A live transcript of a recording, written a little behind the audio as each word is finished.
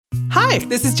Hi,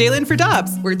 this is Jalen for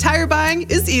Dobbs, where tire buying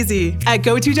is easy. At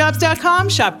GoToDobbs.com,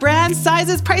 shop brands,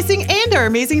 sizes, pricing, and our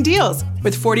amazing deals.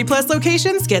 With 40-plus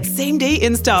locations, get same-day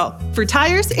install. For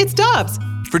tires, it's Dobbs.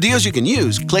 For deals you can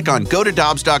use, click on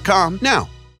GoToDobbs.com now.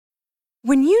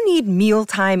 When you need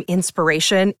mealtime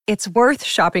inspiration, it's worth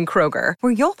shopping Kroger,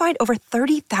 where you'll find over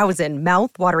 30,000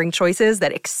 mouth-watering choices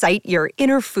that excite your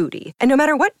inner foodie. And no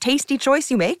matter what tasty choice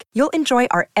you make, you'll enjoy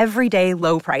our everyday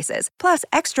low prices, plus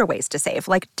extra ways to save,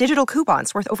 like digital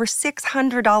coupons worth over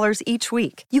 $600 each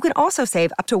week. You can also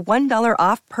save up to $1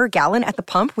 off per gallon at the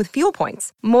pump with fuel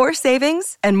points. More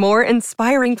savings and more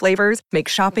inspiring flavors make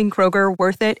shopping Kroger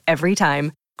worth it every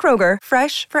time. Kroger,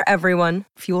 fresh for everyone.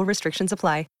 Fuel restrictions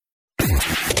apply.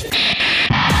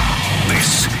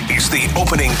 This is the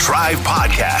Opening Drive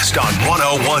podcast on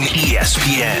 101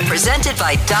 ESPN. Presented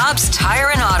by Dobbs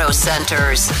Tire and Auto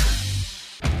Centers.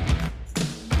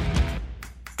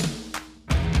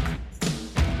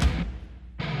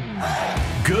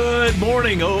 Good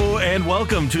morning, and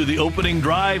welcome to the Opening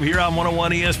Drive here on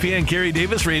 101 ESPN. Kerry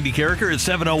Davis, Randy Carricker at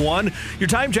 7:01. Your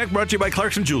time check brought to you by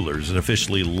Clarkson Jewelers, an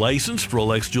officially licensed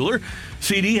Rolex jeweler.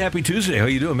 CD, happy Tuesday. How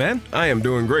you doing, man? I am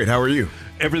doing great. How are you?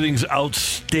 Everything's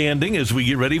outstanding as we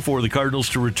get ready for the Cardinals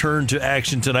to return to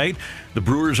action tonight. The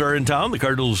Brewers are in town. The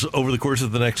Cardinals, over the course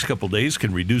of the next couple days,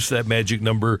 can reduce that magic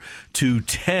number to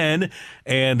 10,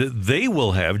 and they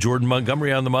will have Jordan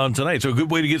Montgomery on the mound tonight. So a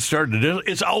good way to get started.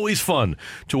 It's always fun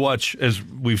to watch, as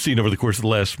we've seen over the course of the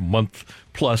last month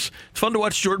plus. It's fun to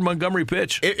watch Jordan Montgomery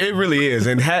pitch. It really is,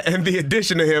 and the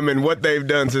addition of him and what they've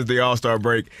done since the All-Star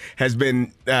break has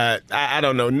been, I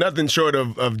don't know, nothing short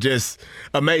of just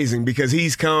amazing, because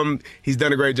he's done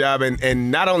a great job,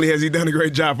 and not only has he done a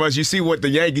great job for us, you see what the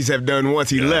Yankees have done once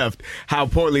he left, how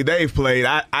poorly they've played.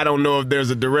 I don't know if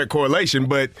there's a direct correlation,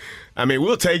 but I mean,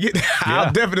 we'll take it. Yeah.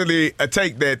 I'll definitely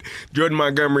take that Jordan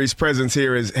Montgomery's presence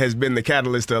here has been the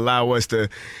catalyst to allow us to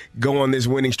go on this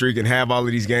winning streak and have all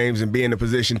of these games and be in a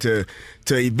position to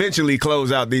eventually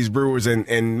close out these Brewers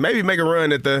and maybe make a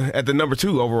run at the number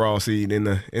 2 overall seed in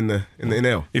the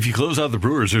NL. If you close out the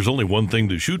Brewers, there's only one thing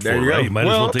to shoot there for, you right? go. You might as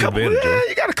well take advantage of it.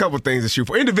 You got a couple things to shoot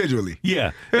for individually.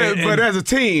 Yeah. But as a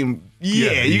team,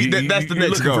 that's the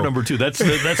next goal. For number 2. That's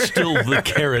still the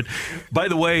carrot. By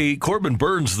the way, Corbin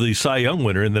Burns, the Cy Young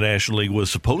winner in the National League, was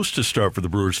supposed to start for the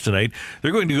Brewers tonight.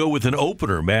 They're going to go with an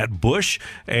opener, Matt Bush,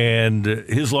 and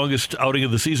his longest outing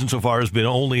of the season so far has been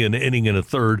only an inning and a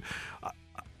third.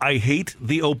 I hate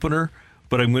the opener,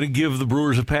 but I'm going to give the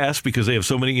Brewers a pass because they have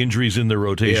so many injuries in their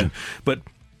rotation. Yeah. But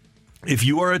if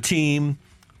you are a team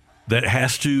that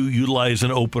has to utilize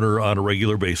an opener on a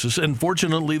regular basis, and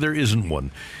fortunately there isn't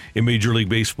one in Major League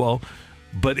Baseball,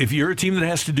 but if you're a team that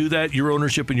has to do that, your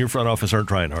ownership and your front office aren't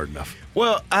trying hard enough.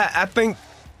 Well, I think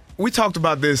we talked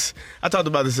about this. I talked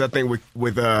about this, I think, with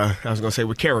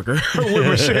Carricker, with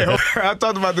Michelle. I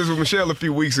talked about this with Michelle a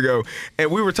few weeks ago, and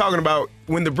we were talking about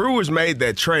when the Brewers made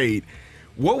that trade,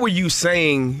 what were you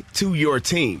saying to your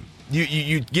team?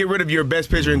 You get rid of your best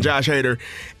pitcher in Josh Hader,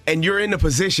 and you're in the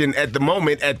position at the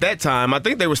moment, at that time, I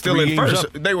think they were still in first.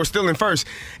 They were still in first,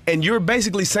 and you're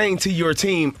basically saying to your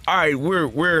team, all right,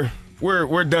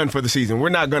 we're done for the season. We're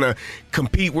not going to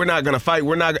compete. We're not going to fight.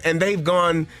 And they've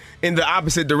gone in the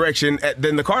opposite direction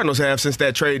than the Cardinals have since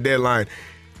that trade deadline.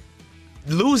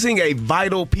 Losing a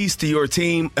vital piece to your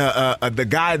team, the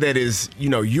guy that is,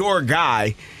 your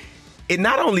guy, it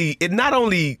not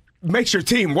only makes your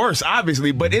team worse,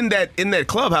 obviously, but in that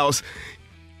clubhouse,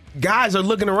 guys are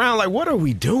looking around like, what are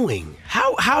we doing?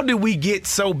 How did we get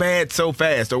so bad so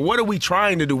fast? Or what are we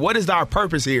trying to do? What is our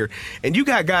purpose here? And you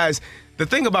got guys. The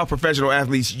thing about professional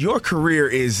athletes, your career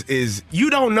is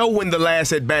you don't know when the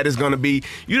last at-bat is going to be.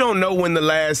 You don't know when the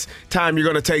last time you're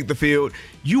going to take the field.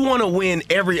 You want to win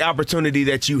every opportunity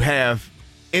that you have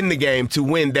in the game to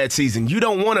win that season. You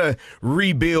don't want to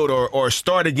rebuild or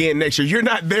start again next year. You're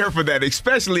not there for that,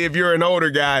 especially if you're an older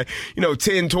guy,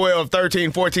 10, 12,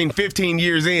 13, 14, 15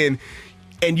 years in,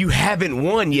 and you haven't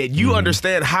won yet. You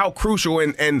understand how crucial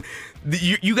and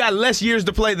you got less years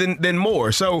to play than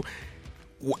more. So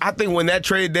I think when that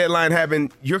trade deadline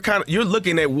happened, you're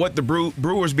looking at what the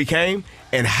Brewers became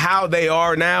and how they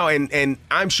are now, and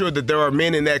I'm sure that there are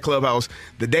men in that clubhouse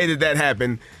the day that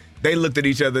happened. They looked at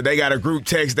each other. They got a group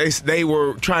text. They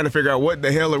were trying to figure out what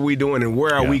the hell are we doing and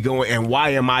where are we going and why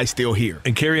am I still here?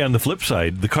 And Kerry, on the flip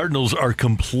side, the Cardinals are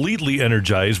completely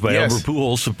energized by Albert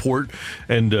Pujols' support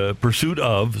and pursuit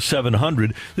of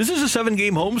 700. This is a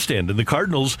 7-game homestand, and the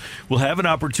Cardinals will have an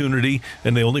opportunity,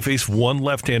 and they only face one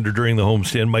left-hander during the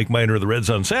homestand, Mike Minor of the Reds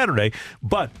on Saturday,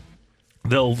 but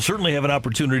they'll certainly have an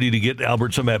opportunity to get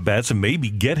Albert some at-bats and maybe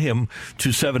get him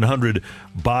to 700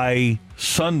 by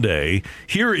Sunday.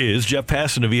 Here is Jeff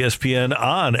Passan of ESPN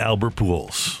on Albert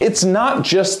Pujols. It's not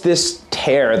just this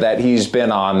tear that he's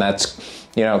been on that's,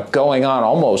 going on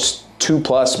almost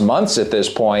 2+ months at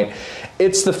this point.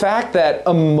 It's the fact that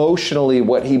emotionally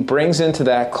what he brings into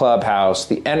that clubhouse,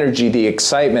 the energy, the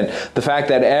excitement, the fact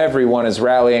that everyone is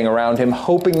rallying around him,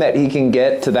 hoping that he can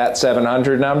get to that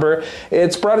 700 number,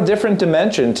 it's brought a different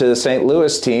dimension to the St.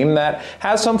 Louis team that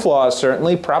has some flaws,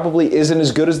 certainly, probably isn't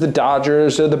as good as the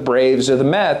Dodgers or the Braves or the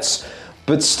Mets,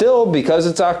 but still, because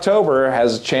it's October,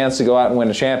 has a chance to go out and win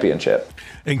a championship.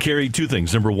 And Kerry, two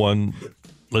things. Number one,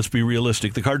 let's be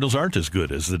realistic. The Cardinals aren't as good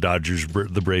as the Dodgers,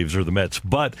 the Braves, or the Mets,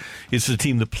 but it's the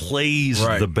team that plays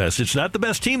the best. It's not the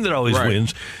best team that always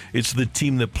wins. It's the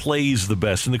team that plays the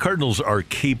best, and the Cardinals are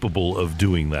capable of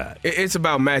doing that. It's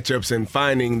about matchups and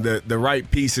finding the right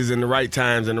pieces in the right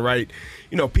times and the right,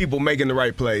 people making the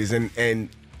right plays. And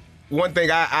one thing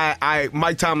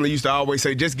Mike Tomlin used to always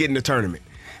say, just get in the tournament.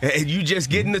 You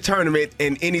just get in the tournament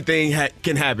and anything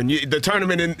can happen. The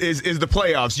tournament is the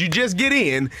playoffs. You just get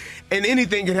in and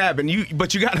anything can happen.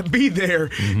 But you got to be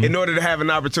there in order to have an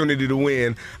opportunity to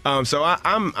win. So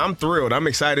I'm thrilled. I'm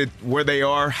excited where they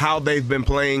are, how they've been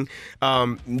playing.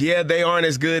 They aren't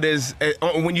as good as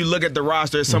when you look at the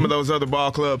roster as some of those other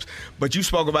ball clubs. But you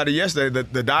spoke about it yesterday.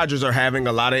 The Dodgers are having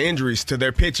a lot of injuries to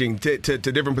their pitching, to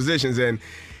different positions, and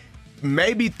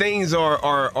maybe things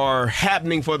are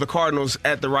happening for the Cardinals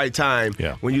at the right time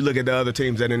when you look at the other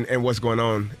teams and what's going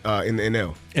on in the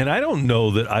NL. And I don't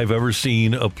know that I've ever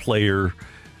seen a player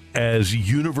as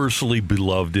universally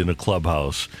beloved in a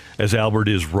clubhouse as Albert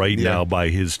is right now by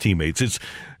his teammates.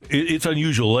 It's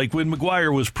unusual. Like when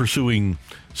McGwire was pursuing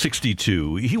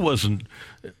 62, he wasn't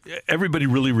 – everybody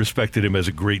really respected him as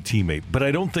a great teammate, but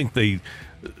I don't think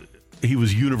he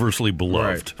was universally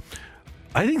beloved. Right.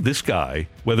 I think this guy,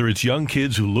 whether it's young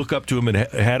kids who look up to him and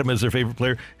had him as their favorite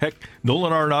player, heck,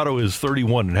 Nolan Arenado is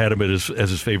 31 and had him as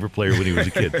his favorite player when he was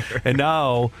a kid. And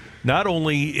now, not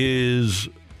only is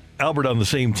Albert on the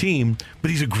same team, but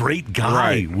he's a great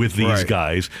guy with these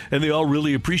guys, and they all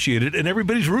really appreciate it, and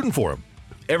everybody's rooting for him.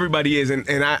 Everybody is,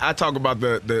 and I talk about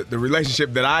the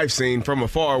relationship that I've seen from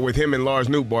afar with him and Lars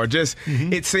Nootbaar. Just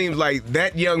it seems like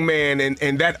that young man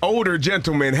and that older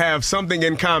gentleman have something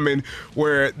in common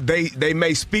where they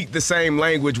may speak the same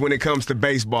language when it comes to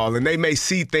baseball, and they may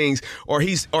see things, or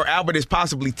Albert is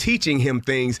possibly teaching him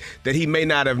things that he may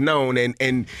not have known,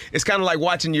 and it's kind of like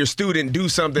watching your student do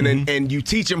something and you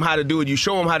teach them how to do it, you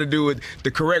show them how to do it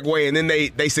the correct way, and then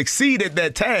they succeed at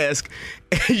that task.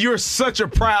 You're such a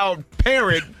proud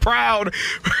parent, proud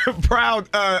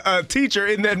teacher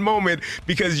in that moment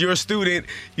because your student,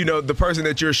 the person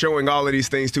that you're showing all of these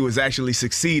things to is actually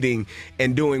succeeding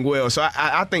and doing well. So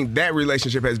I think that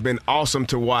relationship has been awesome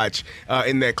to watch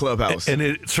in that clubhouse. And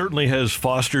it certainly has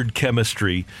fostered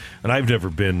chemistry. And I've never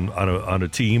been on a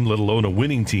team, let alone a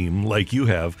winning team like you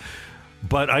have.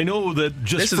 But I know that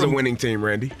this is a winning team,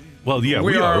 Randy. Well, yeah,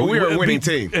 we are. We're a winning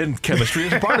team. And chemistry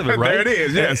is a part of it, right? There it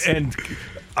is, yes. And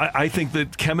I think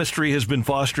that chemistry has been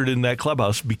fostered in that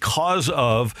clubhouse because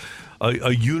of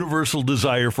a universal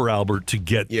desire for Albert to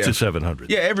get to 700.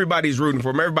 Yeah, everybody's rooting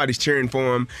for him. Everybody's cheering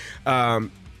for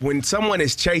him. When someone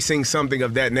is chasing something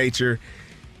of that nature,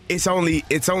 it's only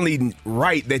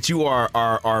right that you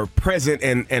are present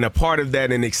and a part of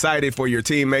that and excited for your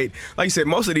teammate. Like you said,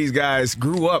 most of these guys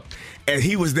grew up and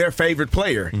he was their favorite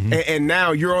player, and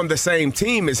now you're on the same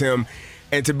team as him.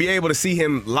 And to be able to see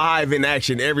him live in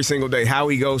action every single day, how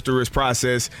he goes through his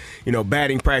process,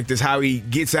 batting practice, how he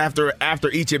gets after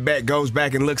each at bat, goes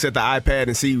back and looks at the iPad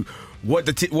and see what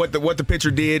the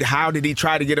pitcher did, how did he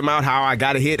try to get him out, how I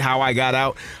got a hit, how I got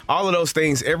out, all of those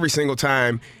things every single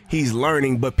time he's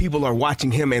learning, but people are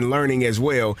watching him and learning as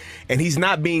well. And he's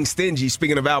not being stingy.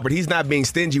 Speaking of Albert, he's not being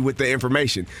stingy with the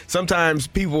information. Sometimes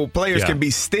players can be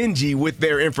stingy with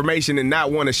their information and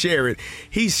not want to share it.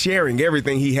 He's sharing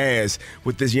everything he has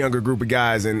with this younger group of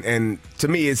guys. And to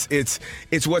me, it's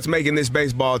what's making this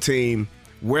baseball team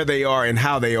where they are and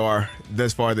how they are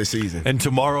thus far this season. And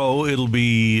tomorrow it'll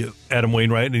be Adam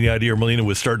Wainwright and Yadier Molina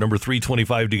with start number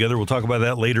 325 together. We'll talk about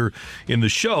that later in the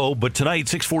show. But tonight,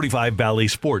 6:45, Bally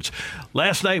Sports.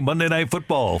 Last night, Monday Night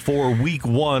Football for Week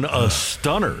 1, a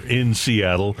stunner in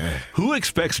Seattle. Who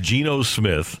expects Geno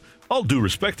Smith? All due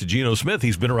respect to Geno Smith.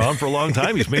 He's been around for a long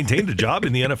time. He's maintained a job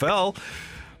in the NFL.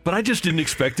 But I just didn't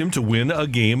expect him to win a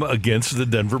game against the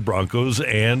Denver Broncos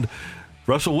and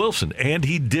Russell Wilson, and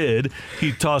he did.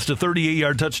 He tossed a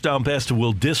 38-yard touchdown pass to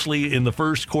Will Dissly in the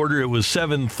first quarter. It was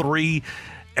 7-3,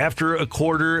 after a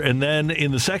quarter, and then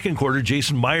in the second quarter,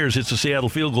 Jason Myers hits a Seattle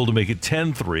field goal to make it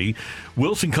 10-3.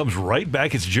 Wilson comes right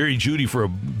back. It's Jerry Jeudy for a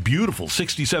beautiful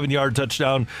 67-yard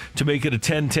touchdown to make it a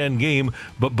 10-10 game.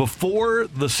 But before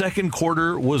the second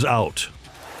quarter was out,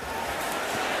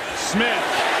 Smith,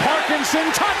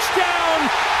 Parkinson, touchdown,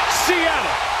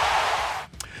 Seattle.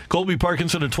 Colby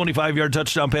Parkinson, a 25-yard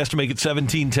touchdown pass to make it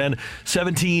 17-10.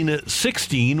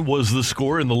 17-16 was the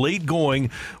score in the late going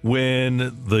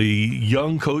when the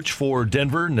young coach for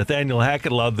Denver, Nathaniel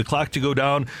Hackett, allowed the clock to go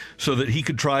down so that he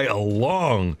could try a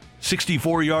long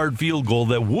 64-yard field goal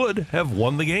that would have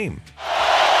won the game.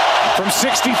 From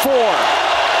 64,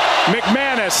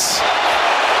 McManus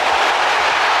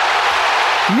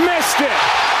missed it.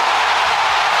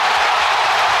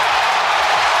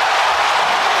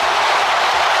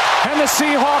 And the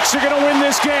Seahawks are going to win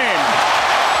this game.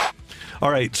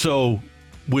 All right, so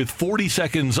with 40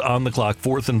 seconds on the clock,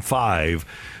 4th and 5,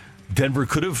 Denver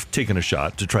could have taken a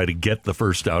shot to try to get the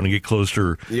first down and get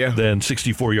closer than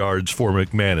 64 yards for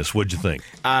McManus. What'd you think?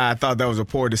 I thought that was a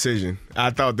poor decision. I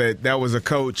thought that was a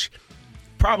coach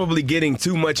probably getting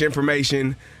too much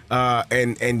information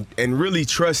and really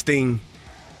trusting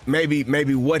maybe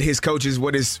what his coaches,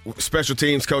 what his special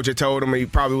teams coach had told him. He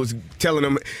probably was telling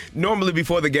him, normally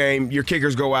before the game, your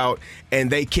kickers go out and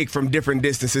they kick from different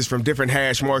distances, from different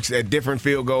hash marks at different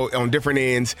field goal on different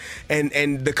ends.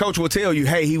 And the coach will tell you,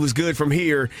 hey, he was good from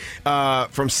here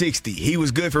from 60. He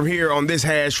was good from here on this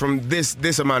hash from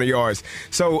this amount of yards.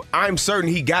 So I'm certain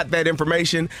he got that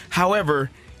information.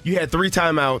 However, you had 3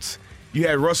 timeouts. You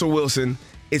had Russell Wilson.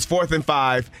 It's 4th and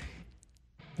 5.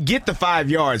 Get the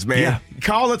 5 yards, man. Yeah.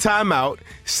 Call a timeout.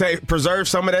 Preserve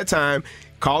some of that time.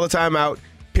 Call a timeout.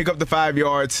 Pick up the 5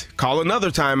 yards. Call another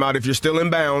timeout if you're still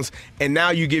in bounds. And now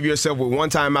you give yourself with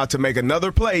 1 timeout to make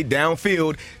another play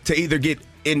downfield to either get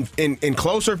in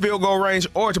closer field goal range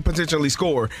or to potentially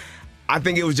score. I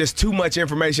think it was just too much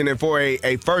information. And for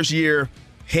a first-year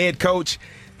head coach,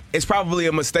 it's probably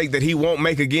a mistake that he won't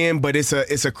make again, but it's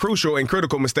a crucial and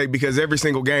critical mistake because every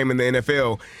single game in the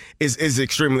NFL is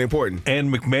extremely important.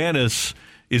 And McManus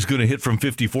is going to hit from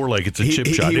 54 like it's a chip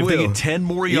shot. If they get 10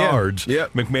 more yards,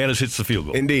 McManus hits the field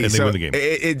goal. Indeed. And they win the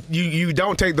game. You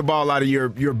don't take the ball out of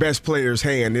your best player's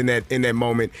hand in that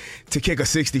moment to kick a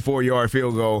 64-yard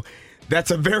field goal.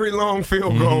 That's a very long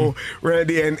field goal,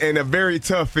 Randy, and a very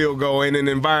tough field goal in an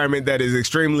environment that is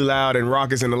extremely loud and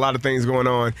raucous and a lot of things going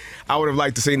on. I would have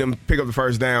liked to see them pick up the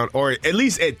first down or at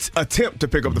least attempt to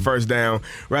pick up the first down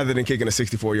rather than kicking a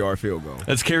 64-yard field goal.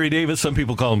 That's Kerry Davis. Some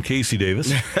people call him Casey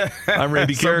Davis. I'm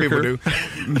Randy Carricker.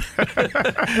 Some people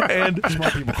do. And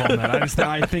smart people call him that.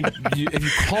 I think if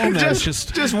you call him that, it's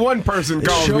just one person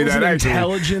calls me that. It shows an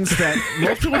intelligence that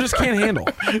most people just can't handle.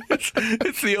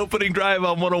 It's the opening drive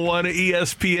on 101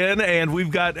 ESPN, and we've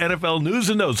got NFL news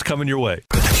and notes coming your way.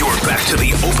 You're back to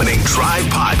the Opening Drive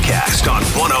podcast on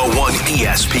 101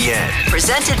 ESPN.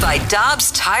 Presented by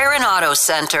Dobbs Tire and Auto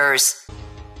Centers.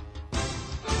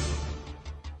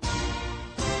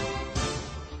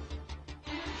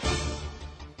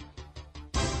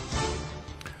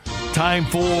 Time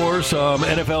for some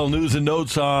NFL news and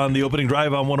notes on the opening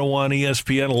drive on 101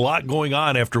 ESPN. A lot going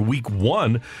on after week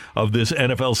 1 of this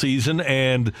NFL season.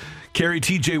 And Kerry,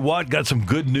 TJ Watt got some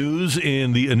good news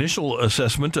in the initial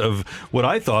assessment of what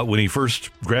I thought when he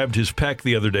first grabbed his pec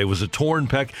the other day was a torn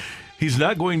pec. He's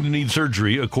not going to need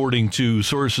surgery, according to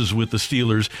sources with the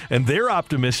Steelers, and they're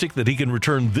optimistic that he can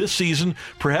return this season,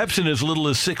 perhaps in as little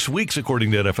as 6 weeks,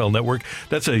 according to NFL Network.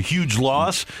 That's a huge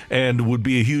loss and would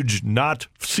be a huge not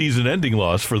season-ending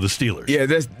loss for the Steelers. Yeah,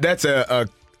 that's a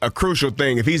crucial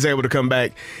thing. If he's able to come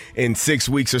back in 6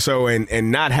 weeks or so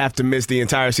and not have to miss the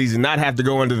entire season, not have to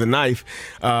go under the knife,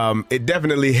 it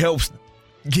definitely helps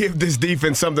give this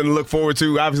defense something to look forward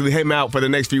to. Obviously, him out for the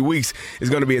next few weeks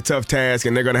is going to be a tough task,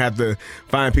 and they're going to have to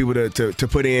find people to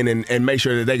put in and make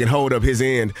sure that they can hold up his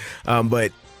end.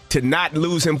 But to not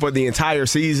lose him for the entire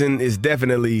season is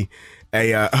definitely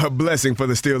a blessing for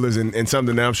the Steelers and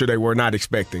something that I'm sure they were not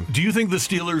expecting. Do you think the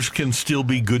Steelers can still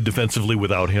be good defensively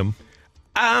without him?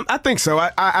 I think so.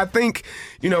 I think,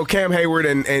 Cam Hayward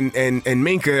and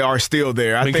Minkah are still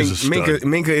there. I think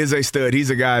Minkah is a stud. He's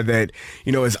a guy that,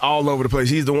 is all over the place.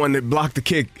 He's the one that blocked the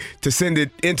kick to send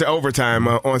it into overtime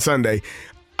on Sunday.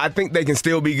 I think they can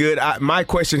still be good. My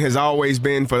question has always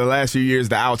been for the last few years,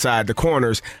 the outside, the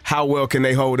corners, how well can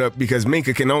they hold up? Because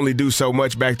Minkah can only do so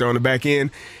much back there on the back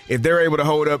end. If they're able to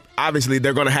hold up, obviously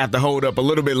they're going to have to hold up a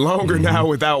little bit longer now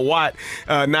without Watt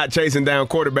not chasing down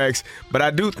quarterbacks. But I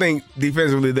do think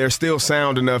defensively they're still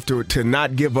sound enough to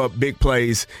not give up big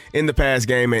plays in the pass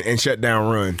game and shut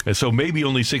down run. And so maybe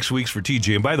only 6 weeks for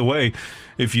TJ. And by the way,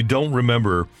 if you don't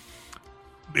remember,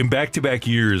 in back-to-back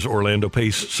years, Orlando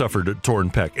Pace suffered a torn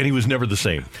pec, and he was never the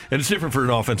same. And it's different for an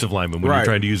offensive lineman when you're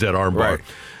trying to use that arm bar. Right.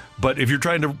 But if you're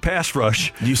trying to pass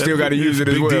rush, you still got to use it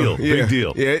as well. Big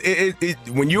deal. Yeah,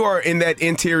 when you are in that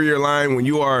interior line, when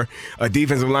you are a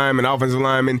defensive lineman, offensive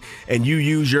lineman, and you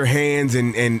use your hands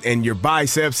and your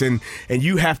biceps, and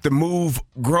you have to move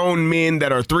grown men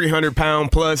that are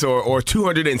 300-pound plus or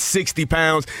 260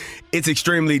 pounds, it's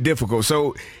extremely difficult.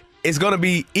 So it's going to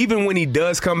be, even when he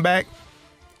does come back,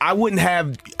 I wouldn't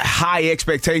have high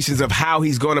expectations of how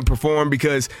he's going to perform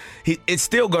because it's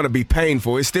still going to be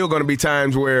painful. It's still going to be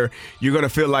times where you're going to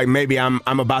feel like maybe I'm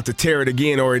about to tear it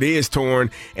again, or it is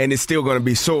torn, and it's still going to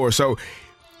be sore. So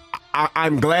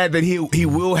I'm glad that he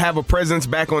will have a presence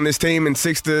back on this team in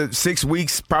 6 to 6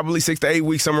 weeks, probably 6 to 8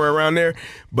 weeks, somewhere around there.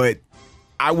 But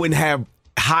I wouldn't have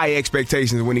high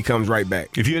expectations when he comes right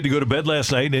back. If you had to go to bed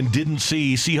last night and didn't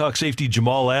see Seahawks safety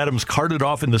Jamal Adams carted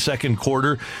off in the second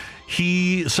quarter,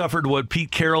 he suffered what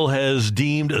Pete Carroll has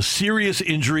deemed a serious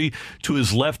injury to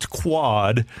his left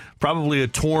quad, probably a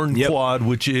torn quad,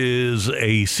 which is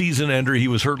a season ender. He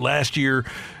was hurt last year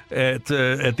at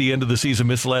the end of the season,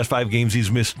 missed the last 5 games. He's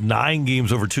missed 9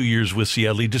 games over 2 years with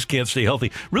Seattle. He just can't stay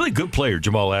healthy. Really good player,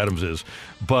 Jamal Adams is,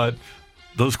 but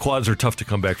those quads are tough to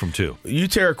come back from too. You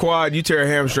tear a quad, you tear a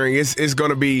hamstring. It's going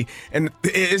to be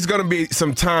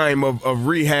some time of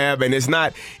rehab, and it's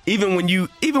not even when you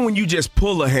just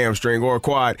pull a hamstring or a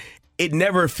quad, it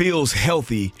never feels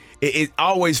healthy. It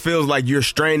always feels like you're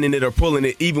straining it or pulling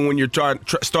it, even when you're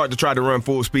start to try to run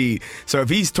full speed. So if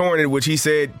he's torn it, which he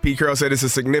said, Pete Carroll said it's a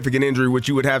significant injury, which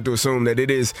you would have to assume that it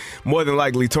is more than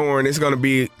likely torn. It's going to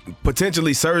be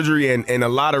potentially surgery and a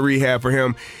lot of rehab for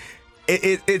him.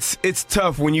 It's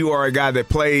tough when you are a guy that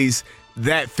plays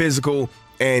that physical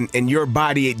and your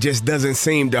body, it just doesn't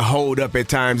seem to hold up at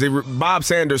times. Bob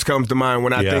Sanders comes to mind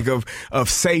when I think of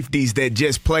safeties that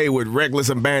just play with reckless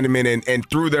abandonment and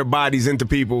threw their bodies into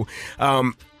people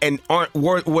and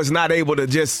was not able to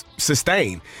just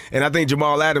sustain. And I think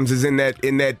Jamal Adams is in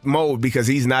that mode because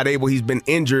he's not able. He's been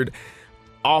injured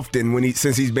often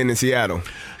since he's been in Seattle.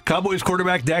 Cowboys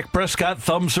quarterback Dak Prescott,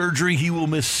 thumb surgery. He will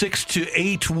miss 6 to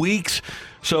 8 weeks.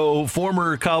 So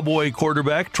former Cowboy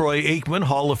quarterback Troy Aikman,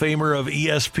 Hall of Famer of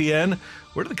ESPN.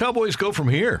 Where do the Cowboys go from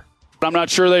here? I'm not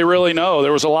sure they really know.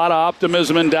 There was a lot of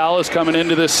optimism in Dallas coming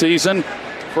into this season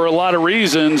for a lot of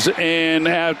reasons, and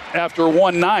after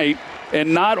one night,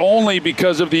 and not only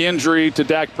because of the injury to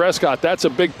Dak Prescott, that's a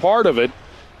big part of it,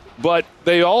 but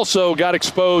they also got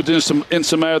exposed in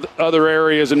some other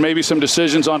areas and maybe some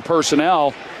decisions on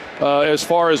personnel as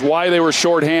far as why they were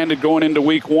shorthanded going into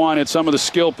week one at some of the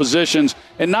skill positions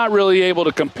and not really able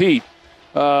to compete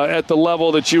at the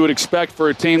level that you would expect for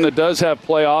a team that does have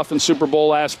playoff and Super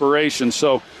Bowl aspirations.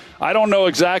 So I don't know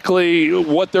exactly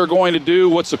what they're going to do.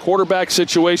 What's the quarterback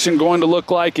situation going to look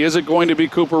like? Is it going to be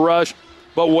Cooper Rush?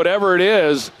 But whatever it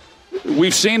is,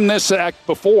 we've seen this act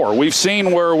before. We've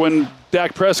seen where when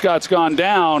Dak Prescott's gone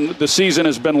down, the season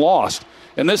has been lost.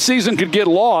 And this season could get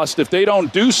lost if they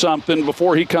don't do something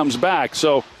before he comes back.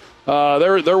 So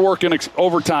they're working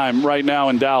overtime right now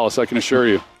in Dallas, I can assure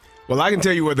you. Well, I can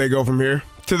tell you where they go from here.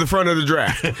 To the front of the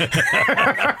draft.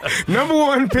 Number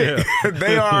 1 pick. Yeah.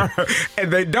 They are,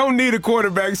 and they don't need a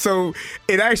quarterback, so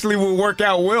it actually will work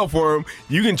out well for them.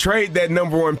 You can trade that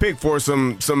number 1 pick for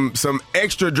some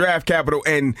extra draft capital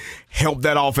and help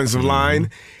that offensive line,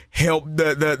 help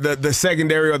the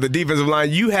secondary or the defensive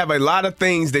line. You have a lot of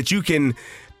things that you can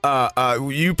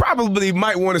you probably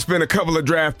might want to spend a couple of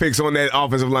draft picks on that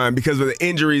offensive line because of the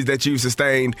injuries that you've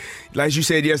sustained. Like you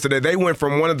said yesterday, they went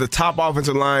from one of the top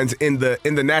offensive lines in the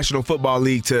National Football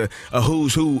League to a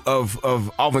who's who of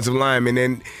offensive linemen,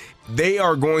 and they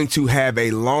are going to have a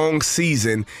long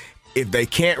season if they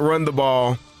can't run the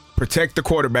ball, protect the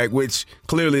quarterback, which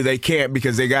clearly they can't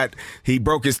because he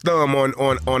broke his thumb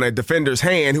on a defender's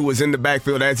hand who was in the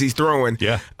backfield as he's throwing.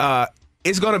 Yeah.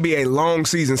 It's going to be a long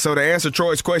season. So to answer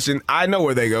Troy's question, I know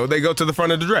where they go. They go to the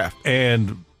front of the draft.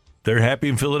 And they're happy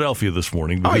in Philadelphia this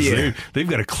morning because they've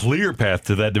got a clear path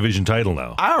to that division title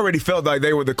now. I already felt like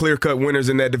they were the clear-cut winners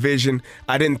in that division.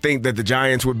 I didn't think that the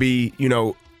Giants would be,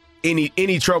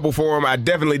 any trouble for them. I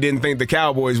definitely didn't think the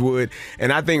Cowboys would.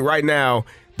 And I think right now,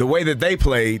 the way that they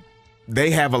played, they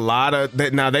have a lot of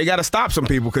that. Now they got to stop some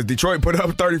people because Detroit put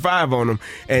up 35 on them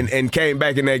and came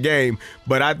back in that game.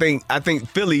 But I think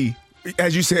Philly,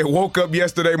 as you said, woke up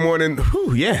yesterday morning.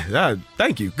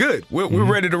 Thank you. Good. We're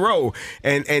ready to roll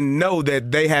and know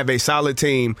that they have a solid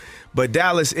team. But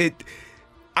Dallas,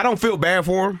 I don't feel bad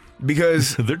for them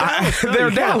because they're Dallas.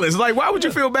 They're Dallas. Like, why would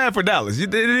you feel bad for Dallas?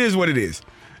 It is what it is.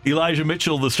 Elijah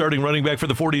Mitchell, the starting running back for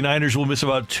the 49ers, will miss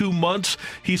about 2 months.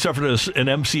 He suffered an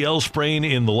MCL sprain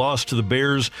in the loss to the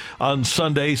Bears on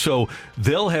Sunday, so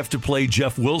they'll have to play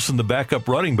Jeff Wilson, the backup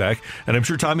running back. And I'm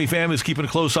sure Tommy Pham is keeping a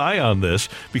close eye on this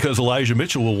because Elijah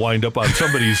Mitchell will wind up on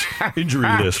somebody's injury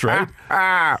list, right?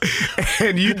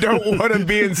 And you don't want to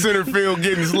be in center field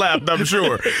getting slapped, I'm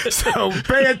sure. So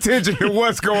pay attention to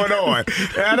what's going on.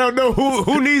 And I don't know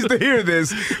who needs to hear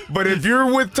this, but if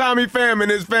you're with Tommy Pham in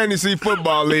his fantasy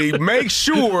football league, make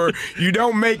sure you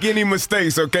don't make any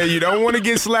mistakes, okay? You don't want to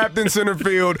get slapped in center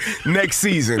field next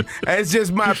season. That's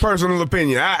just my personal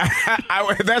opinion.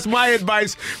 That's my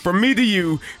advice from me to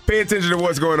you. Pay attention to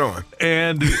what's going on.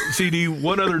 And, CD,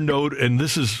 one other note, and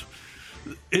this is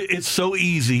 – it's so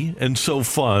easy and so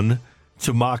fun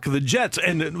to mock the Jets.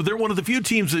 And they're one of the few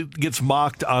teams that gets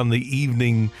mocked on the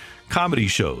evening comedy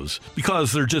shows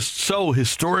because they're just so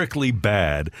historically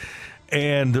bad.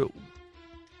 And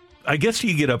I guess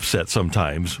you get upset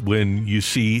sometimes when you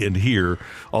see and hear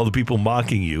all the people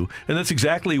mocking you. And that's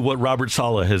exactly what Robert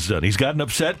Saleh has done. He's gotten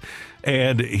upset,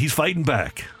 and he's fighting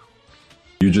back.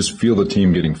 You just feel the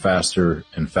team getting faster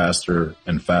and faster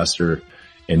and faster,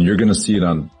 and you're going to see it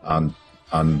on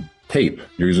tape.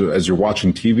 As you're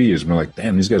watching TV, it's like,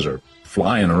 damn, these guys are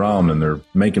flying around, and they're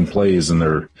making plays, and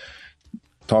they're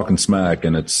talking smack,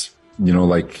 and it's,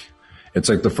 it's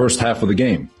like the first half of the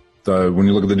game. When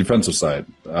you look at the defensive side,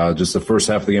 just the first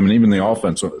half of the game, and even the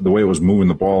offense, the way it was moving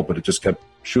the ball, but it just kept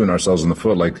shooting ourselves in the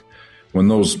foot. Like when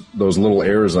those little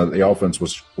errors that the offense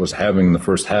was having in the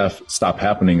first half stop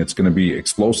happening, it's going to be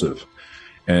explosive,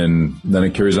 and then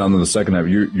it carries on to the second half.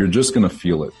 You're just going to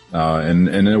feel it, and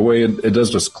in a way, it does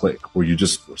just click where you're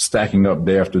just stacking up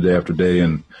day after day after day,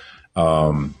 and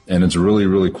it's really,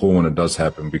 really cool when it does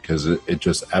happen because it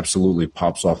just absolutely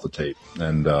pops off the tape,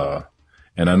 and I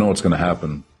know it's going to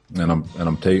happen. And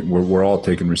we're all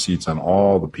taking receipts on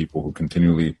all the people who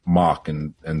continually mock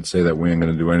and say that we ain't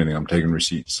going to do anything. I'm taking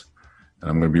receipts, and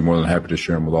I'm going to be more than happy to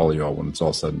share them with all of y'all when it's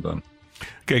all said and done.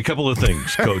 Okay, a couple of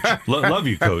things, Coach. Love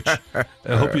you, Coach. I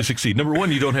hope you succeed. Number one,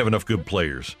 you don't have enough good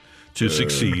players to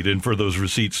succeed and for those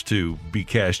receipts to be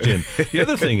cashed in. The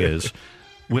other thing is,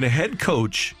 when a head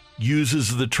coach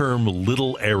uses the term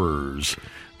little errors,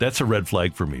 that's a red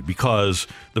flag for me because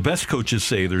the best coaches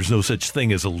say there's no such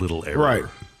thing as a little error.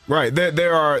 Right.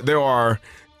 There are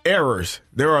errors.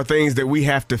 There are things that we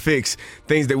have to fix,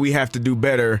 things that we have to do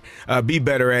better, be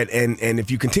better at. And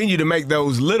if you continue to make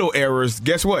those little errors,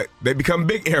 guess what? They become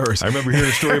big errors. I remember hearing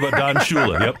a story about Don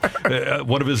Shula. Yep.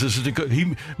 One of his assistant coaches,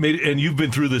 he made, and you've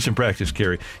been through this in practice,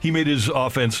 Kerry. He made his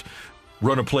offense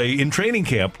run a play in training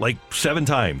camp like 7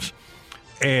 times,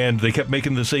 and they kept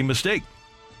making the same mistake.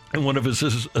 And one of his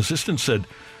assistants said,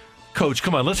 Coach,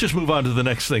 come on, let's just move on to the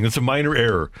next thing. It's a minor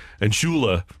error. And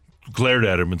Shula glared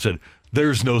at him and said,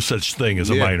 there's no such thing as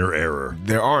a minor error.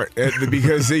 There aren't,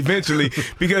 because if it's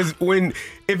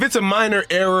a minor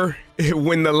error,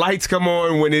 when the lights come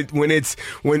on,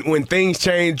 when things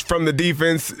change from the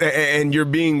defense and you're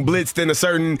being blitzed in a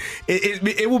certain,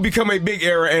 it will become a big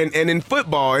error. And in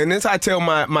football, and this I tell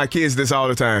my kids this all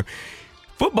the time,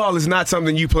 football is not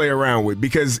something you play around with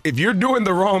because if you're doing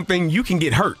the wrong thing, you can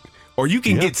get hurt. Or you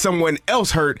can get someone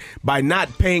else hurt by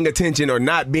not paying attention or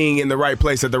not being in the right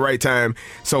place at the right time.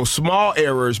 So small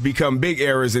errors become big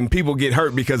errors and people get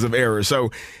hurt because of errors.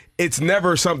 So it's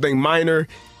never something minor.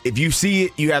 If you see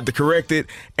it, you have to correct it.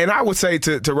 And I would say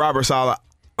to Robert Saleh,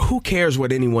 who cares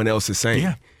what anyone else is saying?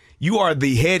 Yeah. You are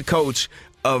the head coach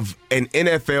of an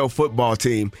NFL football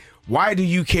team. Why do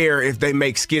you care if they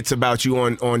make skits about you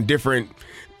on different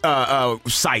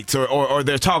sites or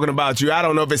they're talking about you? I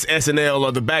don't know if it's SNL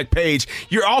or the back page.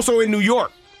 You're also in New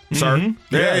York, sir.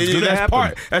 Mm-hmm.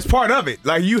 Yeah, that's part of it.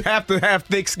 Like you have to have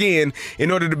thick skin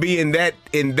in order to be in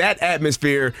that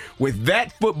atmosphere with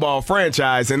that football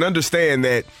franchise and understand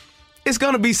that it's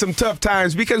going to be some tough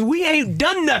times because we ain't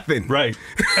done nothing. Right.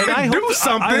 And I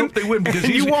hope they win because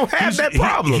you won't have that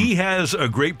problem. He has a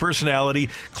great personality,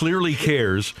 clearly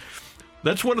cares.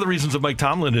 That's one of the reasons that Mike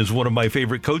Tomlin is one of my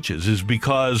favorite coaches is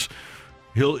because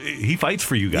he fights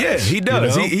for you guys. Yeah, he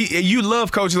does. You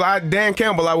love coaches. Dan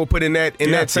Campbell, I will put in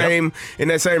that same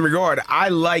regard. I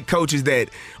like coaches that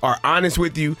are honest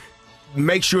with you,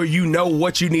 make sure you know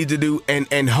what you need to do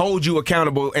and hold you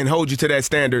accountable and hold you to that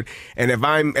standard. And if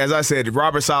as I said,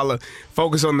 Robert Saleh,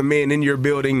 focus on the men in your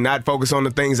building, not focus on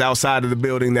the things outside of the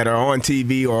building that are on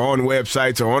TV or on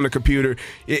websites or on the computer.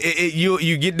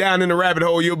 You get down in the rabbit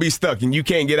hole, you'll be stuck and you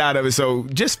can't get out of it. So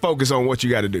just focus on what you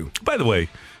got to do. By the way,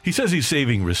 he says he's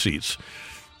saving receipts.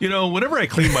 You know, whenever I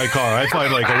clean my car, I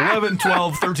find like 11,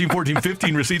 12, 13, 14,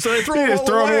 15 receipts, and I throw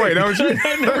them away, don't you?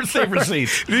 I never save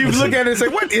receipts. You look at it and say,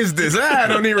 what is this? I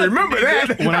don't even remember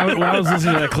that. When I was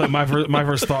listening to that clip, my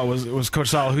first thought was Coach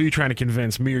Sal, who are you trying to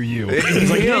convince, me or you?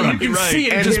 He's like, yeah, you can see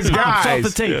it. And It just his pops guys.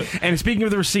 off the tape. Yeah. And speaking of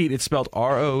the receipt, it's spelled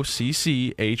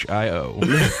ROCCHIO.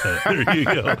 There you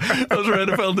go. Those are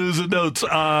NFL news and notes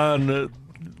on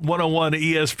 101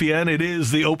 ESPN. It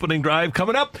is the opening drive.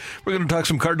 Coming up, we're going to talk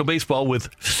some Cardinal baseball with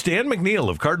Stan McNeil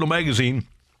of Cardinal Magazine.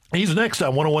 He's next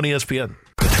on 101 ESPN.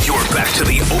 You're back to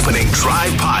the Opening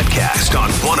Drive podcast on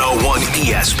 101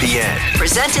 ESPN.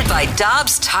 Presented by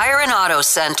Dobbs Tire and Auto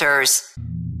Centers.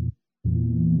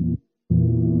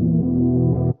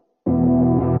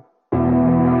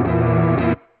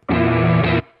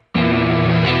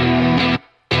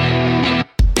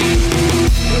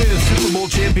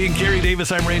 Champion Kerry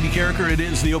Davis, I'm Randy Carricker. It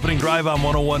is the opening drive on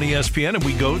 101 ESPN, and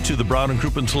we go to the Brown and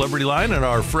Crouppen Celebrity Line, and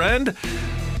our friend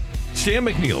Stan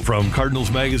McNeil from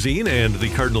Cardinals Magazine and the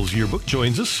Cardinals Yearbook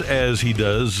joins us as he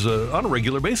does on a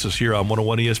regular basis here on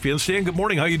 101 ESPN. Stan, good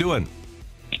morning. How you doing?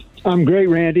 I'm great,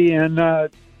 Randy, and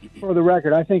for the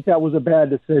record, I think that was a bad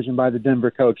decision by the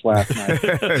Denver coach last night.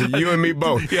 You and me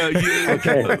both. Yeah.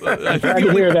 Okay. I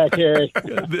can hear that, Kerry.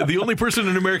 The only person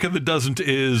in America that doesn't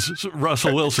is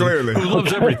Russell Wilson, Clearly. who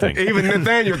loves everything. Even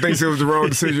Nathaniel thinks it was the wrong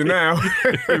decision now.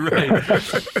 Right.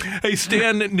 Hey,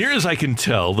 Stan, near as I can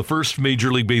tell, the first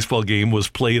Major League Baseball game was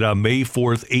played on May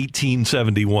 4th,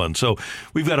 1871. So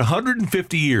we've got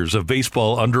 150 years of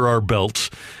baseball under our belts.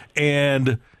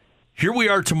 And here we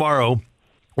are tomorrow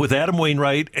with Adam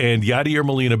Wainwright and Yadier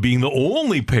Molina being the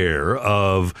only pair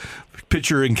of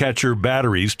pitcher and catcher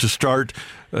batteries to start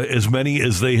as many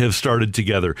as they have started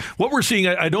together. What we're seeing,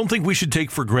 I don't think we should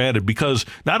take for granted, because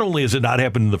not only has it not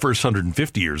happened in the first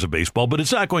 150 years of baseball, but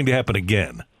it's not going to happen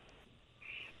again.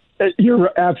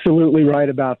 You're absolutely right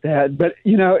about that. But,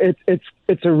 you know,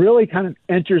 it's a really kind of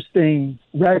interesting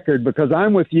record, because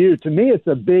I'm with you. To me, it's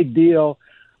a big deal.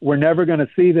 We're never going to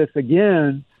see this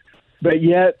again. But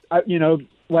yet, you know,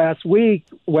 last week,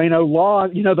 Waino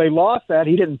lost. You know, they lost that.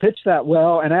 He didn't pitch that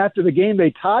well. And after the game,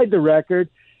 they tied the record.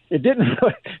 It didn't.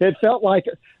 It felt like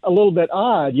a little bit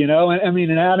odd, you know. And I mean,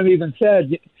 and Adam even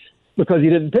said because he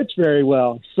didn't pitch very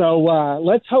well. So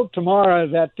let's hope tomorrow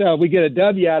that we get a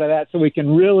W out of that, so we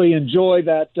can really enjoy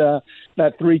that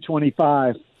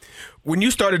 325. When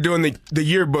you started doing the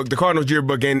yearbook, the Cardinals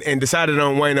yearbook, and decided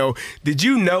on Waino, did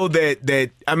you know that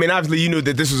I mean, obviously you knew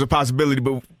that this was a possibility,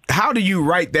 but how do you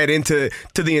write that into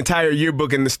the entire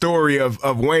yearbook and the story of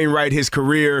Wainwright, his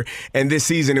career, and this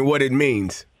season and what it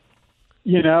means?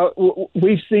 You know,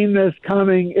 we've seen this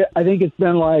coming. I think it's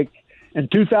been like in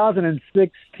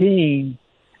 2016,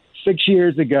 6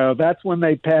 years ago, that's when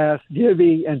they passed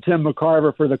Givey and Tim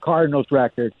McCarver for the Cardinals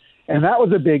record. And that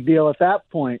was a big deal at that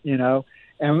point, you know.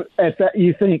 And at that,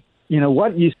 you think, you know,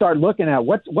 what you start looking at,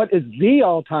 what is the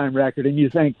all-time record? And you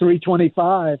think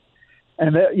 325.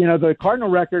 And, you know, the Cardinal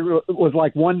record was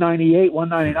like 198,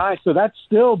 199. So that's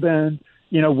still been,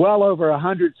 you know, well over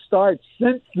 100 starts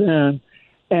since then.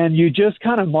 And you just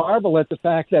kind of marvel at the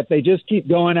fact that they just keep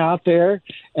going out there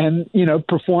and, you know,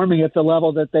 performing at the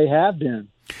level that they have been.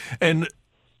 And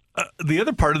the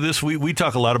other part of this, we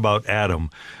talk a lot about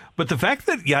Adam, but the fact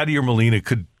that Yadier Molina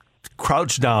could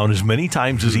crouch down as many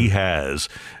times as he has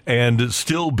and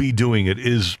still be doing it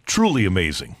is truly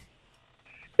amazing.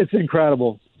 It's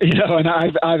incredible. You know, and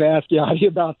I've asked Yadi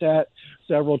about that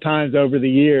several times over the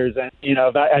years. And, you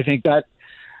know, I think that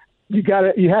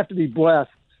you have to be blessed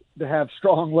to have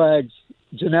strong legs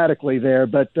genetically there,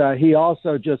 but he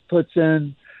also just puts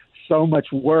in so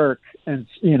much work and,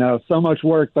 you know,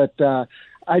 but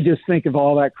I just think of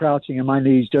all that crouching and my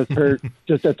knees just hurt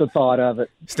just at the thought of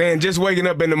it. Stan, just waking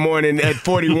up in the morning at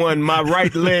 41, my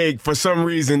right leg for some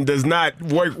reason does not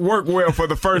work well for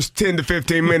the first 10 to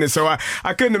 15 minutes. So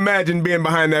I couldn't imagine being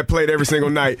behind that plate every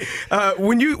single night.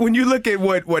 When you look at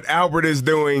what Albert is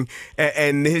doing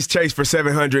and his chase for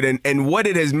 700 and what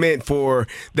it has meant for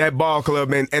that ball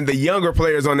club and the younger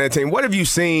players on that team, what have you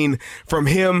seen from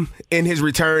him in his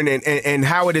return and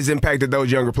how it has impacted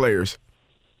those younger players?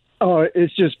 Oh,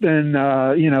 it's just been,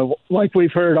 you know, like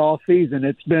we've heard all season,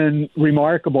 it's been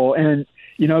remarkable. And,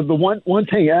 you know, the one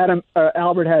thing,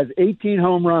 Albert has 18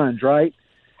 home runs, right?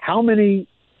 How many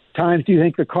times do you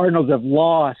think the Cardinals have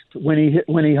lost when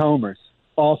he homers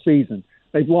all season?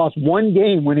 They've lost one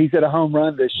game when he's hit a home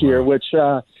run this year, which,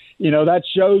 you know, that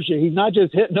shows you he's not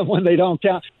just hitting them when they don't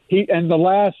count. And the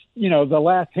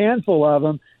last handful of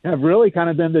them have really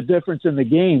kind of been the difference in the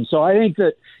game. So I think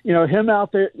that, you know, him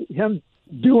out there, him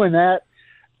doing that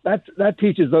that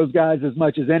teaches those guys as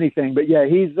much as anything. But yeah,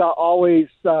 he's always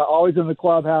in the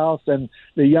clubhouse, and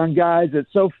the young guys.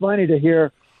 It's so funny to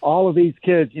hear all of these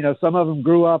kids. Some of them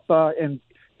grew up in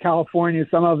California,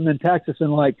 some of them in Texas,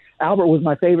 and like Albert was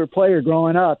my favorite player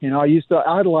growing up. I used to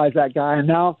idolize that guy, and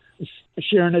now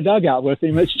sharing a dugout with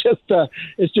him, it's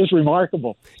just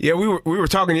remarkable. Yeah, we were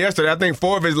talking yesterday. I think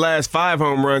 4 of his last 5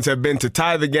 home runs have been to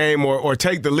tie the game or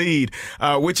take the lead,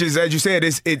 which is, as you said,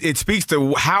 it speaks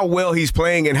to how well he's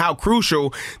playing and how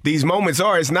crucial these moments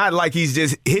are. It's not like he's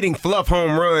just hitting fluff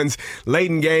home runs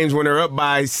late in games when they're up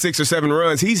by 6 or 7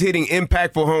 runs. He's hitting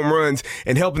impactful home runs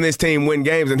and helping this team win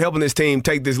games and helping this team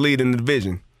take this lead in the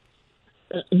division.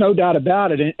 No doubt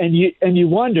about it. And you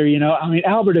wonder,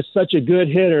 Albert is such a good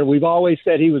hitter. We've always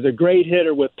said he was a great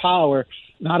hitter with power,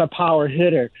 not a power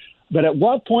hitter. But at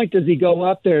what point does he go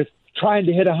up there trying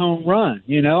to hit a home run?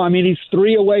 He's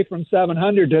 3 away from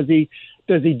 700. Does he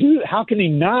do? How can he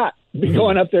not be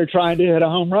going up there trying to hit a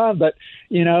home run? But,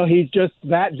 he's just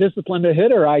that disciplined a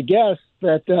hitter, I guess,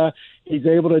 that he's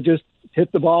able to just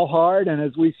hit the ball hard. And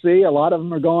as we see, a lot of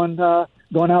them are going out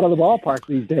of the ballpark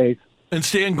these days. And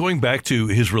Stan, going back to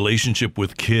his relationship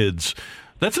with kids,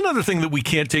 that's another thing that we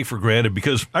can't take for granted,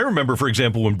 because I remember, for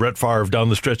example, when Brett Favre, down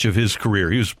the stretch of his career,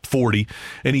 he was 40,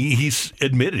 and he's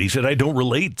admitted, he said, I don't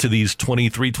relate to these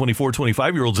 23, 24,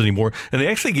 25-year-olds anymore. And they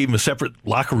actually gave him a separate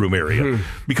locker room area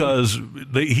because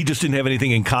he just didn't have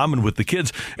anything in common with the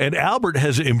kids. And Albert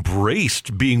has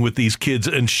embraced being with these kids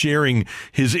and sharing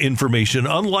his information,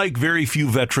 unlike very few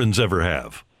veterans ever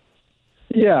have.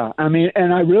 Yeah,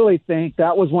 and I really think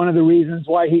that was one of the reasons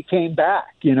why he came back,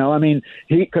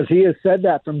 because he has said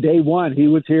that from day one. He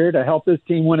was here to help this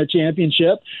team win a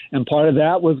championship, and part of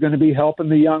that was going to be helping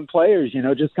the young players,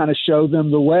 just kind of show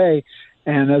them the way.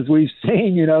 And as we've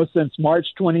seen, since March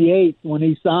 28th when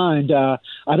he signed,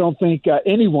 I don't think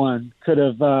anyone could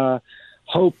have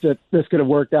hoped that this could have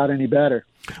worked out any better.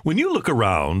 When you look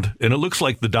around, and it looks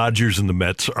like the Dodgers and the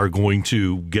Mets are going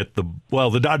to get the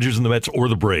Dodgers and the Mets or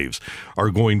the Braves are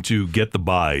going to get the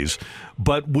buys.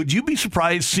 But would you be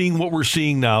surprised seeing what we're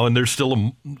seeing now, and there's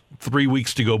still 3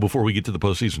 weeks to go before we get to the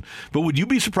postseason, but would you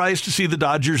be surprised to see the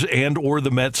Dodgers and or the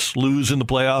Mets lose in the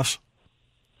playoffs?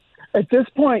 At this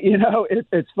point,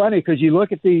 it's funny because you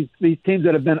look at these teams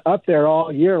that have been up there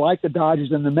all year, like the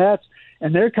Dodgers and the Mets,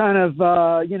 and they're kind of,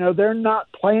 they're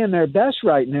not playing their best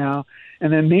right now.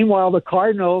 And then meanwhile, the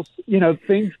Cardinals,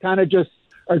 things kind of just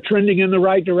are trending in the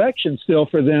right direction still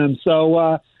for them.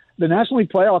 So the National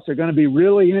League playoffs are going to be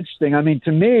really interesting.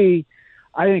 To me,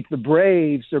 I think the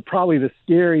Braves are probably the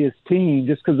scariest team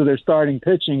just because of their starting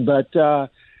pitching. But,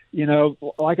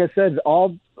 like I said,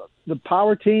 all the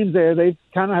power teams there, they've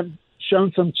kind of have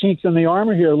shown some chinks in the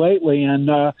armor here lately. And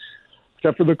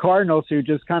except for the Cardinals, who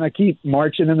just kind of keep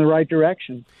marching in the right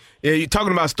direction. Yeah, you're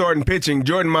talking about starting pitching.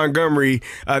 Jordan Montgomery,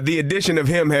 the addition of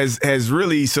him has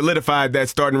really solidified that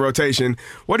starting rotation.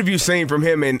 What have you seen from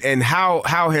him, and how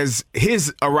has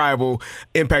his arrival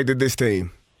impacted this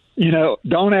team?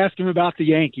 Don't ask him about the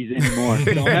Yankees anymore.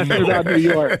 Don't ask him about New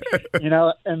York.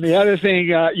 And the other thing,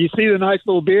 you see the nice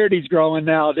little beard he's growing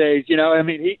nowadays.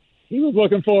 He was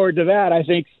looking forward to that, I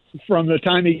think, from the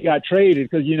time he got traded,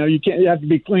 because, you have to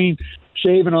be clean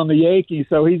shaven on the Yankees.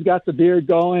 So he's got the beard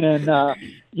going, and,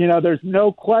 there's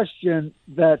no question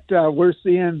that we're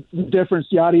seeing the difference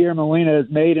Yadier Molina has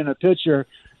made in a pitcher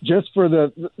just for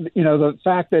the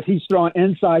fact that he's throwing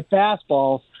inside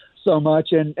fastballs so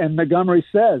much. And Montgomery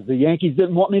says, the Yankees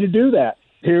didn't want me to do that.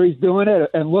 Here he's doing it,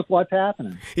 and look what's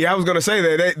happening. Yeah, I was going to say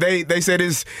that. They said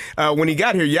when he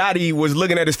got here, Yachty was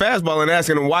looking at his fastball and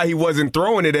asking him why he wasn't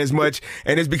throwing it as much,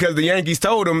 and it's because the Yankees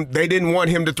told him they didn't want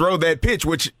him to throw that pitch,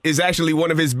 which is actually one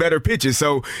of his better pitches.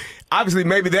 So obviously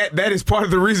maybe that is part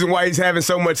of the reason why he's having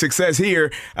so much success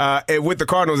here with the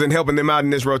Cardinals and helping them out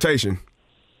in this rotation.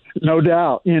 No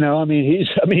doubt.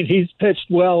 He's pitched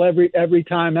well every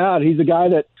time out. He's a guy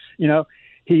that,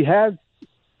 he has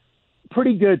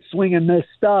pretty good swing and miss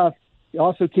stuff. He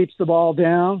also keeps the ball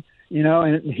down,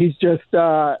 and he's just,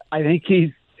 I think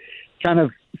he's kind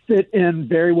of fit in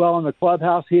very well in the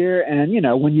clubhouse here. And,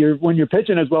 when you're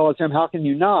pitching as well as him, how can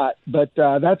you not? But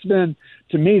that's been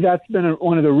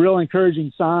one of the real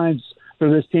encouraging signs for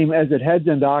this team as it heads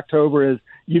into October is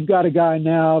you've got a guy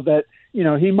now that,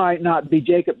 he might not be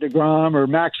Jacob deGrom or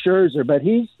Max Scherzer, but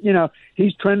he's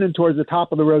trending towards the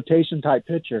top of the rotation type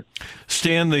pitcher.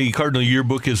 Stan, the Cardinal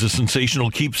Yearbook is a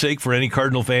sensational keepsake for any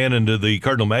Cardinal fan, and the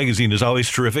Cardinal Magazine is always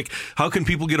terrific. How can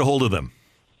people get a hold of them?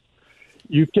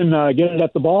 You can get it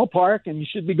at the ballpark, and you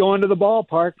should be going to the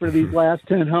ballpark for these last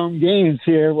 10 home games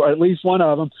here, or at least one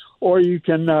of them. Or you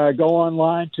can go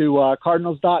online to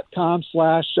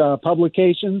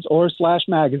cardinals.com/publications or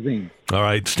 /magazine. All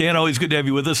right. Stan, always good to have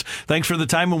you with us. Thanks for the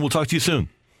time, and we'll talk to you soon.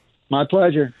 My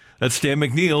pleasure. That's Stan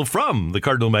McNeil from the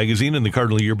Cardinal Magazine and the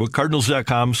Cardinal Yearbook,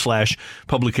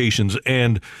 cardinals.com/publications.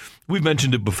 And we've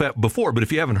mentioned it before, but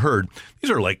if you haven't heard,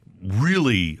 these are like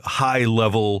really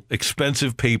high-level,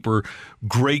 expensive paper,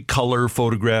 great color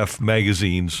photograph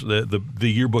magazines, the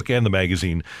yearbook and the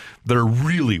magazine, that are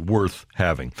really worth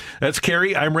having. That's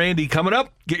Carrie. I'm Randy. Coming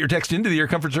up, get your text into the Air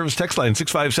Comfort Service text line,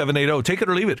 65780. Take it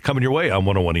or leave it. Coming your way on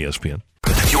 101 ESPN.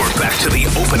 You're back to the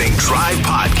Opening Drive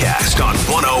podcast on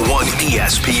 101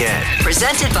 ESPN.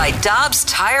 Presented by Dobbs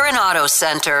Tire and Auto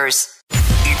Centers.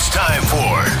 It's time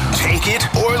for Take It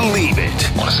or Leave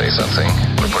It. Want to say something?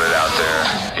 Want to put it out there?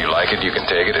 If you like it, you can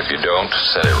take it. If you don't,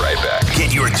 send it right back.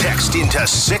 Get your text into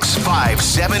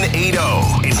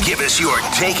 65780 and give us your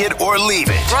Take It or Leave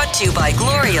It. Brought to you by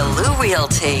Gloria Lou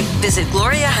Realty. Visit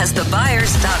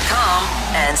GloriaHasTheBuyers.com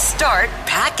and start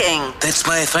packing. That's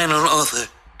my final offer.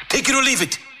 Take it or leave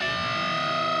it.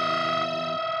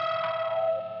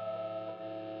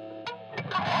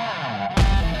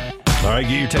 All right,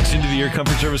 get your text into the Air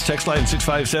Comfort Service text line,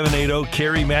 65780.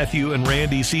 Carrie, Matthew, and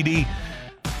Randy. CD,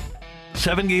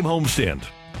 7-game homestand.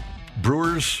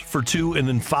 Brewers for 2 and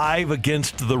then 5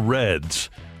 against the Reds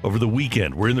over the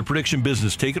weekend. We're in the prediction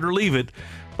business. Take it or leave it.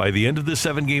 By the end of the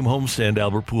 7-game homestand,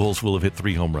 Albert Pujols will have hit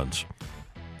 3 home runs.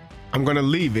 I'm going to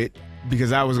leave it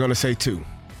because I was going to say 2.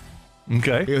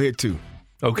 Okay. He'll hit 2.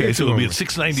 Okay, so it'll be at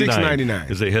 699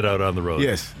 as they head out on the road.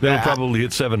 Yes. They'll probably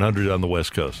hit 700 on the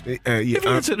West Coast. Yeah, if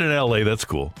it's in L.A., that's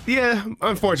cool. Yeah,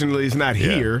 unfortunately, it's not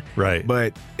here. Right.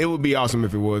 But it would be awesome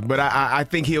if it was. But I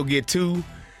think he'll get 2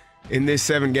 in this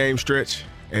 7-game stretch,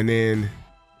 and then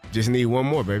just need 1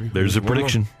 more, baby. There's a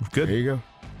prediction. Good. There you go.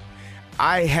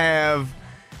 I have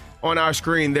on our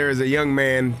screen, there is a young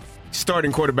man,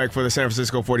 starting quarterback for the San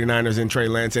Francisco 49ers in Trey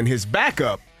Lance, and his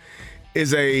backup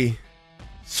is a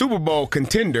Super Bowl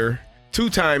contender,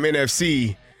 2-time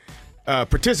NFC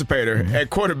participator at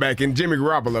quarterback in Jimmy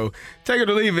Garoppolo. Take it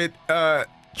or leave it.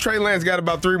 Trey Lance got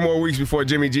about 3 more weeks before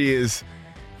Jimmy G is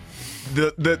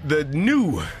the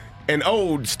new and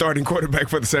old starting quarterback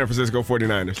for the San Francisco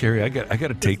 49ers. Kerry, I got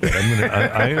to take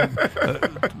that.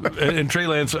 And Trey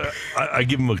Lance, I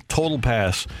give him a total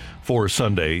pass for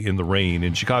Sunday in the rain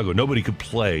in Chicago. Nobody could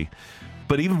play,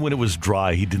 but even when it was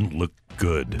dry, he didn't look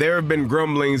good. There have been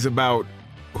grumblings about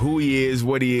who he is,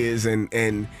 what he is,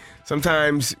 and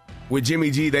sometimes with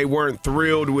Jimmy G, they weren't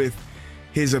thrilled with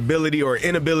his ability or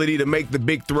inability to make the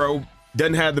big throw,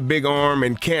 doesn't have the big arm,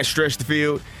 and can't stretch the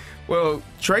field. Well,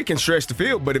 Trey can stretch the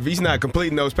field, but if he's not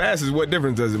completing those passes, what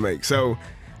difference does it make? So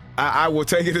I will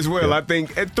take it as well. Yeah. I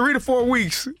think at 3 to 4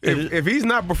 weeks, if he's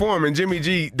not performing, Jimmy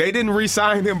G, they didn't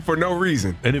re-sign him for no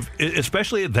reason. And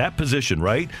especially at that position,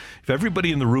 right? If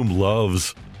everybody in the room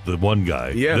loves the one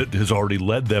guy that has already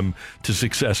led them to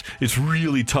success, it's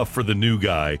really tough for the new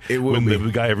guy when the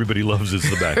guy everybody loves is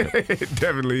the backup. It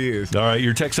definitely is. All right,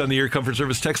 your text on the Air Comfort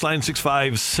Service text line,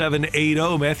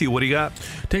 65780. Matthew, what do you got?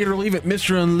 Take it or leave it.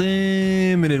 Mr.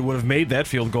 Unlimited would have made that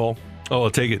field goal. Oh,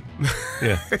 I'll take it.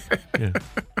 Yeah.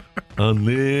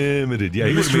 Unlimited. Yeah,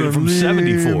 he was made it from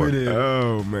 74.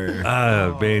 Oh, man.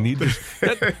 Man.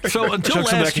 So until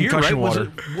last year, right?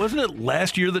 Wasn't it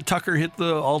last year that Tucker hit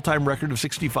the all-time record of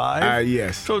 65?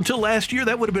 Yes. So until last year,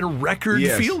 that would have been a record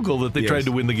field goal that they tried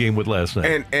to win the game with last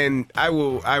night. And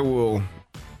I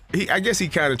guess he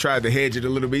kind of tried to hedge it a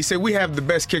little bit. He said, we have the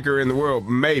best kicker in the world,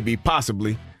 maybe,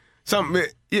 possibly.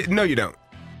 No, you don't.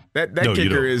 That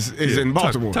kicker is in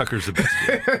Baltimore. Tucker's the best.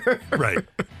 Right.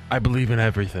 I believe in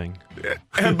everything.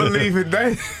 I believe in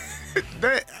that.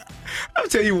 I'll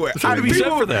tell you what. For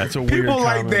that. It's a weird people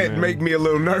like comment, that man. make me a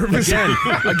little nervous.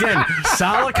 Again,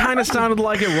 Salah kind of sounded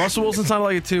like it. Russell Wilson sounded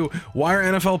like it too. Why are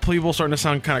NFL people starting to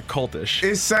sound kind of cultish?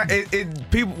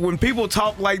 When people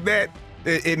talk like that,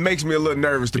 it makes me a little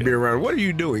nervous to be around. What are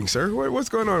you doing, sir? What's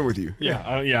going on with you?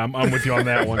 I'm with you on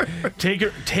that one. Take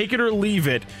it or leave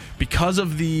it. Because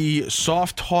of the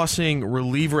soft tossing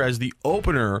reliever as the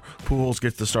opener, Pujols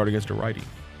gets the start against a righty.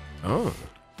 Oh.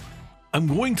 I'm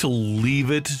going to leave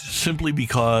it simply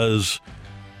because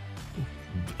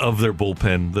of their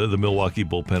bullpen, the Milwaukee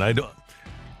bullpen. I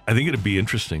think it'd be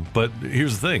interesting. But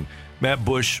here's the thing. Matt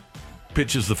Bush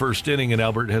pitches the first inning, and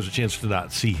Albert has a chance to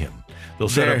not see him. They'll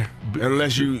set up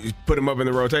unless you put him up in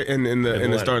the rotation in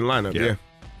the starting lineup.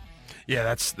 Yeah,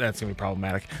 that's going to be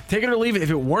problematic. Take it or leave it.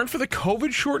 If it weren't for the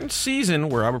COVID-shortened season,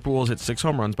 where Albert Pujols hit 6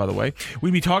 home runs, by the way,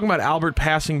 we'd be talking about Albert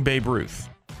passing Babe Ruth.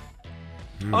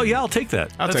 Oh, yeah, I'll take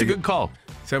that. That's a good call.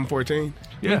 7-14.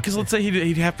 Yeah, because let's say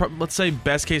he'd have. Let's say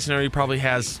best case scenario, he probably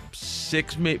has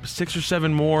 6 or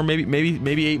 7 more,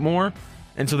 maybe 8 more,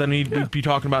 and so then he'd be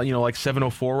talking about like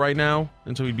 704 right now,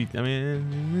 and so he'd be. I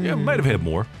mean, might have had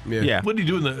more. Yeah. What did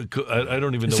he do in the? I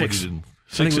don't even know 6. what he did.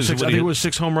 I think it was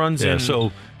 6 home runs. Yeah, and,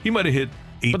 so he might have hit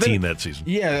 18 that season.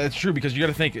 Yeah, that's true because you got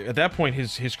to think at that point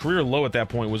his career low at that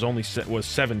point was only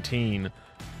 17.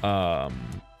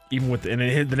 Even with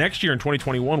the next year in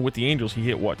 2021 with the Angels, he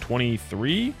hit what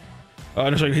 23?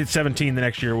 No, sorry, he hit 17 the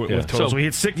next year with total. So he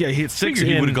hit 6. Yeah, he hit 6.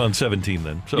 He would have gone 17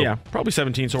 then. So yeah, probably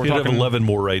 17. So we're he'd talking have 11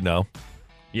 more right now.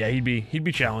 Yeah, he'd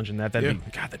be challenging that.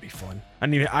 That'd be fun.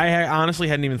 I honestly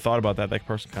hadn't even thought about that. That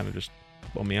person kind of just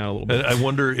bummed me out a little bit. I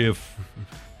wonder if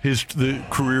the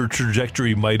career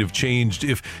trajectory might have changed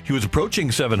if he was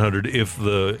approaching 700 if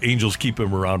the Angels keep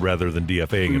him around rather than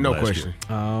DFAing him. No last question. Year.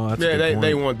 Oh, that's a good point.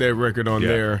 They want their record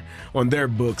on their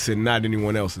books and not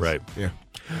anyone else's. Right. Yeah.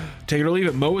 Take it or leave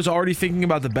it. Mo is already thinking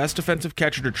about the best defensive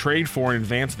catcher to trade for in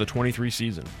advance of the 23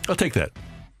 season. I'll take that.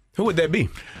 Who would that be?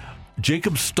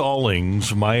 Jacob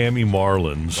Stallings, Miami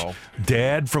Marlins,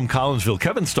 dad from Collinsville,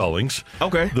 Kevin Stallings.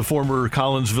 Okay. The former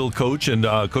Collinsville coach and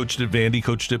coached at Vandy,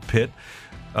 coached at Pitt.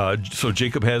 So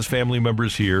Jacob has family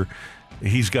members here.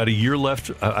 He's got a year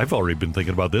left. I've already been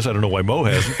thinking about this. I don't know why Mo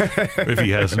hasn't, if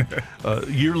he hasn't.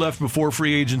 Year left before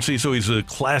free agency, so he's a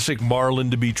classic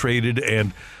Marlin to be traded,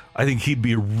 and I think he'd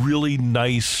be a really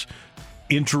nice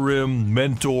interim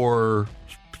mentor,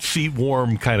 seat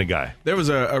warm kind of guy. There was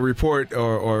a report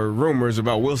or rumors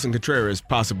about Wilson Contreras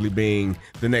possibly being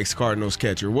the next Cardinals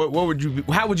catcher.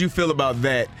 How would you feel about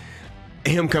that?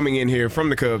 Him coming in here from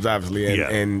the Cubs, obviously,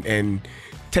 and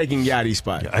taking Yadi's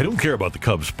spot. I don't care about the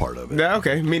Cubs part of it. Yeah,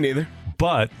 okay, me neither.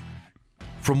 But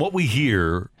from what we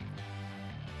hear,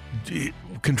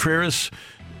 Contreras,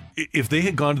 if they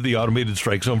had gone to the automated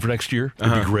strike zone for next year,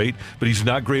 it'd be great. But he's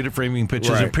not great at framing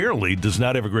pitches. Right. Apparently does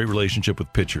not have a great relationship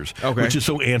with pitchers, which is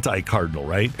so anti-Cardinal,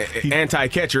 right?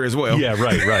 Anti-catcher as well. Yeah,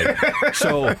 right.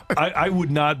 So I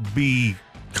would not be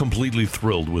completely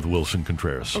thrilled with Wilson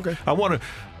Contreras. Okay. I want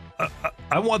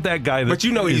that guy that. But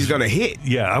you know he's going to hit.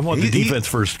 Yeah, I want the defense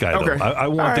first guy, though. Okay. I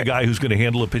want the guy who's going to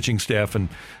handle a pitching staff and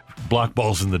block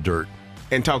balls in the dirt.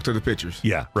 And talk to the pitchers.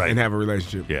 Yeah, right. And have a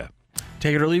relationship. Yeah.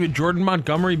 Take it or leave it. Jordan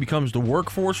Montgomery becomes the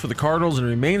workhorse for the Cardinals and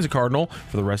remains a Cardinal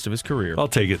for the rest of his career. I'll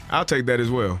take it. I'll take that as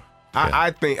well. Yeah.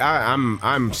 I think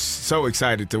I'm so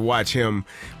excited to watch him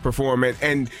perform.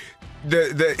 And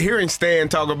the hearing Stan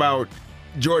talk about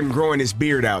Jordan growing his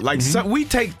beard out. Like so we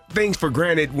take things for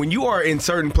granted when you are in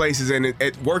certain places and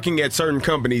working at certain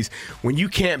companies. When you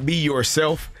can't be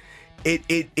yourself,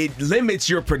 it limits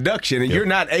your production and you're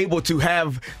not able to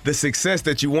have the success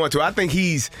that you want to. I think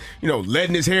he's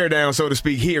letting his hair down, so to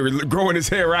speak, here, growing his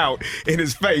hair out in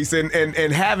his face and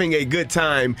having a good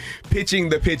time pitching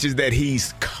the pitches that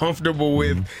he's comfortable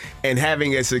with and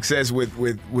having a success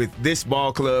with this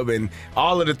ball club and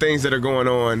all of the things that are going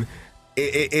on.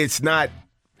 It's not.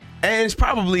 And it's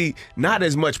probably not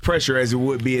as much pressure as it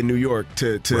would be in New York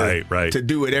to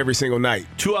do it every single night.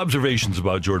 2 observations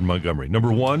about Jordan Montgomery.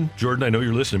 Number 1, Jordan, I know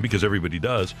you're listening because everybody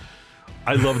does.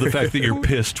 I love the fact that you're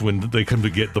pissed when they come to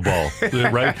get the ball,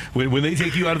 right? When they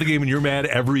take you out of the game and you're mad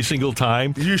every single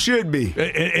time. You should be.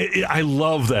 I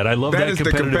love that. I love that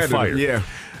competitive fire. Yeah.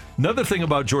 Another thing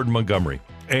about Jordan Montgomery,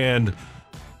 and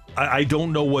I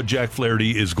don't know what Jack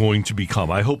Flaherty is going to become.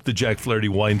 I hope that Jack Flaherty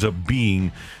winds up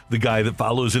being the guy that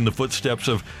follows in the footsteps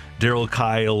of Darryl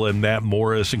Kyle and Matt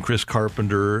Morris and Chris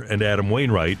Carpenter and Adam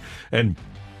Wainwright and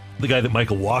the guy that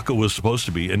Michael Wacha was supposed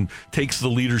to be and takes the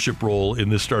leadership role in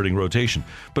this starting rotation.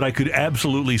 But I could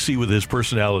absolutely see with his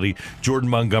personality, Jordan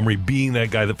Montgomery being that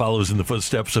guy that follows in the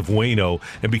footsteps of Waino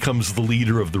and becomes the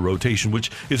leader of the rotation, which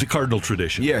is a Cardinal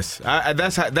tradition. Yes,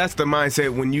 that's the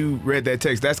mindset when you read that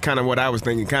text. That's kind of what I was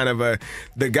thinking, kind of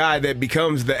the guy that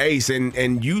becomes the ace,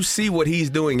 and you see what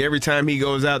he's doing every time he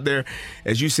goes out there.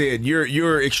 As you said,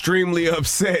 you're extremely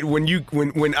upset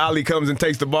when Ali comes and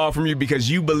takes the ball from you because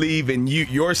you believe in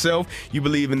yourself. You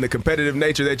believe in the competitive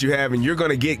nature that you have, and you're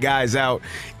going to get guys out,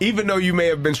 even though you may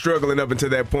have been struggling up until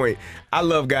that point. I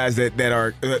love guys that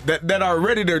are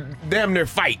ready to damn near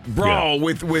fight, brawl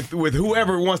with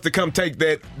whoever wants to come take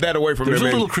that away from them. There's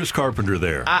a little Chris Carpenter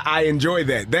there. I enjoy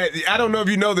that. I don't know if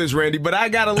you know this, Randy, but I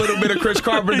got a little bit of Chris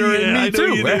Carpenter in me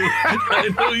too.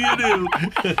 I know you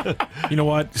do. You know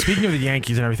what? Speaking of the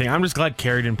Yankees and everything, I'm just glad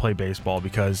Kerry didn't play baseball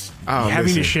because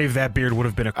having to shave that beard would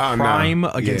have been a crime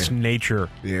against nature.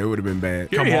 Yeah. Yeah, it would have been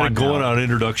bad. You had it going on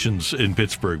introductions in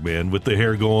Pittsburgh, man, with the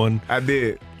hair going. I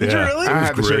did. Did you really? I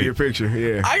had to show great. you a picture.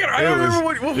 Yeah, I don't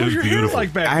remember what was your hair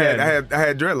like back then. I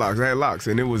had dreadlocks. I had locks,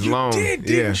 and it was long.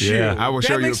 Didn't you? I will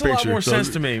show you a picture. That makes a lot more sense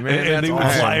to me, man. And they would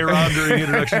fly around during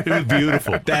introduction. It was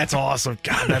beautiful. That's awesome.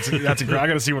 God, that's a great. I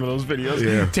got to see one of those videos.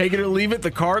 Yeah. Take it or leave it.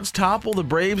 The Cards topple the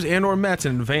Braves and/or Mets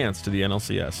in advance to the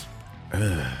NLCS.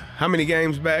 How many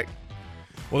games back?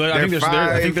 Well, I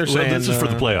think they're saying this is for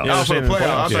the playoffs. Yeah, for the playoffs.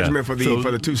 I thought you meant for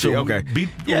the 2 seed. Okay.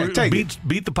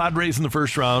 Beat the Padres in the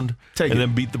first round,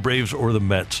 then beat the Braves or the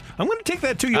Mets. I'm going to take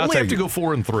that too. You only have to go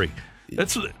 4-3.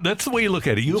 That's the way you look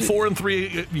at it. You go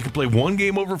 4-3. You can play one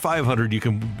game over 500. You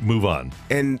can move on.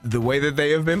 And the way that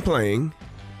they have been playing,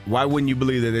 why wouldn't you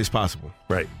believe that it's possible?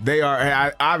 Right. They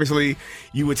are, obviously,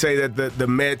 you would say that the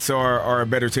Mets are a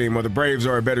better team or the Braves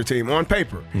are a better team on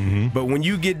paper. Mm-hmm. But when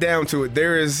you get down to it,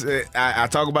 there is, I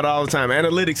talk about it all the time,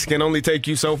 analytics can only take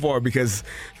you so far because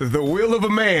the will of a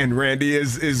man, Randy,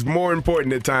 is more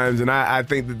important at times. And I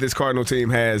think that this Cardinal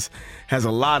team has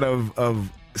a lot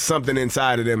of something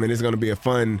inside of them, and it's going to be a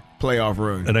fun playoff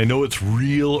run. And I know it's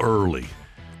real early,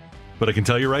 but I can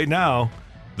tell you right now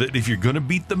that if you're going to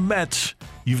beat the Mets,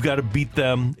 you've got to beat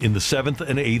them in the 7th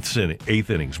and 8th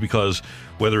innings, because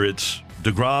whether it's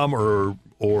DeGrom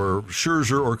or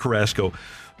Scherzer or Carrasco,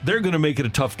 they're going to make it a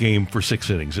tough game for 6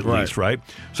 innings at least, right?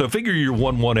 So figure you're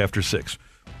 1-1 after 6.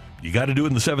 You got to do it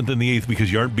in the 7th and the 8th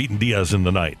because you aren't beating Diaz in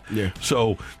the 9th. Yeah.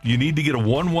 So you need to get a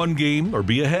 1-1 game or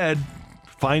be ahead,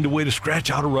 find a way to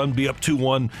scratch out a run, be up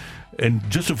 2-1, and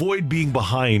just avoid being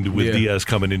behind with Diaz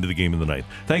coming into the game in the 9th.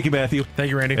 Thank you, Matthew.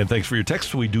 Thank you, Randy. And thanks for your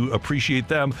texts. We do appreciate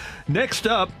them. Next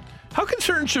up, how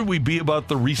concerned should we be about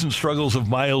the recent struggles of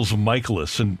Miles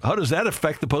Michaelis, and how does that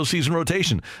affect the postseason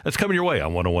rotation? That's coming your way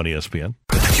on 101 ESPN.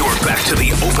 You're back to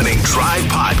the Opening Drive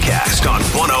podcast on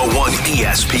 101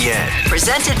 ESPN.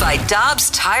 Presented by Dobbs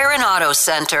Tire and Auto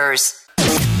Centers.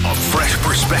 A fresh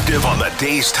perspective on the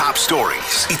day's top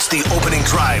stories. It's the Opening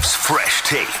Drive's Fresh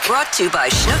Take. Brought to you by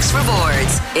Schnucks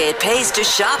Rewards. It pays to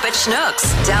shop at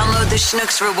Schnucks. Download the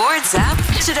Schnucks Rewards app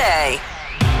today.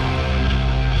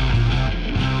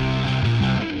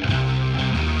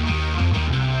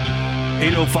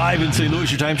 .805 in St.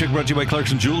 Louis. Your time check brought to you by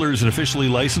Clarkson Jewelers, an officially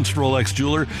licensed Rolex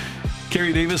jeweler.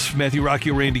 Kerry Davis, Matthew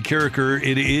Rocchio, Randy Carricker.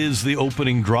 It is the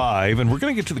Opening Drive, and we're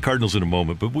going to get to the Cardinals in a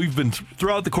moment, but we've been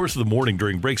throughout the course of the morning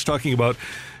during breaks talking about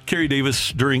Kerry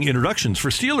Davis during introductions for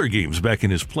Steeler games back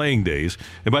in his playing days.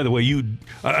 And by the way,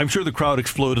 I'm sure the crowd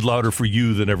exploded louder for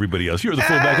you than everybody else. You're the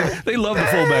fullback. They love the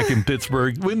fullback in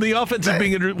Pittsburgh. When the offense is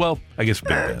being I guess Big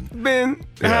Ben. Ben,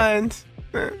 Hines.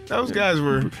 Those guys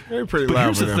were pretty loud. But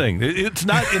here's the thing. It's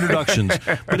not introductions,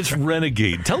 but it's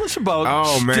Renegade. Tell us about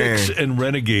Sticks and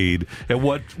Renegade and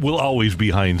what will always be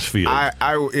Heinz Field.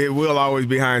 It will always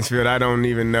be Heinz Field. I don't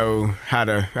even know I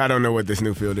don't know what this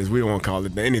new field is. We won't call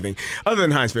it anything other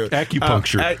than Heinz Field.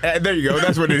 Acupuncture. There you go.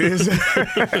 That's what it is.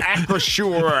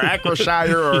 Acrosure or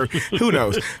Acroshire or who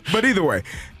knows. But either way,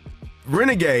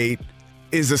 Renegade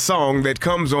is a song that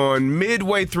comes on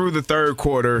midway through the third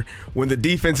quarter when the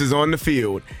defense is on the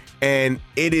field, and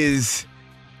it is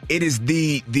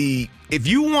the if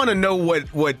you want to know what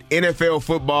NFL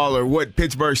football or what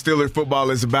Pittsburgh Steelers football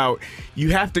is about, you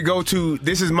have to go to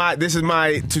this is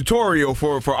my tutorial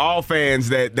for all fans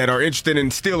that are interested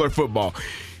in Steeler football.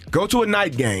 Go to a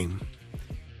night game,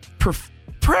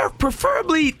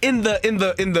 preferably in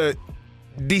the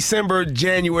December,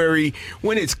 January,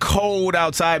 when it's cold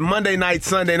outside, Monday night,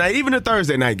 Sunday night, even a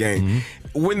Thursday night game.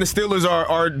 When the Steelers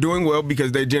are doing well,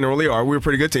 because they generally are. We're a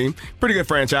pretty good team, pretty good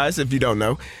franchise, if you don't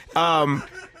know. And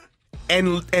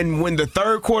when the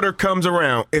third quarter comes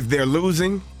around, if they're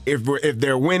losing, if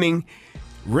they're winning,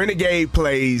 Renegade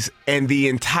plays and the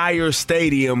entire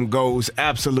stadium goes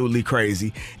absolutely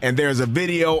crazy. And there's a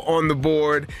video on the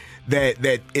board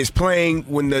that is playing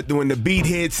when the beat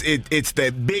hits. It's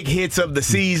the big hits of the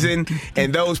season,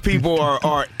 and those people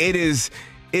are it is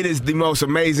the most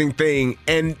amazing thing.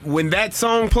 And when that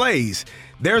song plays,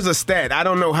 there's a stat. I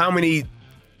don't know how many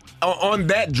on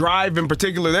that drive in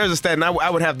particular. There's a stat, and I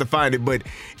would have to find it, but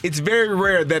it's very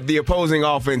rare that the opposing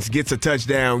offense gets a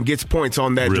touchdown, gets points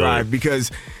on that drive,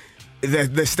 because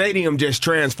the stadium just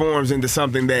transforms into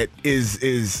something that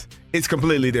is it's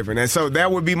completely different. And so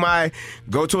that would be my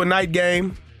go to a night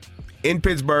game in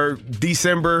Pittsburgh,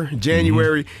 December,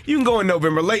 January. You can go in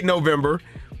November, late November,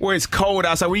 where it's cold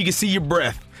outside, where you can see your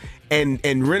breath. And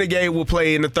Renegade will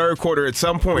play in the third quarter at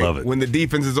some point when the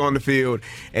defense is on the field,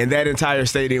 and that entire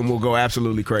stadium will go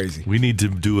absolutely crazy. We need to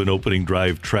do an Opening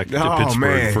Drive trek to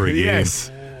Pittsburgh for a game. Yes,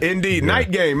 indeed.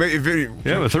 Night game. A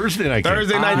Thursday night game.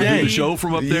 Thursday night game. Do the show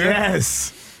from up there?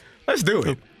 Yes. Let's do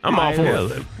it. I'm all for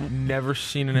it. I've never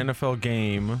seen an NFL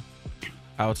game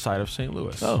outside of St.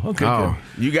 Louis. Oh, okay. Oh,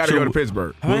 you got to go to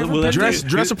Pittsburgh.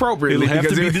 Dress appropriately.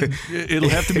 It'll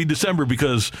have to be December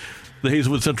because the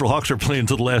Hazelwood Central Hawks are playing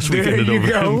until the last weekend in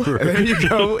November. There you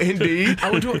go, indeed.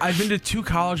 I've been to 2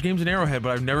 college games in Arrowhead,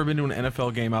 but I've never been to an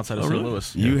NFL game outside of St.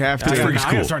 Louis. You have to.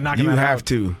 You have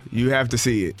to. You have to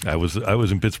see it. I was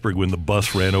in Pittsburgh when the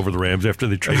bus ran over the Rams after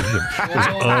they traded them.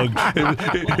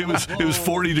 It was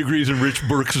 40 degrees and Rich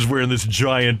Burks is wearing this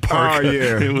giant parka. Oh,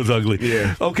 yeah. It was ugly.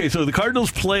 Yeah. Okay, so the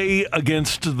Cardinals play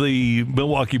against the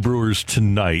Milwaukee Brewers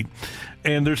tonight.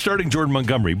 And they're starting Jordan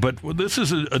Montgomery. But this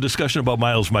is a discussion about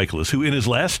Miles Mikolas, who in his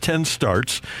last 10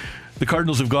 starts, the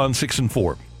Cardinals have gone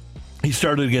 6-4. He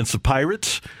started against the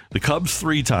Pirates, the Cubs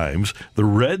 3 times, the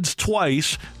Reds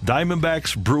twice,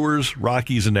 Diamondbacks, Brewers,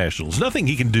 Rockies, and Nationals. Nothing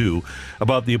he can do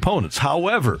about the opponents.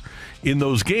 However, in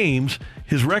those games,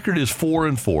 his record is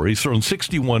 4-4. He's thrown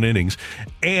 61 innings,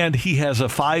 and he has a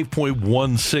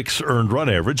 5.16 earned run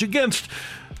average against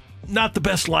not the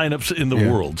best lineups in the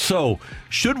world. So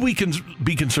should we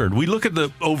be concerned? We look at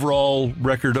the overall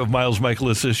record of Miles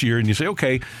Mikolas this year, and you say,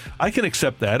 okay, I can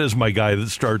accept that as my guy that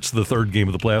starts the 3rd game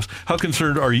of the playoffs. How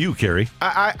concerned are you, Kerry?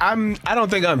 I don't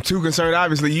think I'm too concerned.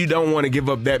 Obviously, you don't want to give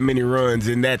up that many runs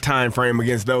in that time frame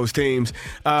against those teams.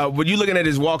 When you're looking at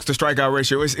his walks to strikeout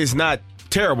ratio, it's not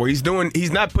terrible. He's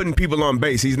not putting people on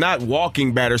base. He's not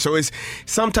walking batter. So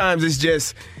sometimes it's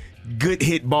just good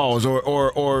hit balls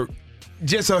or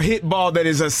just a hit ball that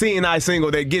is a CNI single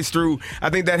that gets through.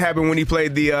 I think that happened when he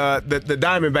played the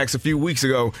Diamondbacks a few weeks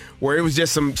ago, where it was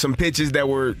just some pitches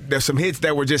there's some hits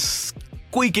that were just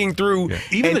squeaking through. Yeah.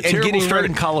 Even the terrible start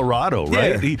in Colorado,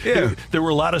 right? There were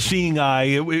a lot of seeing eye.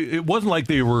 It wasn't like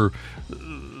they were.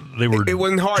 It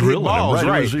wasn't hard hit balls,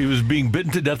 right? He was being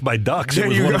bitten to death by ducks. It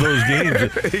was one of those games.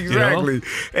 Exactly.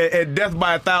 And death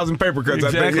by 1,000 paper cuts.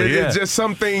 Exactly, I think. It's just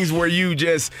some things where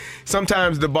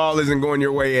sometimes the ball isn't going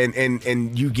your way and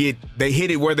they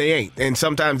hit it where they ain't. And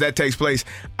sometimes that takes place.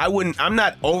 I'm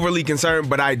not overly concerned,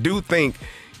 but I do think,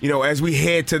 as we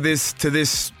head to this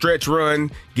stretch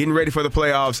run, getting ready for the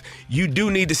playoffs, you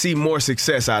do need to see more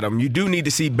success out of them. You do need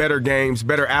to see better games,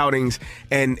 better outings,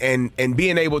 and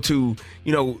being able to,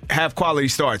 have quality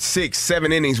starts, 6,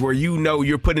 7 innings where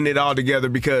you're putting it all together,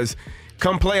 because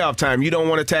come playoff time, you don't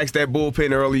want to tax that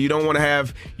bullpen early. You don't want to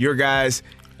have your guys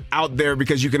out there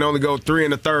because you can only go 3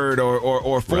 1/3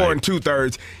 or 4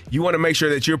 2/3. You want to make sure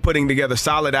that you're putting together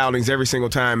solid outings every single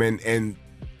time, and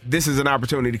this is an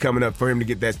opportunity coming up for him to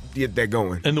get that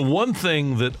going. And the one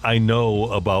thing that I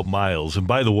know about Miles, and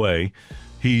by the way,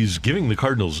 he's giving the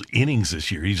Cardinals innings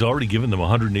this year. He's already given them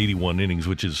 181 innings,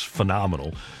 which is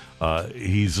phenomenal.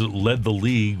 He's led the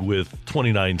league with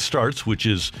 29 starts, which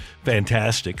is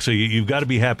fantastic. So you've got to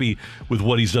be happy with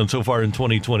what he's done so far in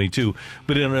 2022.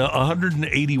 But in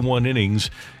 181 innings,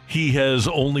 he has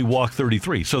only walked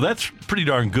 33. So that's pretty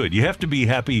darn good. You have to be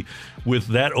happy with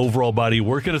that overall body of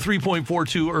work at a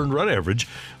 3.42 earned run average.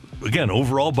 Again,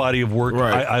 overall body of work,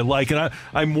 right. I like. And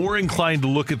I'm more inclined to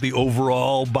look at the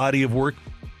overall body of work.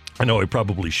 I know I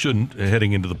probably shouldn't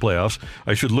heading into the playoffs.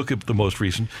 I should look at the most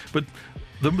recent. But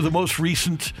the most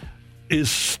recent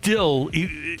is still,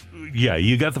 you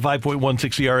got the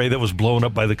 5.16 ERA that was blown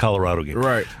up by the Colorado game.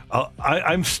 Right.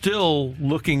 I'm still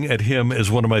looking at him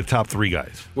as one of my top 3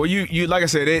 guys. Well, you like I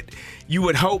said, you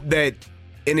would hope that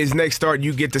in his next start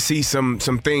you get to see some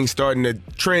things starting to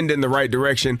trend in the right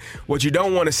direction. What you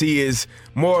don't want to see is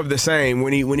more of the same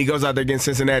when he goes out there against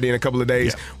Cincinnati in a couple of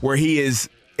days, where he is.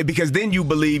 Because then you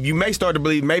may start to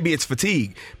believe maybe it's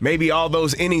fatigue. Maybe all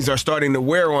those innings are starting to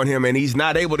wear on him and he's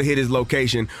not able to hit his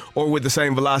location or with the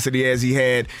same velocity as he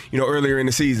had, earlier in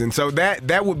the season. So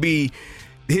that would be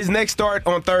his next start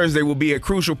on Thursday will be a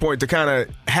crucial point to kind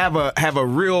of have a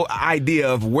real idea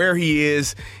of where he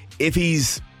is, if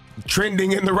he's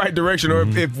trending in the right direction, or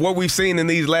if what we've seen in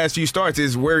these last few starts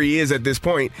is where he is at this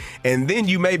point, and then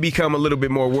you may become a little bit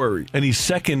more worried. And he's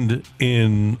second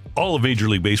in all of Major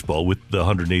League Baseball with the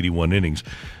 181 innings.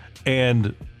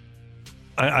 And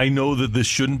I know that this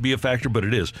shouldn't be a factor, but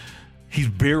it is. He's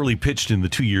barely pitched in the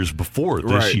 2 years before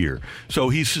this year. So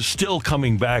he's still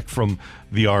coming back from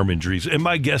the arm injuries. And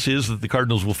my guess is that the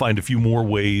Cardinals will find a few more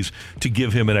ways to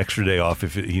give him an extra day off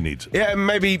if he needs it. Yeah,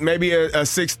 maybe a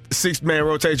six-man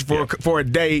rotation for a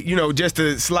day, just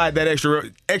to slide that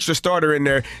extra starter in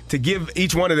there to give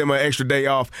each one of them an extra day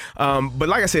off. But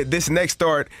like I said, this next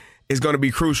start is going to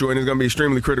be crucial, and it's going to be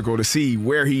extremely critical to see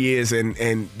where he is,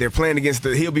 and they're playing against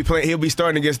he'll be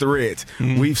starting against the Reds.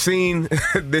 We've seen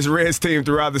this Reds team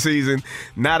throughout the season,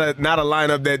 not a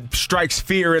lineup that strikes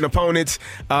fear in opponents.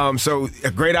 So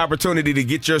a great opportunity to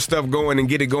get your stuff going and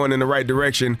get it going in the right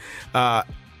direction.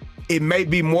 it may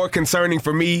be more concerning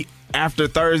for me after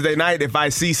Thursday night if I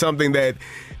see something that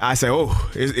I say,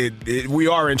 we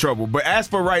are in trouble. But as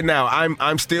for right now,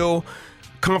 I'm still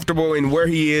comfortable in where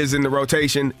he is in the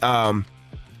rotation. Let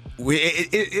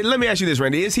me ask you this,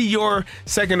 Randy. Is he your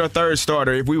second or third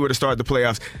starter if we were to start the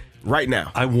playoffs right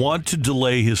now? I want to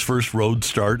delay his first road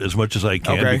start as much as I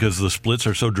can because the splits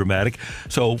are so dramatic.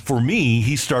 So for me,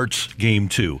 he starts game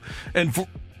 2. And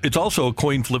it's also a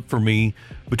coin flip for me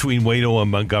between Waino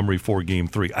and Montgomery for game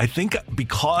 3. I think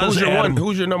because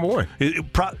who's your number one?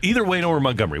 Either Waino or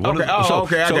Montgomery. I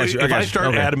got you. If I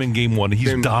start Adam in game 1,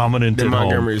 he's dominant at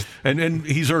home. And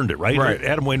he's earned it, right?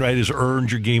 Adam Wainwright has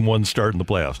earned your game 1 start in the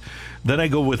playoffs. Then I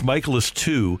go with Michaelis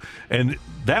 2, and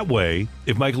that way,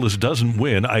 if Michaelis doesn't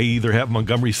win, I either have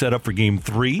Montgomery set up for game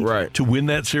 3 to win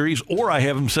that series, or I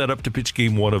have him set up to pitch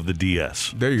game 1 of the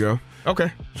DS. There you go.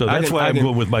 Okay. So that's why I'm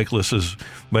going with Michaelis as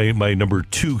my number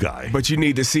 2 guy. But you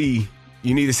need to see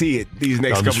it these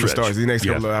next couple of starts, these next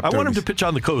couple of opportunities. I want him to pitch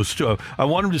on the coast too. I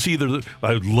want him to see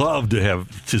I would love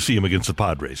to see him against the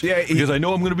Padres. Yeah, because I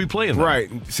know I'm going to be playing them.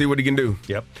 Right. See what he can do.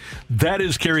 Yep. That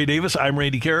is Kerry Davis. I'm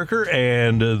Randy Carricker,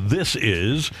 and this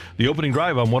is the opening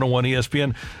drive on 101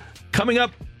 ESPN. Coming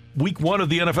up, Week 1 of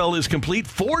the NFL is complete.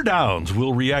 4 downs.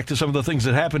 We'll react to some of the things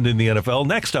that happened in the NFL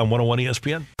next on 101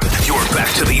 ESPN. You're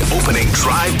back to the Opening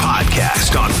Drive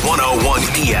podcast on 101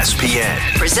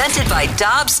 ESPN. Presented by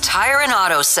Dobbs Tire and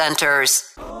Auto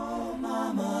Centers. Oh,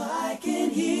 Mama, I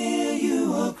can hear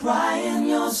you a-crying.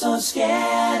 You're so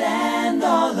scared and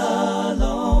all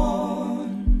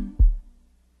alone.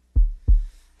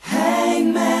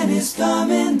 Hangman is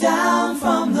coming down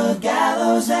from the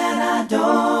gallows, and I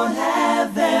don't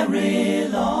have very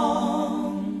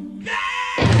long.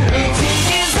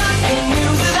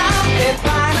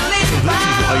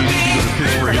 How you need to go to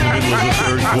Pittsburgh in the middle of the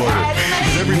third quarter.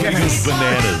 Everybody goes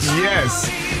bananas.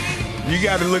 Yes. You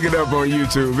got to look it up on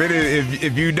YouTube.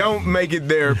 If you don't make it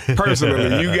there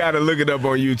personally, you got to look it up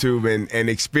on YouTube and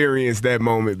experience that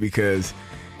moment because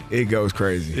it goes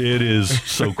crazy. It is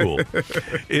so cool.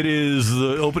 It is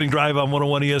the opening drive on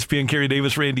 101 ESPN. Kerry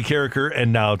Davis, Randy Carricker,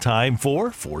 and now time for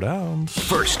 4 downs.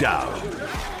 First down.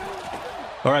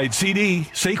 All right, CD,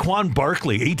 Saquon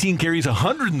Barkley, 18 carries,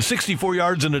 164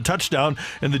 yards and a touchdown.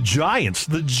 And the Giants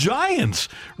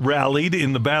rallied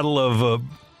in the battle of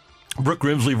Brooke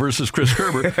Grimsley versus Chris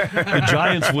Herbert. The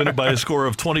Giants win it by a score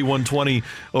of 21-20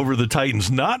 over the Titans.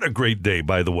 Not a great day,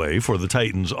 by the way, for the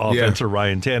Titans offense or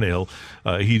Ryan Tannehill.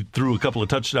 He threw a couple of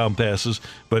touchdown passes,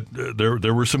 but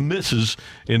there were some misses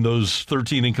in those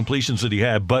 13 incompletions that he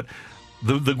had. But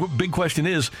the big question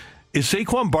is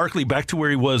Saquon Barkley back to where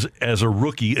he was as a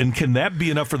rookie, and can that be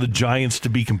enough for the Giants to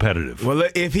be competitive? Well,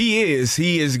 if he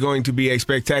is going to be a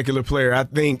spectacular player. I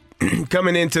think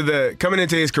coming into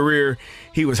his career,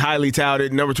 he was highly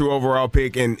touted, number 2 overall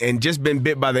pick, and just been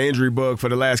bit by the injury bug for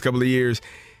the last couple of years.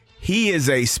 He is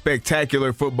a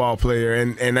spectacular football player,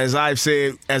 and as I've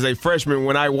said, as a freshman,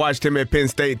 when I watched him at Penn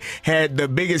State, had the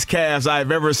biggest calves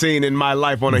I've ever seen in my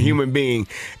life on a human being.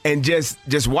 And just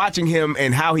watching him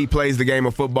and how he plays the game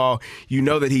of football, you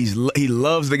know that he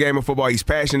loves the game of football. He's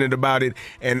passionate about it,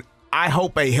 and I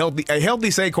hope a healthy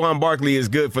Saquon Barkley is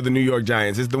good for the New York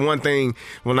Giants. It's the one thing,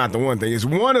 well, not the one thing. It's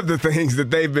one of the things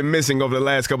that they've been missing over the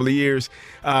last couple of years.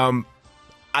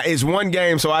 It's one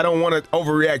game, so I don't want to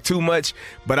overreact too much,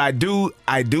 but I do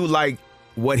like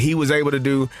what he was able to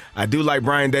do. I do like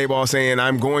Brian Daboll saying,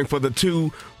 I'm going for the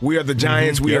 2. We are the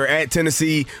Giants. We are at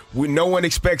Tennessee. No one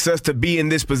expects us to be in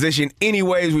this position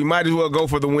anyways. We might as well go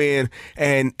for the win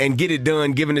and get it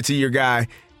done, giving it to your guy.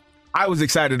 I was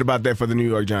excited about that for the New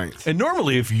York Giants. And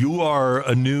normally, if you are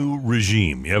a new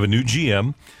regime, you have a new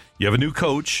GM, you have a new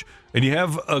coach, and you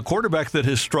have a quarterback that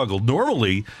has struggled,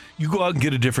 normally you go out and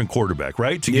get a different quarterback,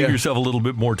 right, to give yourself a little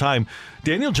bit more time.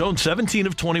 Daniel Jones, 17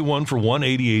 of 21 for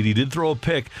 188. He did throw a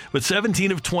pick, but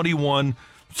 17 of 21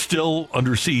 still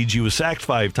under siege. He was sacked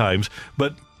 5 times,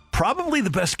 but probably the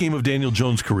best game of Daniel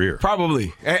Jones' career.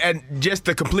 Probably. And just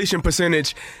the completion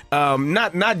percentage,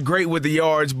 not great with the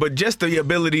yards, but just the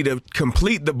ability to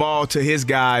complete the ball to his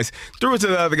guys. Threw it to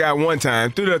the other guy one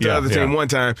time, threw it to the other team one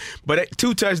time. But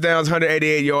 2 touchdowns,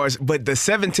 188 yards. But the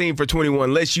 17 for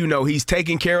 21 lets you know he's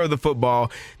taking care of the football.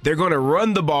 They're going to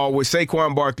run the ball with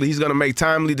Saquon Barkley. He's going to make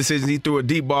timely decisions. He threw a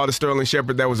deep ball to Sterling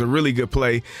Shepard. That was a really good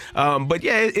play. But,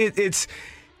 yeah, it's –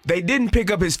 they didn't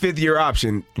pick up his 5th-year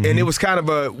option, and it was kind of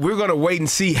we're going to wait and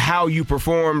see how you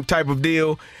perform type of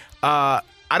deal. I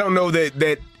don't know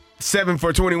that 7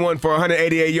 for 21 for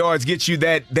 188 yards gets you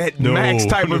that max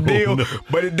type of deal,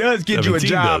 but it does get you a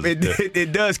job.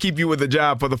 It does keep you with a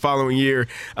job for the following year.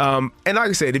 And like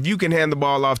I said, if you can hand the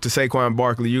ball off to Saquon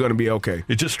Barkley, you're going to be okay.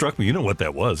 It just struck me. You know what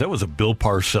that was? That was a Bill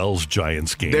Parcells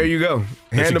Giants game. There you go.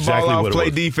 Hand the ball off, play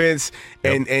defense,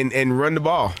 and run the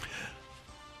ball.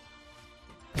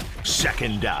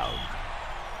 Second down.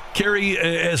 Kerry,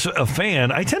 as a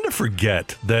fan, I tend to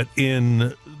forget that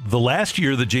in the last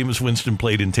year that Jameis Winston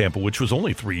played in Tampa, which was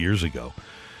only 3 years ago,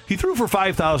 he threw for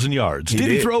 5,000 yards.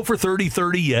 Did he throw for 30?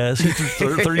 Yes. He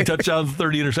threw 30 touchdowns,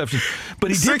 30 interceptions. But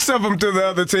he 6 of them to the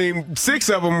other team. 6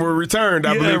 of them were returned,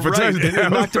 I believe, for touchdowns. And it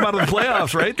knocked him out of the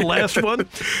playoffs, right? The last one,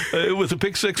 it was a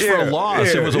pick six for a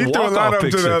loss. Yeah. It was a walk-off pick six. He threw a lot of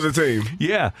them to the other team.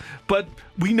 Yeah, but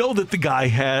we know that the guy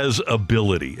has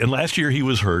ability. And last year he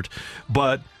was hurt,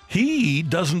 but he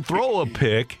doesn't throw a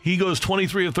pick. He goes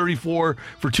 23 of 34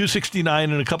 for 269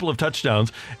 and a couple of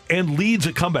touchdowns and leads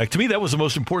a comeback. To me, that was the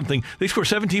most important thing. They scored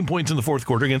 17 points in the fourth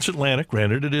quarter against Atlanta.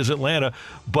 Granted, it is Atlanta,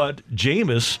 but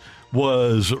Jameis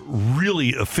was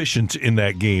really efficient in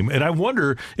that game. And I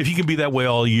wonder if he can be that way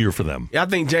all year for them. I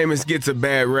think Jameis gets a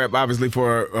bad rep, obviously,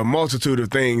 for a multitude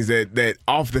of things that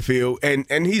off the field.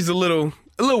 And he's a little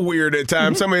weird at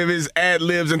times. Some of his ad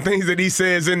libs and things that he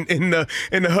says in the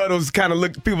huddles kind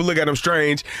of people look at him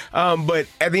strange. But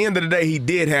at the end of the day, he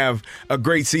did have a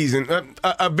great season,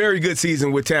 a very good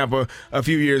season with Tampa a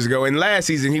few years ago. And last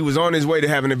season, he was on his way to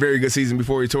having a very good season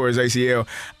before he tore his ACL.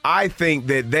 I think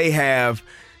that they have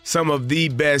some of the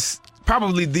best,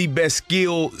 probably the best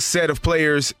skill set of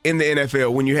players in the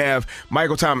NFL when you have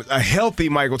Michael Thomas, a healthy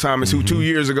Michael Thomas, who 2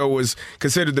 years ago was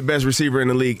considered the best receiver in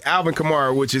the league. Alvin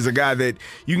Kamara, which is a guy that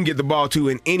you can get the ball to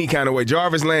in any kind of way.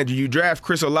 Jarvis Landry, you draft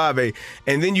Chris Olave,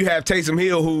 and then you have Taysom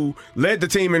Hill, who led the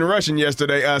team in rushing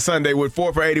Sunday with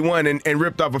 4 for 81 and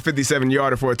ripped off a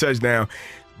 57-yarder for a touchdown.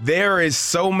 There are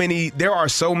so many people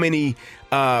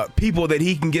that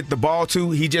he can get the ball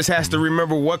to. He just has to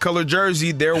remember what color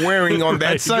jersey they're wearing on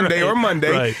that Sunday or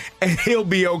Monday, and he'll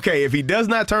be okay. If he does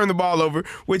not turn the ball over,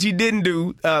 which he didn't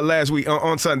do last week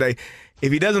on Sunday,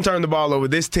 if he doesn't turn the ball over,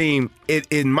 this team,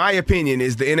 in my opinion,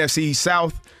 is the NFC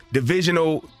South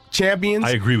divisional champions.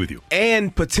 I agree with you.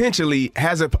 And potentially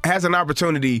has an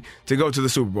opportunity to go to the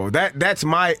Super Bowl. That's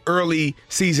my early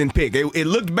season pick. It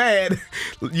looked bad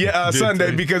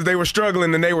Sunday because they were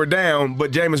struggling and they were down,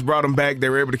 but Jameis brought them back. They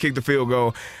were able to kick the field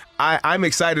goal. I'm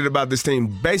excited about this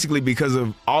team basically because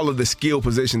of all of the skill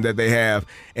position that they have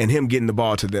and him getting the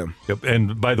ball to them. Yep.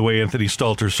 And by the way, Anthony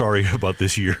Stalter, sorry about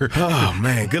this year. Oh,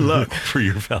 man, good luck. For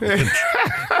your Falcons.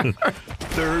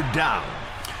 Third down.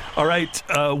 All right,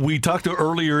 we talked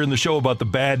earlier in the show about the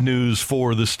bad news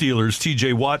for the Steelers.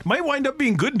 T.J. Watt might wind up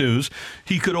being good news.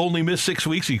 He could only miss 6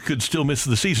 weeks. He could still miss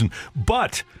the season.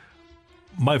 But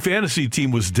my fantasy team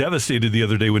was devastated the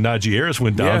other day when Najee Harris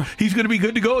went down. Yeah. He's going to be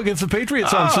good to go against the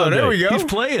Patriots on Sunday. There we go. He's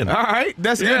playing. All right.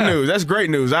 That's good news. That's great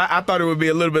news. I thought it would be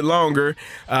a little bit longer.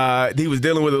 He was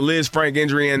dealing with a Liz Frank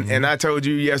injury, and I told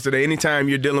you yesterday, anytime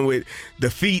you're dealing with the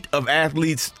feet of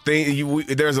athletes,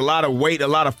 there's a lot of weight, a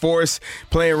lot of force.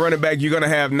 Playing running back, you're going to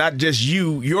have not just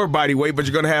your body weight, but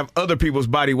you're going to have other people's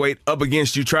body weight up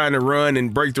against you trying to run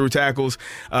and break through tackles.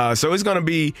 So it's going to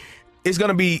be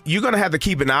you're going to have to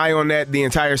keep an eye on that the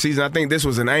entire season. I think this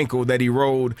was an ankle that he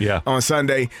rolled on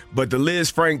Sunday. But the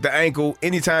Liz Frank, the ankle,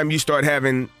 anytime you start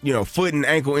having, foot and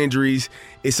ankle injuries,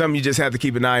 it's something you just have to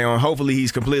keep an eye on. Hopefully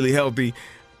he's completely healthy.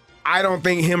 I don't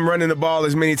think him running the ball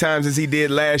as many times as he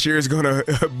did last year is going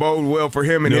to bode well for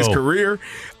him in his career.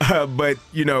 But,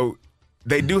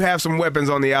 they do have some weapons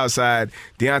on the outside.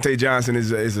 Deontay Johnson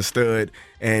is a stud,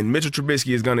 and Mitchell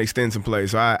Trubisky is going to extend some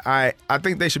plays. So I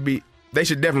think they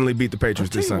should definitely beat the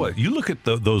Patriots this Sunday. You look at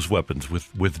those weapons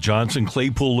with Johnson.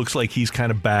 Claypool looks like he's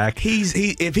kind of back.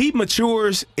 If he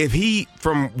matures,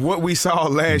 from what we saw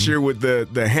last year with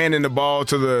the handing the ball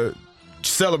to the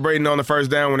celebrating on the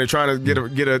first down when they're trying to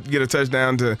get a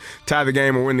touchdown to tie the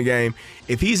game or win the game,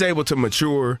 if he's able to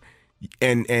mature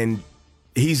and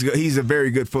he's a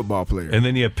very good football player. And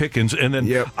then you have Pickens, and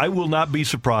then I will not be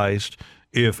surprised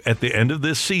if at the end of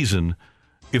this season,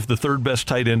 if the third best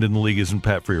tight end in the league isn't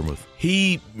Pat Freiermuth.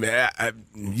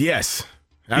 Yes.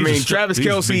 Travis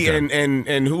Kelce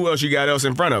and who else you got else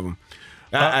in front of him?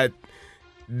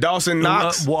 Dawson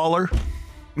Knox. Waller.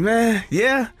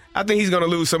 Yeah. I think he's going to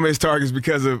lose some of his targets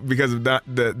because of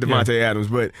Devontae Adams.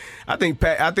 But I think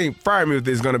Freiermuth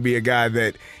is going to be a guy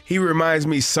that he reminds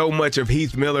me so much of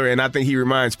Heath Miller, and I think he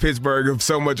reminds Pittsburgh of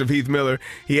so much of Heath Miller.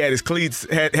 He had his cleats,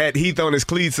 had Heath on his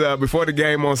cleats before the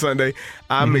game on Sunday.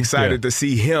 I'm excited to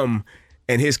see him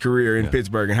and his career in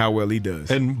Pittsburgh and how well he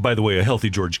does. And by the way, a healthy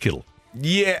George Kittle.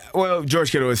 Yeah, well,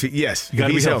 George Kittle is, yes. You got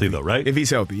to be healthy, though, right? If he's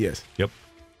healthy, yes. Yep.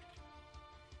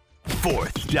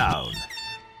 4th down.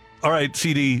 All right,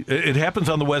 CD, it happens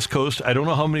on the West Coast. I don't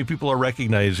know how many people are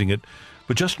recognizing it,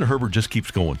 but Justin Herbert just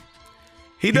keeps going.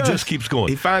 He does. He just keeps going.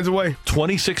 He finds a way.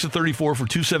 26 of 34 for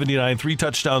 279, 3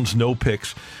 touchdowns, no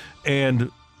picks. And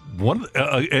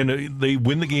they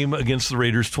win the game against the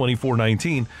Raiders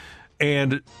 24-19.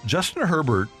 And Justin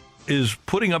Herbert is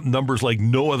putting up numbers like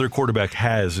no other quarterback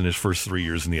has in his first 3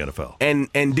 years in the NFL.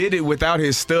 And did it without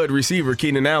his stud receiver,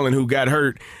 Keenan Allen, who got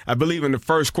hurt, I believe, in the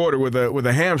first quarter with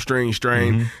a hamstring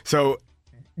strain. Mm-hmm. So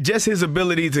just his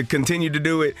ability to continue to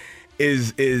do it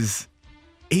is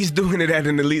he's doing it at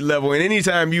an elite level. And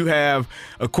anytime you have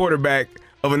a quarterback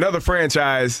of another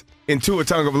franchise in Tua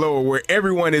Tagovailoa where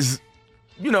everyone is,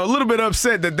 a little bit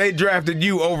upset that they drafted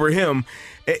you over him,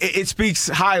 it speaks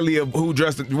highly of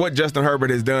what Justin Herbert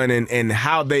has done and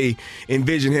how they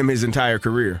envision him his entire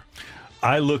career.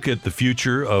 I look at the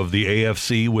future of the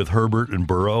AFC with Herbert and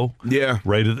Burrow. Yeah.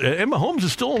 Right. And Mahomes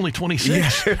is still only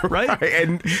 26, yeah, right?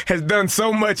 And has done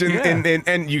so much.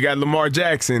 And you got Lamar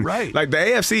Jackson. Right. Like the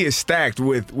AFC is stacked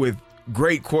with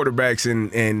great quarterbacks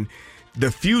and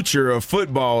the future of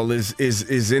football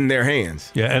is in their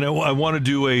hands. Yeah. And I want to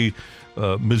do a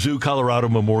Mizzou, Colorado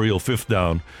Memorial 5th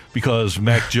down because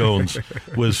Mac Jones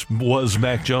was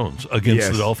Mac Jones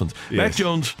against the Dolphins. Yes. Mac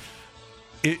Jones,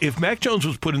 if Mac Jones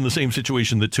was put in the same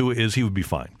situation that Tua is, he would be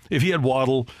fine. If he had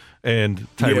Waddle and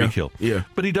Tyreek Hill. Yeah.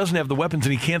 But he doesn't have the weapons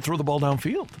and he can't throw the ball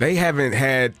downfield. They haven't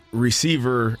had a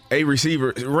receiver.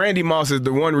 Randy Moss is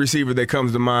the one receiver that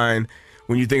comes to mind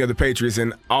when you think of the Patriots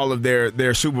and all of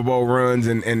their Super Bowl runs,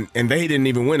 and they didn't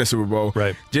even win a Super Bowl.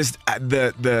 Right. Just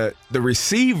the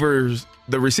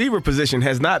receiver position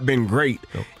has not been great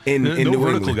in New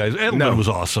vertical England. guys. Edelman was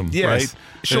awesome, yes. right?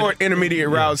 Short, intermediate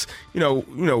routes,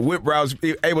 whip routes,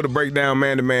 able to break down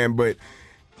man to man, but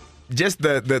just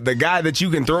the guy that you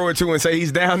can throw it to and say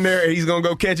he's down there and he's going to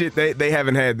go catch it, they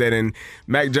haven't had that, and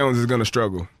Mac Jones is going to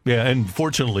struggle. Yeah, and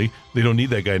fortunately, they don't need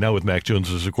that guy now with Mac Jones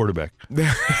as a quarterback.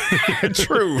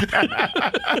 True.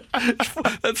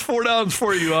 That's 4 downs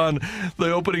for you on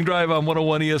the opening drive on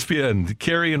 101 ESPN.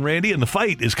 Carrie and Randy, and the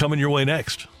fight is coming your way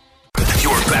next.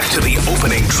 You're back to the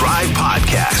Opening Drive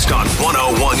podcast on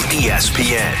 101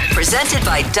 ESPN. Presented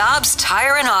by Dobbs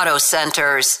Tire and Auto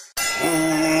Centers.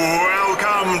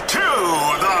 Welcome to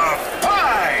the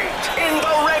fight. In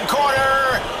the red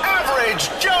corner, Average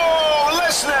Joe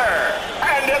Listener.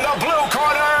 And in the blue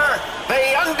corner,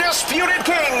 the undisputed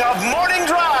king of Morning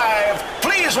Drive.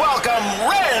 Please welcome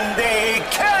Randy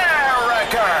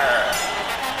Carricker.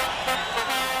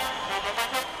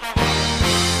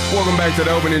 Welcome back to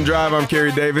the Opening Drive. I'm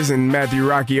Kerry Davis and Matthew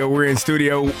Rocchio. We're in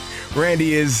studio.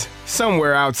 Randy is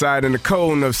somewhere outside in the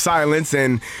cone of silence,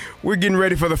 and we're getting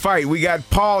ready for the fight. We got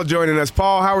Paul joining us.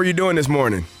 Paul, how are you doing this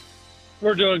morning?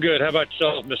 We're doing good. How about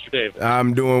yourself, Mr. Davis?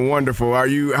 I'm doing wonderful. How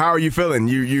are you feeling?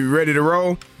 You ready to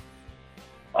roll?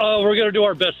 We're going to do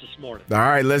our best this morning. All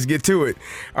right, let's get to it.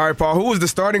 All right, Paul, who was the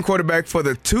starting quarterback for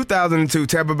the 2002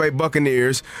 Tampa Bay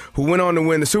Buccaneers who went on to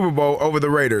win the Super Bowl over the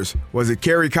Raiders? Was it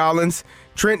Kerry Collins,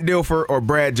 Trent Dilfer, or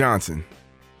Brad Johnson?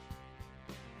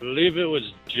 I believe it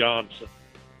was Johnson.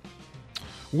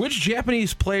 Which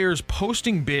Japanese player's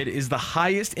posting bid is the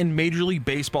highest in Major League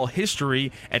Baseball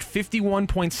history at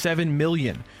 $51.7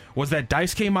 million? Was that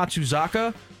Daisuke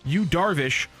Matsuzaka, Yu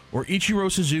Darvish, or Ichiro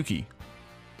Suzuki?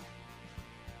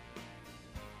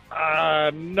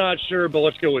 I'm not sure, but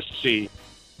let's go with C.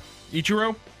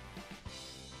 Ichiro?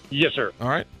 Yes, sir. All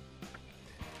right.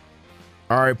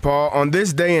 All right, Paul. On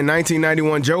this day in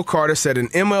 1991, Joe Carter set an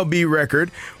MLB record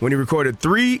when he recorded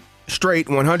 3 straight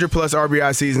 100-plus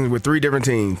RBI seasons with 3 different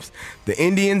teams. The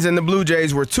Indians and the Blue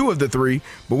Jays were 2 of the 3,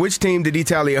 but which team did he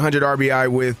tally 100 RBI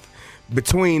with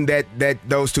between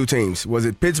those 2 teams? Was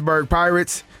it Pittsburgh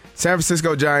Pirates, San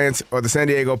Francisco Giants, or the San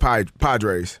Diego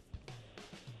Padres?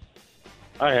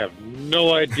 I have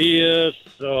no idea,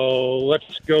 so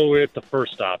let's go with the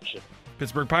first option.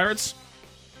 Pittsburgh Pirates?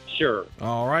 Sure.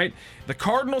 All right. The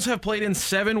Cardinals have played in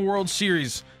 7 World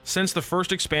Series since the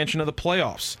first expansion of the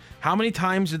playoffs. How many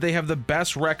times did they have the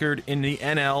best record in the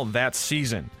NL that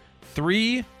season?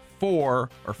 3, 4,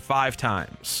 or 5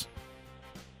 times?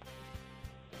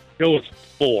 Go with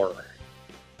 4.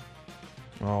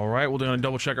 All right. We're going to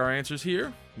double check our answers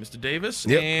here, Mr. Davis.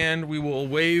 Yep. And we will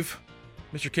wave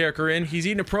Mr. Carricker in. He's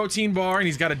eating a protein bar, and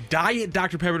he's got a Diet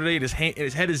Dr. Pepper today, and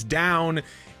his head is down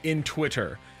in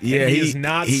Twitter. Yeah, and he is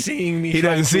not seeing me. He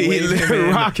doesn't see.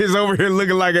 Rock is over here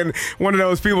looking like one of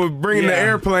those people bringing the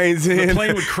airplanes in. The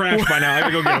plane would crash by now. I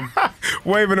gotta go get him.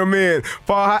 Waving them in.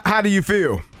 Paul, how do you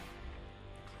feel?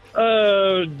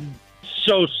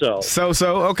 So-so.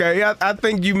 So-so. Okay, yeah, I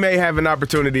think you may have an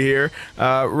opportunity here.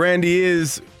 Randy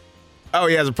is... Oh,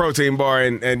 he has a protein bar,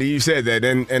 and you said that,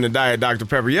 and a Diet Dr.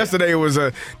 Pepper. Yesterday it was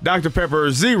a Dr.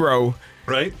 Pepper Zero.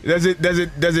 Right. Does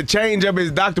it change up? Is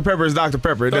Dr. Pepper is Dr.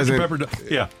 Pepper? It doesn't. Dr. Pepper,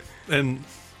 yeah. And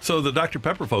so the Dr.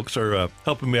 Pepper folks are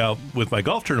helping me out with my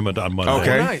golf tournament on Monday.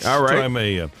 Okay, nice. All right.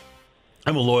 So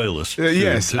I'm a loyalist.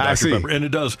 Yes, to Dr. I see. Pepper,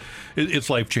 and it's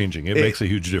life changing. It makes a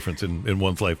huge difference in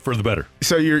one's life for the better.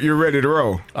 So you're ready to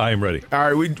roll. I am ready.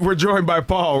 All right, we're joined by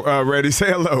Paul. Ready?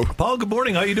 Say hello, Paul. Good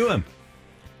morning. How you doing?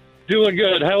 Doing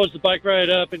good. How was the bike ride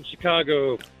up in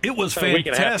Chicago? It was about a week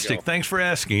and a half fantastic. ago? Thanks for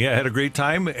asking. Yeah, I had a great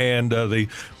time, and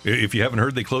if you haven't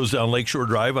heard, they closed down Lakeshore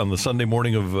Drive on the Sunday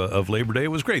morning of Labor Day.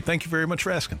 It was great. Thank you very much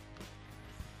for asking.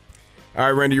 All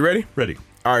right, Randy, you ready? Ready.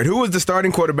 All right, who was the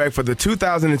starting quarterback for the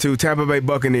 2002 Tampa Bay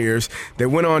Buccaneers that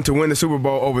went on to win the Super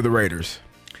Bowl over the Raiders?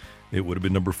 It would have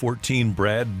been number 14,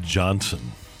 Brad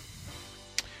Johnson.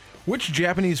 Which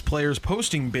Japanese player's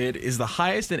posting bid is the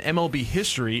highest in MLB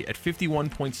history at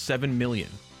 $51.7 million?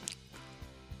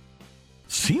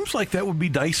 Seems like that would be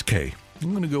Daisuke.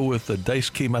 I'm going to go with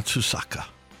Daisuke Matsusaka.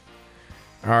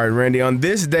 All right, Randy. On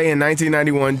this day in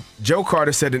 1991, Joe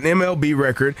Carter set an MLB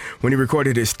record when he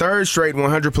recorded his third straight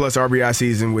 100-plus RBI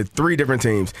season with 3 different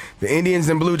teams. The Indians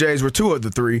and Blue Jays were 2 of the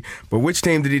 3, but which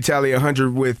team did he tally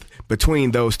 100 with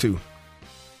between those 2?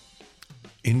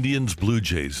 Indians, Blue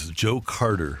Jays, Joe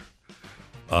Carter.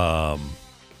 Boy,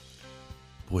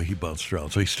 he bounced around.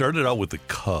 So he started out with the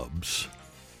Cubs.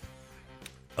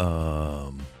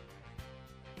 Who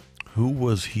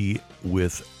was he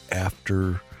with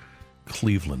after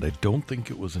Cleveland? I don't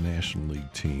think it was a National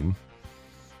League team.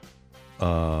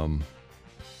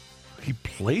 He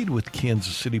played with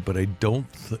Kansas City, but I don't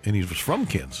and he was from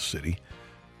Kansas City.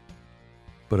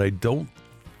 But I don't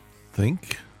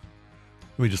think.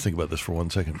 Let me just think about this for 1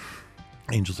 second.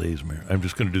 Angels, A's, I'm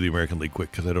just going to do the American League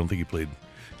quick because I don't think he played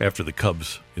after the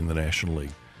Cubs in the National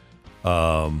League.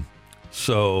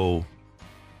 So,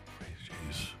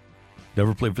 geez,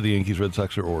 never played for the Yankees, Red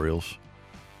Sox, or Orioles.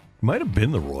 Might have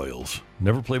been the Royals.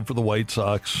 Never played for the White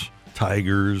Sox,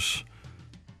 Tigers.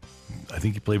 I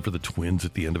think he played for the Twins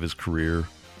at the end of his career.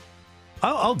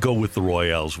 I'll go with the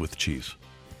Royals with cheese.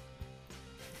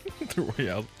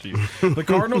 The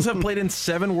Cardinals have played in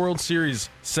 7 World Series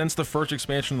since the first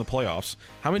expansion of the playoffs.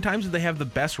 How many times did they have the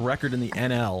best record in the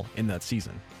NL in that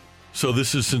season? So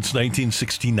this is since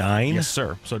 1969? Yes,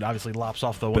 sir. So it obviously lops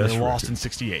off the one they lost in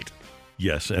 68.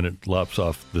 Yes, and it lops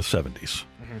off the 70s.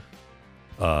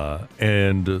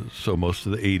 Mm-hmm. So most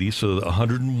of the 80s. So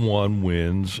 101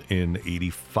 wins in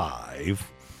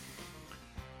 85.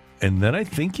 And then I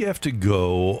think you have to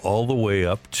go all the way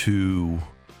up to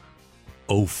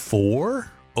 04,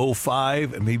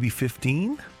 05, and maybe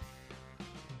 15.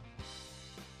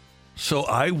 So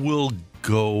I will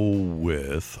go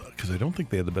with, because I don't think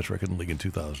they had the best record in the league in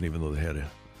 2000, even though they had a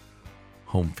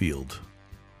home field.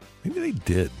 Maybe they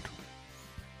did.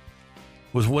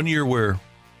 Was one year where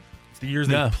the years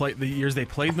they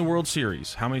played in the World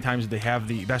Series. How many times did they have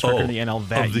the best record in the NL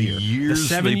that year? The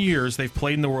 7 years they've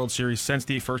played in the World Series since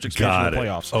the first expansion of the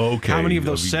playoffs. Okay. How many of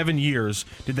those 7 years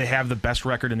did they have the best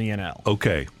record in the NL?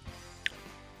 Okay.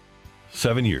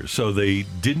 7 years. So they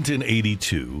didn't in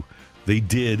 82. They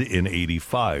did in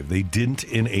 85. They didn't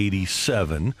in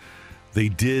 87. They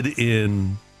did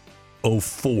in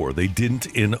 04. They didn't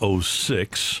in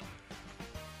 06.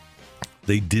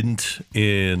 They didn't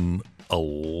in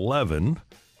 11.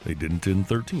 They didn't in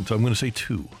 13. So I'm going to say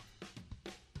 2.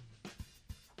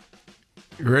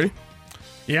 You ready?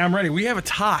 Yeah, I'm ready. We have a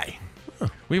tie.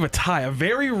 We have a tie, a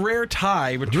very rare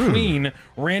tie between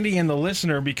Randy and the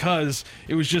listener, because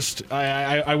it was just,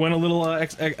 I went a little, I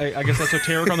guess,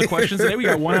 esoteric on the questions today. We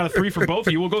got 1 out of 3 for both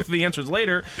of you. We'll go through the answers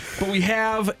later. But we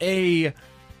have a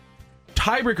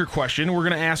tiebreaker question. We're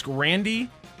going to ask Randy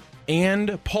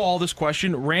and Paul this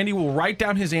question. Randy will write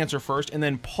down his answer first, and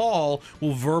then Paul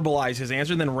will verbalize his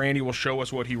answer, and then Randy will show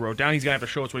us what he wrote down. He's going to have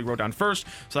to show us what he wrote down first,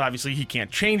 so obviously he can't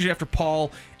change it after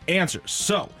Paul answers.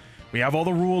 So we have all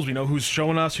the rules. We know who's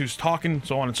showing us, who's talking,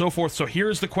 so on and so forth. So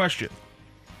here's the question.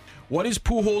 What is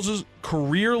Pujols'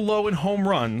 career low in home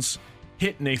runs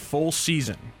hit in a full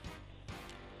season?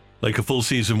 Like a full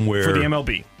season where... For the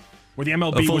MLB. Where the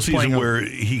MLB a full was season playing where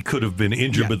he could have been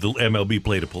injured, but the MLB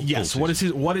played a full Yes,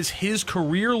 season. what is his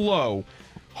career low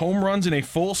home runs in a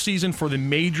full season for the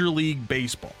Major League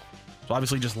Baseball? So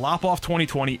obviously just lop off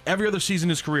 2020. Every other season in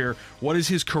his career, what is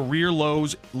his career low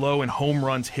in home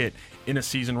runs hit in a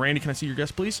season? Randy, can I see your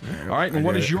guess, please? All right, and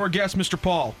what is your guess, Mr.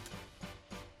 Paul?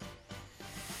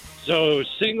 So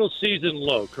single season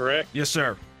low, correct? Yes,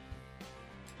 sir.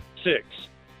 6.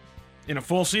 In a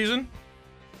full season?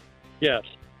 Yes.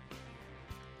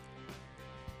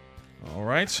 All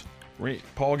right.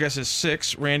 Paul guesses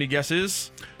 6. Randy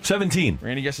guesses 17.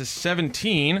 Randy guesses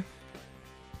 17.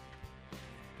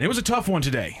 It was a tough one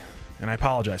today, and I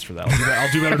apologize for that.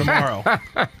 I'll do better tomorrow.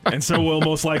 And so will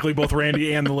most likely both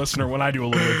Randy and the listener when I do a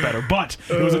little bit better. But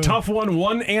it was a tough one.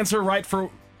 One answer right for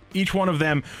each one of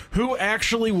them. Who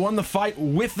actually won the fight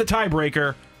with the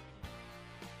tiebreaker?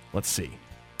 Let's see.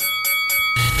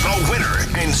 The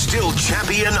winner and still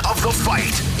champion of the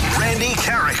fight, Randy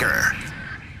Carricker.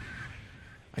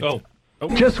 Oh.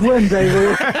 Just win,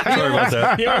 baby. Sorry about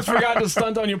that. He almost forgot to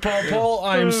stunt on you, Paul. Paul,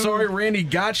 I'm sorry. Randy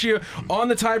got you. On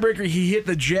the tiebreaker, he hit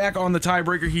the jack on the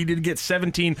tiebreaker. He did get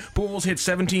 17. Pujols hit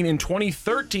 17 in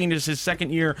 2013 is his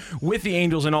second year with the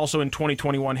Angels, and also in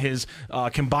 2021, his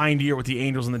combined year with the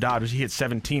Angels and the Dodgers. He hit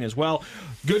 17 as well.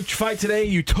 Good fight today.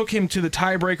 You took him to the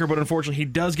tiebreaker, but unfortunately, he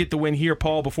does get the win here,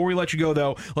 Paul. Before we let you go,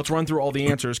 though, let's run through all the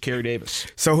answers. Kerry Davis.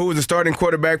 So who was the starting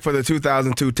quarterback for the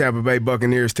 2002 Tampa Bay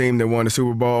Buccaneers team that won the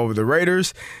Super Bowl over the Raiders?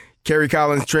 Kerry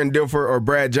Collins, Trent Dilfer, or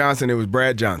Brad Johnson? It was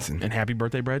Brad Johnson. And happy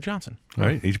birthday, Brad Johnson. All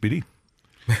right, HBD.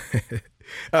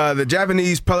 The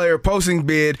Japanese player posting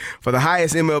bid for the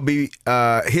highest MLB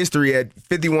history at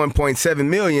 $51.7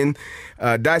 million.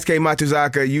 Daisuke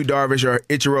Matsuzaka, Yu Darvish, or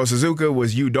Ichiro Suzuka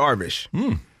was Yu Darvish.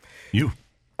 You.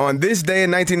 On this day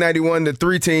in 1991, the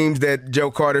three teams that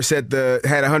Joe Carter had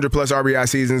 100-plus RBI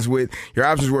seasons with, your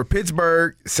options were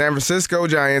Pittsburgh, San Francisco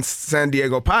Giants, San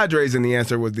Diego Padres, and the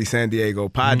answer was the San Diego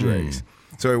Padres.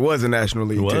 So it was a National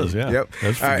League team. It was, yeah. Yep.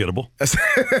 That's forgettable. This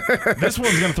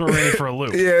one's going to throw Randy for a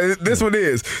loop. Yeah, this one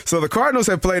is. So the Cardinals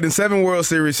have played in 7 World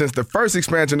Series since the first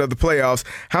expansion of the playoffs.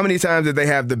 How many times did they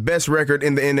have the best record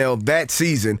in the NL that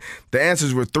season? The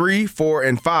answers were 3, 4,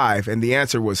 and 5, and the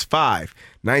answer was 5.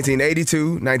 1982,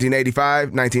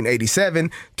 1985,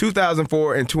 1987,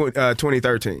 2004, and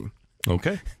 2013.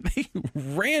 Okay. They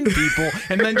ran people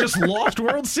and then just lost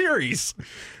World Series.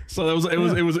 So it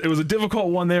was a difficult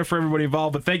one there for everybody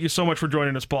involved. But thank you so much for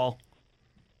joining us, Paul.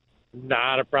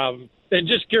 Not a problem. And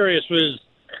just curious, was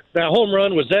that home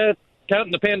run, was that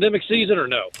counting the pandemic season or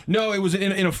no? No, it was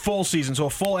in a full season, so a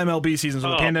full MLB season.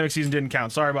 So the pandemic season didn't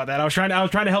count. Sorry about that. I was trying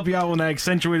to help you out when I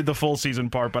accentuated the full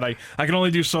season part, but I can only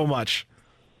do so much.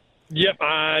 Yep,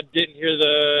 I didn't hear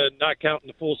the not counting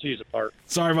the full season part.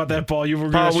 Sorry about that, Paul. You were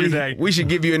Paul, your day. We should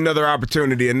give you another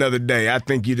opportunity, another day. I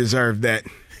think you deserve that.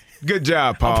 Good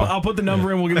job, Paul. I'll put the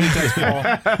number in. We'll give you a text, Paul.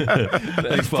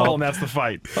 Thanks, Paul. And that's the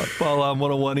fight. Paul on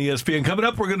 101 ESPN. Coming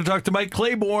up, we're going to talk to Mike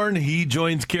Claiborne. He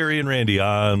joins Kerry and Randy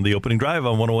on the opening drive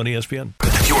on 101 ESPN.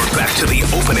 You're back to the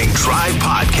Opening Drive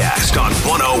podcast on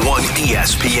 101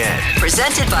 ESPN.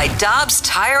 Presented by Dobbs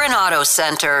Tire and Auto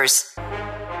Centers.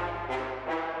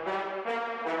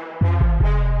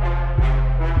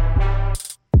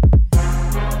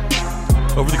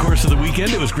 Over the course of the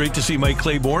weekend, it was great to see Mike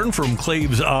Claiborne from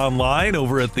Claves Online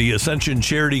over at the Ascension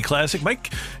Charity Classic.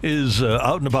 Mike is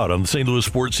out and about on the St. Louis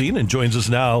sports scene and joins us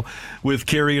now with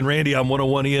Kerry and Randy on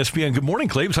 101 ESPN. Good morning,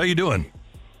 Claves. How you doing?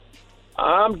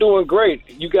 I'm doing great.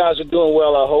 You guys are doing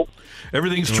well, I hope.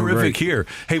 Everything's terrific here.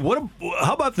 Hey,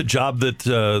 how about the job that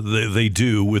they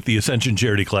do with the Ascension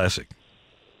Charity Classic?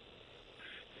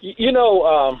 You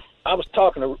know, I was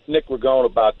talking to Nick Ragone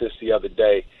about this the other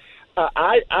day.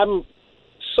 I'm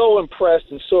so impressed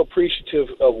and so appreciative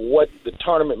of what the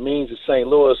tournament means to St.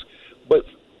 Louis. But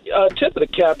tip of the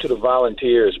cap to the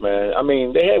volunteers, man. I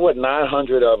mean, they had,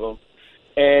 900 of them.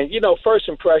 And, first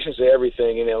impressions are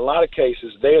everything. And in a lot of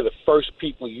cases, they are the first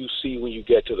people you see when you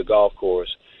get to the golf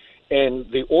course.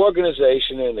 And the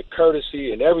organization and the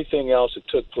courtesy and everything else that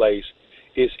took place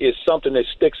is something that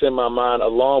sticks in my mind,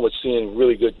 along with seeing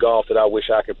really good golf that I wish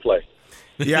I could play.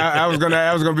 Yeah, I was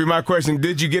gonna be my question.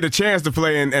 Did you get a chance to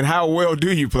play, and how well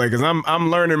do you play? Because I'm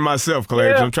learning myself, Clay.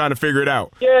 Yeah. So I'm trying to figure it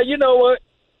out. Yeah, you know what,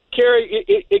 Kerry,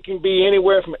 it can be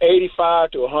anywhere from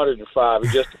 85 to 105.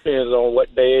 It just depends on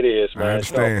what day it is, man. I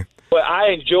understand. But I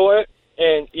enjoy it,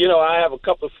 and I have a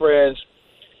couple of friends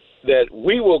that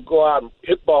we will go out and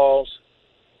hit balls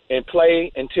and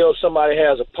play until somebody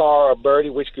has a par or a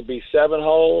birdie, which could be 7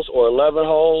 holes or 11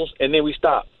 holes, and then we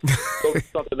stop, go to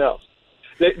something else.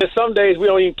 There's some days we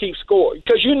don't even keep score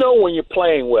because when you're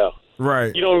playing well.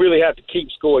 Right. You don't really have to keep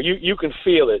score. You can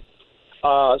feel it.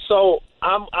 So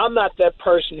I'm not that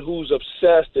person who's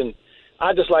obsessed, and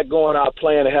I just like going out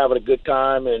playing and having a good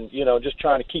time, and just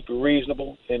trying to keep it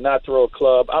reasonable and not throw a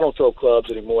club. I don't throw clubs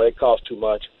anymore; it costs too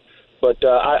much. But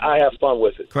I have fun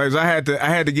with it. Clay, I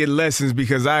had to get lessons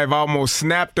because I've almost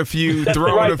snapped a few,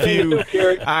 thrown a few.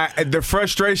 The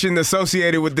frustration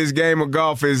associated with this game of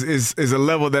golf is a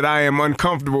level that I am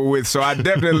uncomfortable with. So I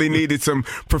definitely needed some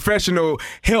professional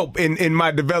help in my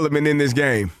development in this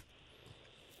game.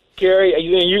 Kerry,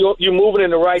 you're moving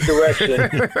in the right direction.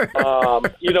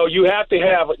 You have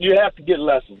to get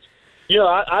lessons.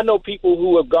 I know people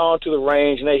who have gone to the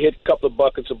range and they hit a couple of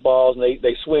buckets of balls and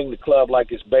they swing the club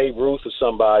like it's Babe Ruth or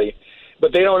somebody,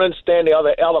 but they don't understand the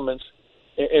other elements.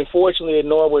 And fortunately, at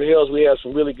Norwood Hills, we have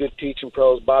some really good teaching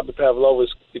pros. Bobby Pavlova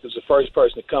is the first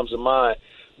person that comes to mind.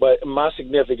 But my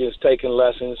significance is taking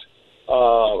lessons.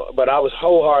 But I was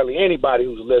wholeheartedly, anybody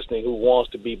who's listening who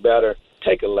wants to be better,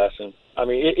 take a lesson. I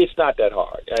mean, it's not that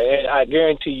hard. And I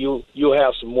guarantee you'll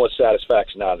have some more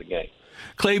satisfaction out of the game.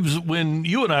 Claves, when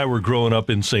you and I were growing up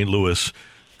in St. Louis,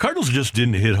 Cardinals just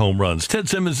didn't hit home runs. Ted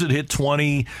Simmons had hit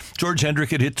 20. George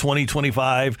Hendrick had hit 20,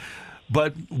 25.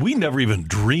 But we never even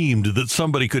dreamed that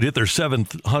somebody could hit their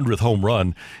 700th home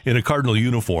run in a Cardinal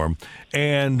uniform.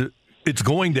 And it's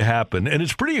going to happen. And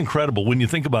it's pretty incredible when you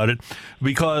think about it,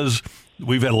 because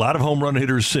we've had a lot of home run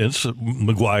hitters since,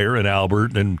 McGuire and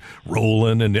Albert and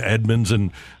Roland and Edmonds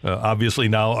and obviously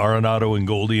now Arenado and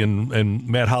Goldie and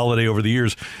Matt Holliday over the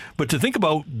years. But to think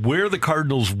about where the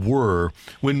Cardinals were,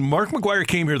 when Mark McGuire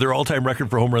came here, their all-time record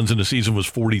for home runs in a season was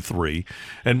 43.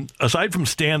 And aside from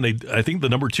Stan, I think the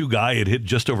number 2 guy had hit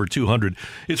just over 200.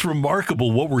 It's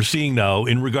remarkable what we're seeing now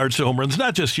in regards to home runs,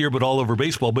 not just here but all over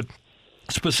baseball, but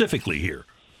specifically here.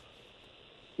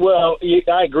 Well,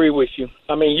 I agree with you.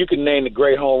 I mean, you can name the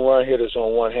great home run hitters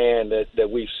on one hand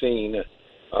that we've seen.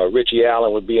 Richie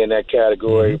Allen would be in that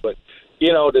category. Mm-hmm. But,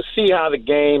 to see how the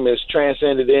game is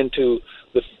transcended into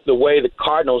the way the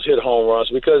Cardinals hit home runs,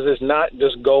 because it's not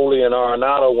just Goldie and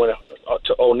Arenado. When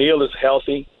O'Neill is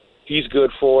healthy, he's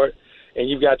good for it. And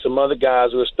you've got some other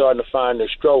guys who are starting to find their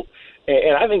stroke.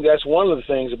 And I think that's one of the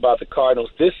things about the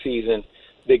Cardinals this season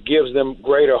that gives them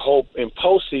greater hope in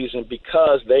postseason,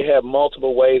 because they have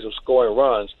multiple ways of scoring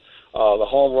runs. The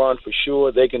home run, for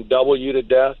sure, they can double you to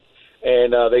death,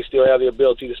 and they still have the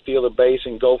ability to steal a base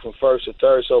and go from first to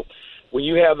third. So when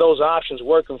you have those options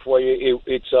working for you,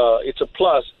 it's a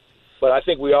plus. But I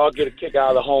think we all get a kick out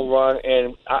of the home run,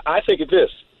 and I think of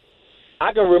this.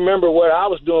 I can remember what I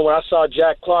was doing when I saw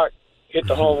Jack Clark hit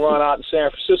the home run out in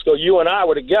San Francisco. You and I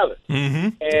were together. Mm-hmm.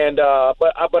 And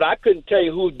but I couldn't tell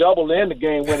you who doubled in the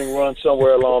game-winning run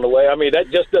somewhere along the way. I mean, that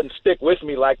just doesn't stick with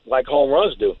me like home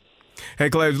runs do. Hey,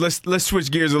 Claves, let's switch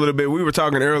gears a little bit. We were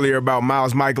talking earlier about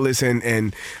Miles Mikolas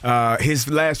and his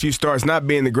last few starts not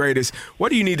being the greatest.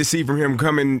 What do you need to see from him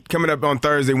coming up on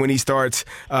Thursday when he starts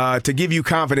to give you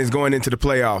confidence going into the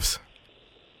playoffs?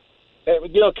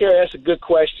 Kerry, that's a good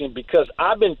question, because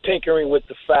I've been tinkering with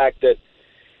the fact that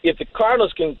if the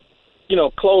Cardinals can,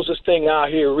 close this thing out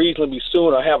here reasonably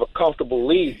soon or have a comfortable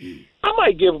lead, I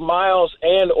might give Miles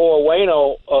and or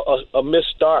Waino a missed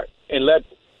start and let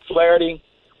Flaherty,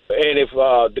 and if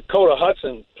Dakota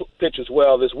Hudson pitches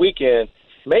well this weekend,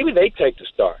 maybe they take the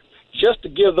start just to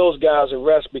give those guys a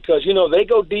rest, because, they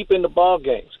go deep into ball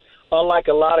games, unlike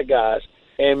a lot of guys.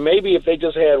 And maybe if they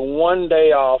just had one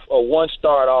day off or one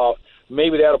start off,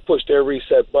 maybe that'll push their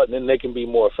reset button and they can be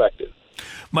more effective.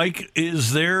 Mike,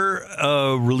 is there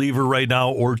a reliever right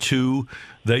now or two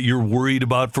that you're worried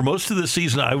about? For most of the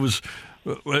season, I was,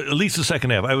 at least the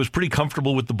second half, I was pretty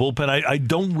comfortable with the bullpen. I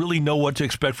don't really know what to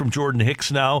expect from Jordan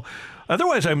Hicks now.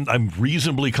 Otherwise, I'm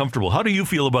reasonably comfortable. How do you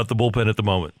feel about the bullpen at the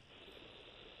moment?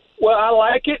 Well, I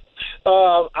like it.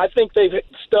 I think they've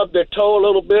stubbed their toe a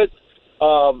little bit.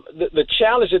 The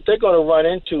challenge that they're going to run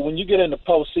into when you get into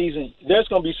postseason, there's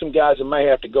going to be some guys that may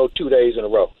have to go 2 days in a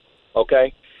row,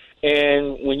 okay?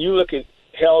 And when you look at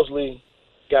Helsley,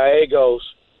 Gallegos,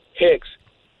 Hicks,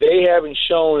 they haven't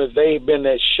shown that they've been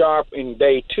as sharp in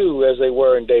day 2 as they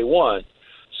were in day 1.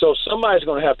 So somebody's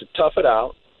going to have to tough it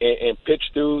out and pitch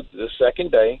through the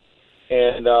second day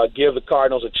and give the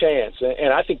Cardinals a chance.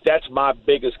 And I think that's my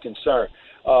biggest concern.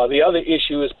 The other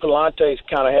issue is Palante's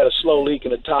kind of had a slow leak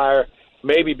in the tire,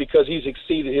 maybe because he's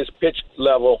exceeded his pitch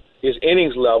level, his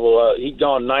innings level. He'd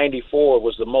gone 94,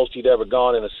 was the most he'd ever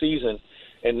gone in a season.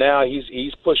 And now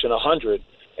he's pushing 100,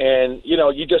 and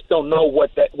you just don't know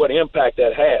what impact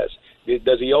that has.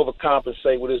 Does he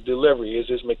overcompensate with his delivery? Is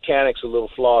his mechanics a little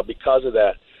flawed because of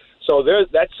that? So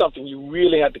that's something you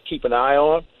really have to keep an eye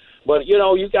on. But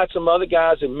you've got some other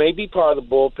guys that may be part of the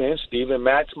bullpen. Steven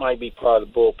Matz might be part of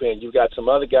the bullpen. You've got some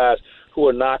other guys who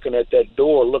are knocking at that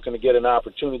door, looking to get an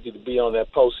opportunity to be on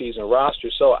that postseason roster.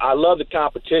 So I love the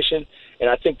competition, And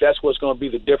I think that's what's going to be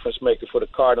the difference maker for the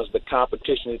Cardinals, the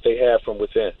competition that they have from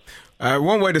within.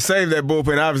 One way to save that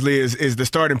bullpen, obviously, is the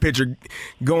starting pitcher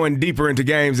going deeper into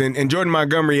games, and Jordan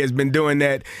Montgomery has been doing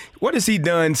that. What has he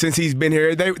done since he's been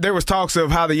here? There was talks of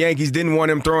how the Yankees didn't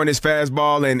want him throwing his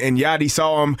fastball, and Yadi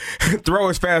saw him throw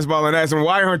his fastball and asked him,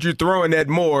 why aren't you throwing that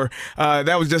more?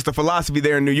 That was just a philosophy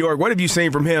there in New York. What have you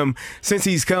seen from him since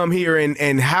he's come here,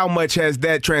 and how much has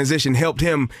that transition helped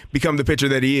him become the pitcher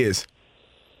that he is?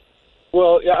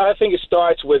 Well, I think it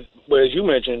starts with, as you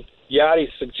mentioned,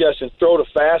 Yadi's suggestion, throw the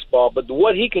fastball, but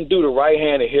what he can do to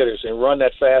right-handed hitters and run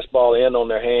that fastball in on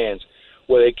their hands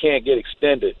where they can't get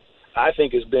extended, I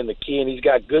think has been the key. And he's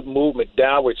got good movement,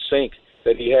 downward sink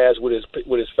that he has with his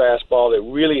fastball that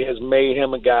really has made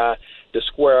him a guy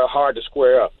hard to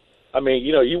square up. I mean,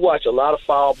 you watch a lot of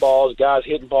foul balls, guys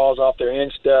hitting balls off their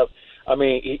instep. I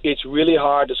mean, it's really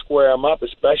hard to square them up,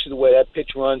 especially the way that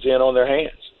pitch runs in on their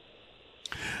hands.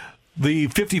 The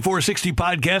 5460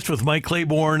 podcast with Mike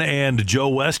Claiborne and Joe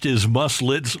West is must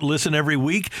listen every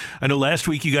week. I know last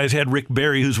week you guys had Rick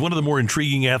Barry, who's one of the more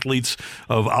intriguing athletes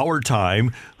of our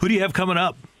time. Who do you have coming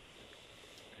up?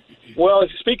 Well,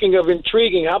 speaking of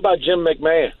intriguing, how about Jim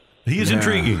McMahon? He's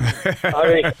intriguing.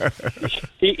 I mean,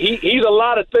 he's a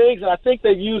lot of things, and I think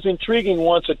they've used intriguing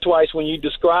once or twice when you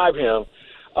describe him.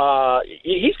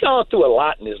 He's gone through a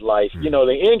lot in his life.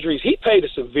 The injuries, he paid a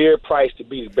severe price to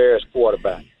be the Bears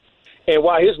quarterback. And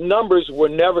while his numbers were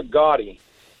never gaudy,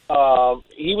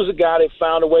 he was a guy that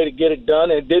found a way to get it done,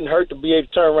 and it didn't hurt to be able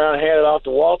to turn around and hand it off to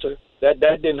Walter. That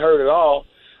didn't hurt at all.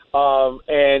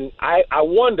 And I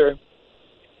wonder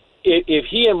if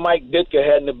he and Mike Ditka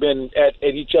hadn't have been at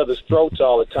each other's throats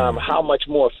all the time, how much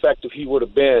more effective he would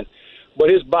have been. But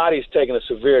his body's taken a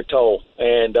severe toll,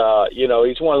 and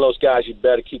he's one of those guys you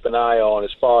better keep an eye on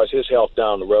as far as his health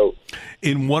down the road.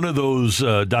 In one of those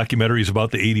documentaries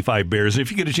about the 85 Bears, and if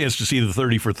you get a chance to see the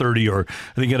 30 for 30, or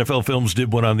I think NFL Films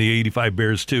did one on the 85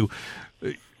 Bears too,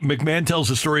 McMahon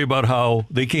tells a story about how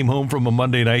they came home from a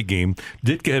Monday night game.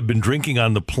 Ditka had been drinking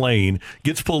on the plane,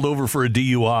 gets pulled over for a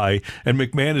DUI, and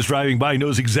McMahon is driving by,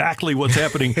 knows exactly what's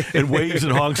happening, and waves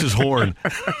and honks his horn.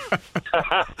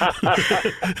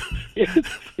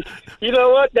 You know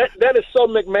what? That is so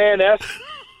McMahon-esque,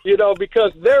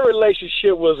 because their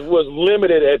relationship was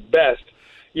limited at best.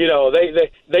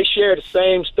 They share the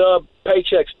same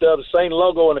paycheck stub, the same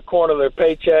logo in the corner of their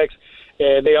paychecks,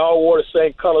 and they all wore the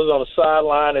same colors on the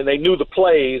sideline, and they knew the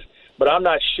plays, but I'm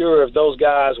not sure if those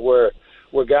guys were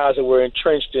guys that were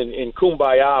entrenched in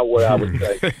kumbaya, what I would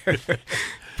say.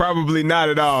 Probably not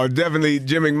at all. Definitely,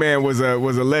 Jim McMahon was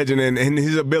a legend, and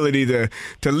his ability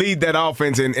to lead that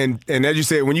offense, and as you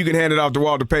said, when you can hand it off to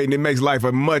Walter Payton, it makes life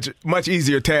a much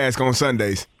easier task on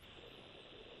Sundays.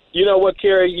 You know what,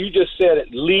 Kerry? You just said it.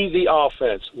 Lead the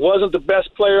offense. Wasn't the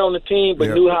best player on the team,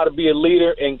 but knew how to be a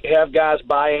leader and have guys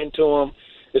buy into him,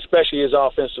 especially his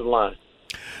offensive line.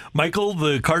 Michael,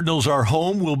 the Cardinals are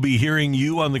home. We'll be hearing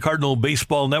you on the Cardinal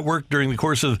Baseball Network during the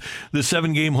course of the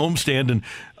 7-game homestand, and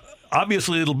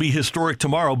obviously it'll be historic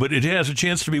tomorrow, but it has a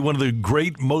chance to be one of the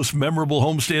great, most memorable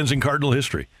homestands in Cardinal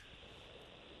history.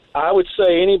 I would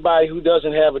say anybody who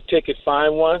doesn't have a ticket,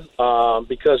 find one,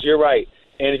 because you're right.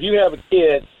 And if you have a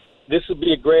kid, this would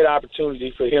be a great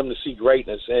opportunity for him to see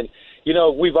greatness. And,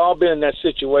 we've all been in that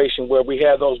situation where we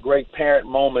have those great parent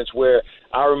moments where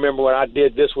I remember when I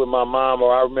did this with my mom,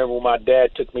 or I remember when my dad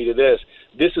took me to this.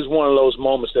 This is one of those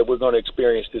moments that we're going to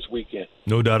experience this weekend.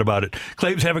 No doubt about it.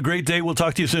 Claibs, have a great day. We'll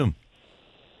talk to you soon.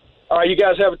 All right, you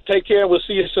guys take care. We'll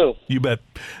see you soon. You bet.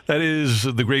 That is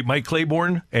the great Mike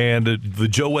Claiborne and the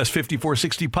Joe West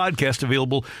 5460 podcast,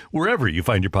 available wherever you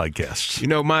find your podcasts.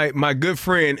 My good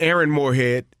friend Aaron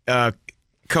Moorhead,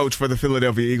 coach for the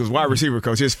Philadelphia Eagles, wide receiver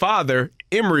coach. His father,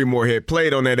 Emory Moorhead,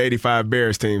 played on that 85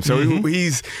 Bears team. So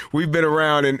we've been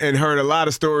around and heard a lot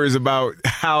of stories about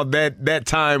how that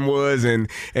time was and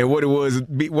what it was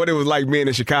like being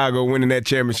in Chicago, winning that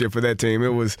championship for that team. It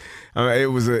was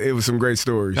some great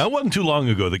stories. Now, it wasn't too long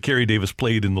ago that Kerry Davis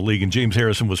played in the league, and James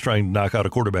Harrison was trying to knock out a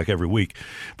quarterback every week.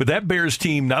 But that Bears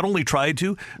team not only tried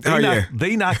to,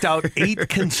 they knocked out 8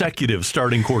 consecutive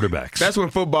starting quarterbacks. That's when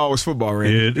football was football,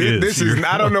 Randy. It is. This is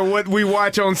I don't know what we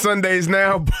watch on Sundays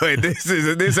now, but this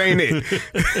ain't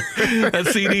it.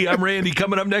 That's CD. I'm Randy.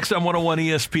 Coming up next on 101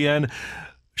 ESPN.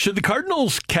 Should the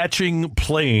Cardinals' catching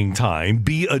playing time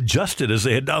be adjusted as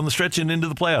they head down the stretch and into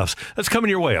the playoffs? That's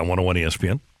coming your way on 101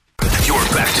 ESPN. You're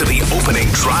back to the Opening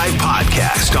Drive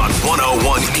podcast on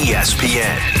 101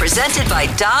 ESPN. Presented by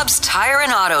Dobbs Tire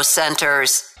and Auto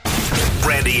Centers.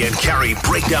 Brandy and Carrie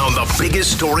break down the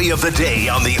biggest story of the day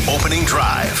on the opening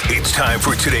drive. It's time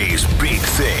for today's Big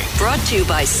Thing. Brought to you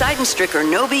by Seidenstricker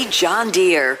Nobi John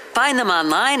Deere. Find them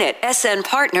online at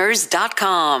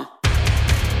snpartners.com.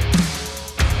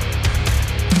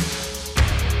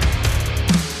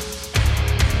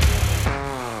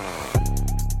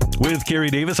 With Carrie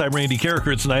Davis, I'm Randy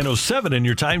Carricker. It's 9:07, and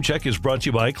your time check is brought to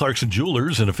you by Clarkson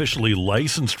Jewelers, an officially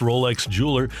licensed Rolex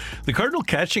jeweler. The Cardinal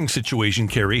catching situation,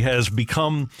 Carrie, has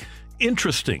become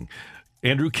interesting.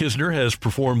 Andrew Knizner has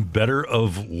performed better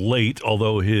of late,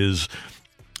 although his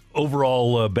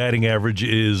overall batting average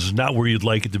is not where you'd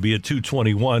like it to be at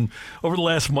 221. Over the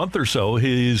last month or so,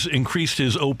 he's increased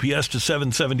his OPS to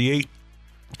 778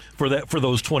 for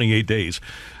those 28 days.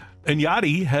 And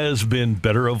Yadi has been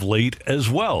better of late as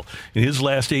well. In his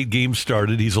last 8 games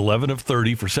started, he's 11 of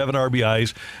 30 for 7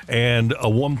 RBIs and a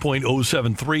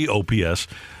 1.073 OPS.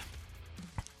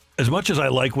 As much as I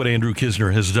like what Andrew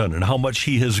Knizner has done and how much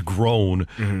he has grown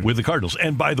with the Cardinals,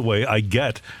 and by the way, I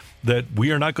get that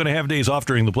we are not going to have days off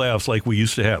during the playoffs like we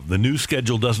used to have. The new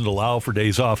schedule doesn't allow for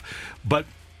days off, but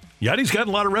Yadi's gotten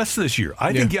a lot of rest this year.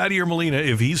 I think Yadier Molina,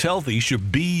 if he's healthy,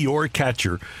 should be your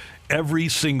catcher every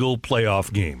single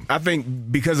playoff game. I think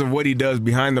because of what he does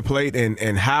behind the plate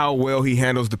and how well he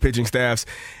handles the pitching staffs.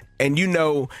 And,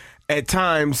 at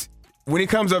times when he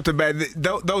comes up to bat,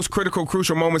 those critical,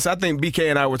 crucial moments, I think BK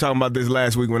and I were talking about this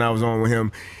last week when I was on with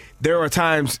him. There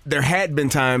had been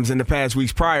times in the past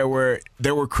weeks prior where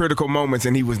there were critical moments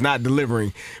and he was not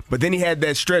delivering. But then he had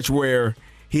that stretch where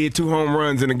he had 2 home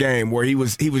runs in a game where he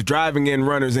was driving in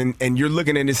runners, and you're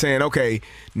looking at it saying, okay,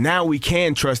 now we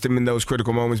can trust him in those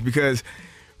critical moments, because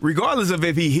regardless of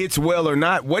if he hits well or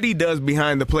not, what he does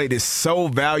behind the plate is so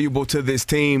valuable to this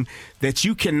team that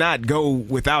you cannot go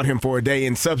without him for a day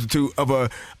in substitute of a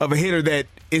hitter that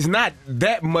is not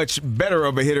that much better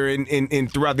of a hitter in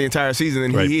throughout the entire season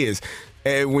than he is.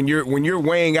 When you're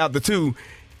weighing out the two,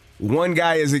 one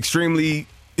guy is extremely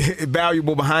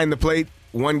valuable behind the plate.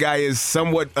 One guy is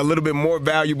somewhat a little bit more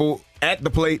valuable at the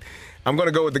plate. I'm going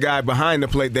to go with the guy behind the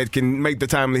plate that can make the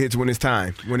timely hits when it's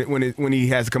time, when he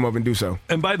has to come up and do so.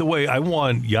 And by the way, I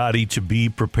want Yadi to be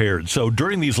prepared. So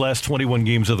during these last 21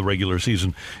 games of the regular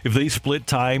season, if they split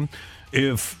time,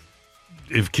 if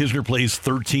Knizner plays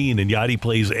 13 and Yadi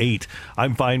plays 8,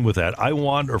 I'm fine with that. I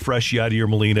want a fresh Yadier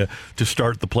Molina to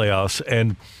start the playoffs,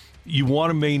 and you want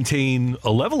to maintain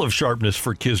a level of sharpness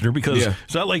for Knizner, because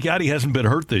it's not like Yadi hasn't been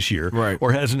hurt this year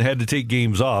or hasn't had to take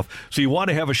games off. So you want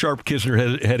to have a sharp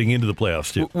Knizner heading into the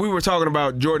playoffs, too. We were talking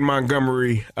about Jordan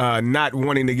Montgomery not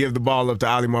wanting to give the ball up to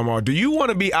Ali Marmol. Do you want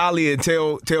to be Ali and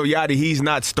tell Yadi he's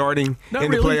not starting the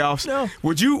playoffs? No.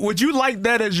 Would you like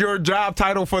that as your job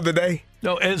title for the day?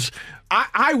 No,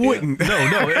 I wouldn't.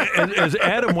 No. As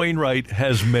Adam Wainwright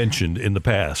has mentioned in the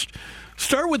past,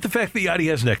 start with the fact that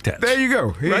Yadi has neck tats. There you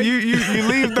go. Right? You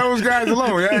leave those guys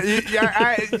alone. Right,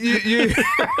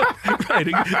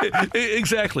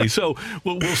 exactly. So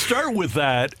we'll start with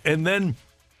that, and then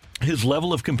his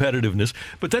level of competitiveness.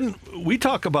 But then we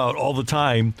talk about all the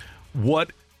time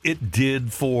what it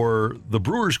did for the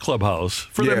Brewers clubhouse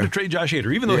for them to trade Josh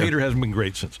Hader, even though Hader hasn't been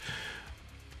great since.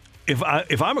 If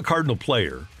I'm a Cardinal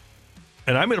player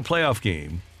and I'm in a playoff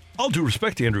game, all due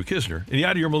respect to Andrew Knizner, and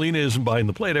Yadier Molina isn't behind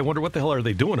the plate, I wonder what the hell are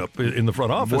they doing up in the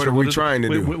front office? What are we trying to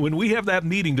do? When we have that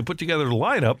meeting to put together the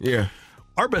lineup,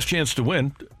 our best chance to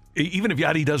win, even if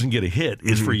Yadi doesn't get a hit,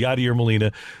 is for Yadier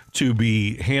Molina to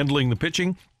be handling the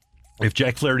pitching. If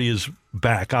Jack Flaherty is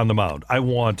back on the mound, I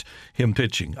want him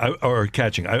pitching or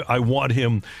catching. I want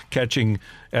him catching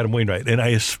Adam Wainwright, and I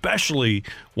especially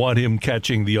want him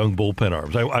catching the young bullpen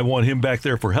arms. I want him back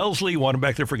there for Helsley, want him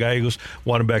back there for Gallegos,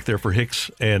 want him back there for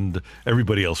Hicks and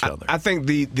everybody else down there. I think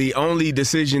the only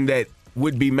decision that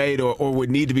would be made or would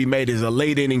need to be made is a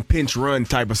late inning pinch run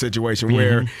type of situation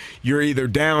where you're either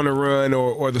down a run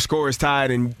or the score is tied,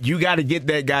 and you got to get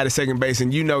that guy to second base.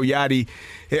 And Yadi,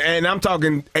 and I'm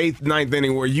talking 8th, 9th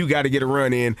inning where you got to get a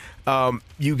run in.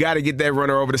 You got to get that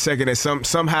runner over to second at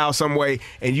somehow, some way,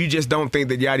 and you just don't think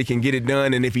that Yadi can get it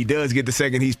done. And if he does get the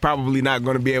second, he's probably not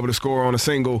going to be able to score on a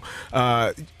single.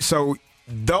 So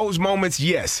those moments,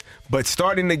 yes, but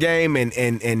starting the game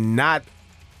and not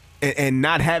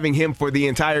having him for the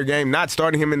entire game, not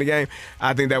starting him in the game,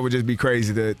 I think that would just be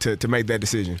crazy to make that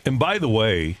decision. And by the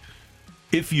way,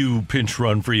 if you pinch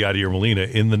run for Yadier Molina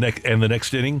in the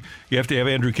next inning, you have to have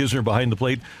Andrew Knizner behind the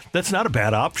plate. That's not a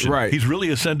bad option. Right. He's really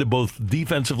ascended both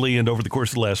defensively and over the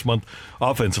course of the last month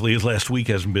offensively. His last week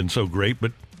hasn't been so great,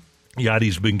 but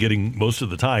Yadi's been getting most of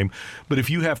the time. But if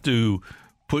you have to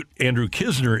put Andrew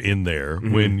Knizner in there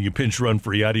when you pinch run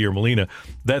for Yadier Molina,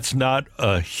 that's not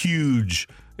a huge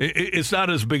It's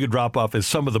not as big a drop-off as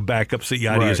some of the backups that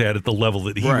Yadi has had at the level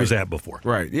that he was at before.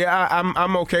 Right. Yeah,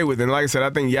 I'm okay with it. And like I said,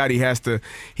 I think Yadi has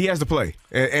to play.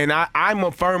 And I'm a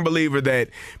firm believer that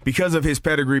because of his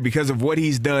pedigree, because of what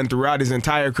he's done throughout his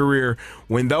entire career,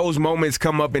 when those moments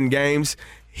come up in games,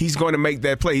 he's going to make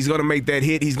that play. He's going to make that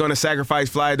hit. He's going to sacrifice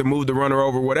fly to move the runner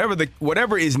over.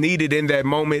 Whatever is needed in that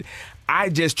moment, I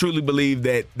just truly believe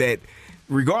that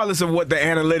regardless of what the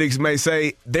analytics may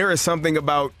say, there is something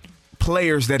about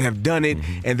players that have done it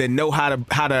and that know how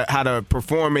to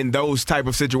perform in those type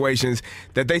of situations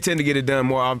that they tend to get it done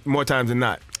more times than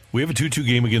not. We have a 2-2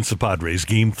 game against the Padres,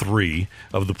 Game 3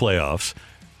 of the playoffs,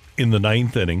 in the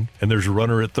 9th inning, and there's a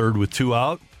runner at third with 2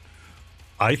 out.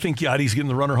 I think Yadi's getting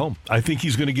the runner home. I think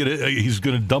he's going to he's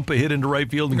going to dump a hit into right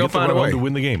field and get the run home to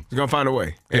win the game. He's going to find a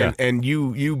way. And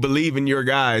you believe in your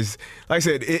guys. Like I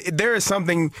said, there is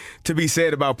something to be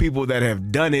said about people that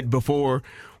have done it before.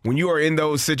 When you are in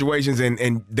those situations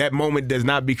and that moment does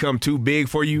not become too big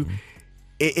for you,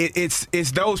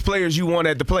 it's those players you want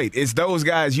at the plate. It's those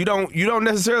guys. You don't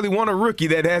necessarily want a rookie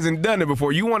that hasn't done it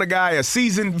before. You want a guy, a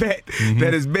seasoned vet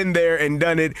that has been there and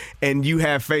done it, and you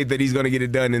have faith that he's going to get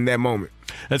it done in that moment.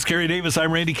 That's Kerry Davis.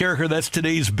 I'm Randy Carricker. That's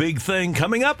today's big thing.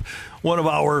 Coming up, one of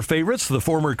our favorites, the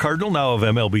former Cardinal, now of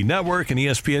MLB Network and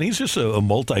ESPN. He's just a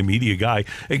multimedia guy.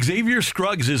 Xavier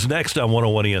Scruggs is next on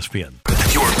 101 ESPN.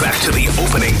 You're back to the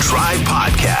Opening Drive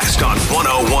podcast on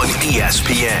 101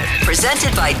 ESPN.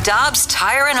 Presented by Dobbs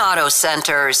Tire and Auto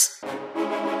Centers.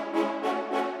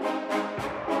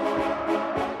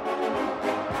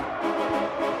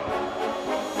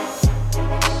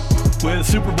 With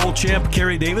Super Bowl champ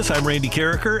Kerry Davis, I'm Randy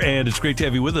Carricker, and it's great to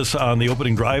have you with us on the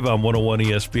Opening Drive on 101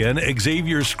 ESPN.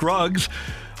 Xavier Scruggs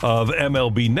of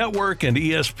MLB Network and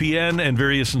ESPN and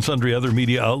various and sundry other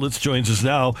media outlets joins us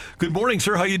now. Good morning,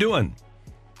 sir. How you doing?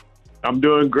 I'm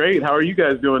doing great. How are you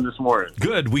guys doing this morning?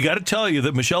 Good. We got to tell you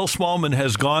that Michelle Smallman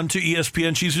has gone to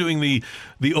ESPN. She's doing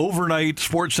the overnight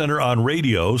Sports Center on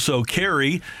radio. So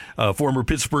Kerry, former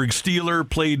Pittsburgh Steeler,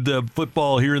 played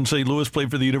football here in St. Louis, played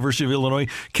for the University of Illinois.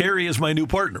 Kerry is my new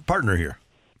partner here.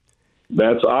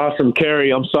 That's awesome,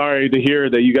 Kerry. I'm sorry to hear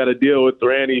that you got to deal with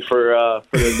Randy for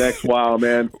the next while,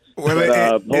 man.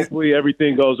 But, hopefully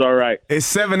everything goes all right. It's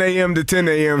 7 a.m. to 10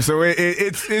 a.m., so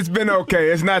it's been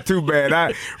okay. It's not too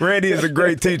bad. Randy is a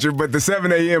great teacher, but the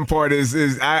 7 a.m. part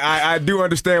is I do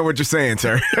understand what you're saying,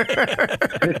 sir.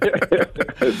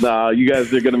 Nah, you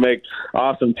guys are going to make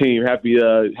awesome team. Happy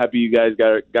you guys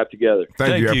got together.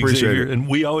 Thank you. I appreciate Xavier. it. And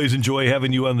we always enjoy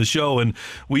having you on the show, and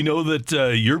we know that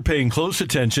you're paying close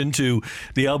attention to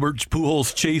the Albert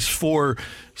Pujols chase for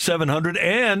 700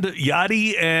 and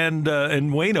Yadi and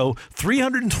Waino.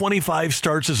 325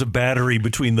 starts as a battery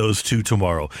between those two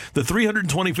tomorrow. The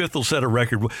 325th will set a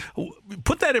record.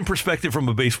 Put that in perspective from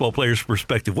a baseball player's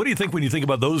perspective. What do you think when you think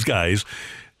about those guys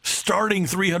starting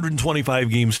 325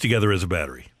 games together as a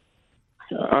battery?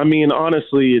 I mean,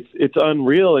 honestly, it's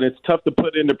unreal, and it's tough to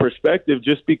put into perspective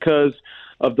just because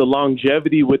of the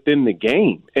longevity within the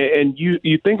game. And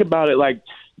you think about it like,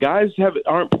 guys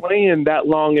aren't playing that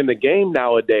long in the game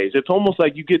nowadays. It's almost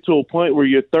like you get to a point where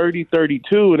you're 30,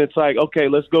 32, and it's like, okay,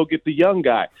 let's go get the young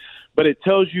guy. But it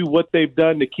tells you what they've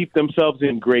done to keep themselves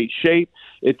in great shape.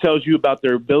 It tells you about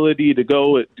their ability to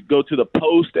go to the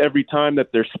post every time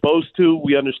that they're supposed to.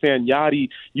 We understand Yadi,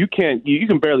 you can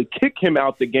barely kick him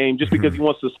out the game just because he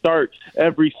wants to start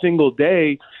every single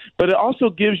day. But it also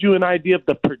gives you an idea of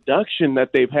the production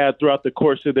that they've had throughout the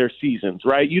course of their seasons,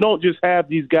 right? You don't just have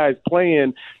these guys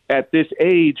playing at this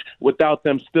age without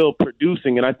them still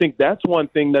producing. And I think that's one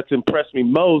thing that's impressed me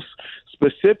most,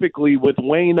 specifically with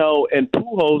Waino and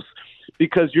Pujols,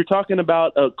 because you're talking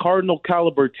about a Cardinal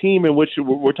caliber team in which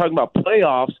we're talking about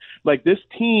playoffs. Like, this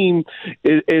team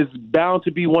is bound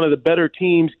to be one of the better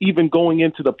teams even going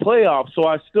into the playoffs. So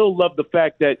I still love the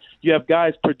fact that you have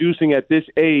guys producing at this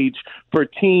age for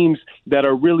teams that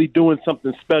are really doing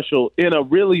something special in a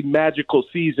really magical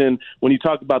season when you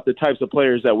talk about the types of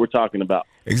players that we're talking about.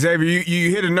 Xavier,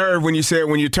 you hit a nerve when you said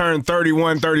when you turn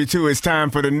 31, 32, it's time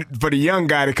for the young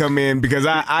guy to come in, because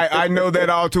I know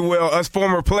that all too well. Us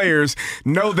former players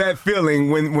know that feeling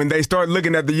when they start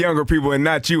looking at the younger people and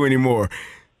not you anymore.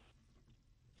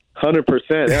 100%.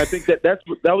 And I think that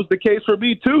was the case for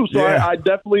me too. So yeah. I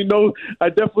definitely know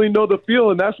the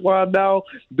feeling. That's why I'm now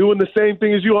doing the same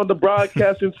thing as you on the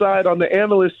broadcasting side, on the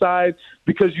analyst side,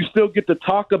 because you still get to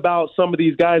talk about some of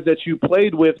these guys that you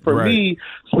played with. For me,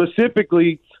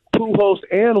 specifically, Pujols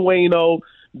and Waino,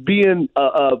 being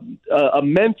a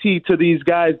mentee to these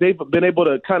guys, they've been able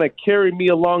to kind of carry me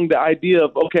along the idea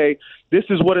of, okay, this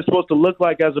is what it's supposed to look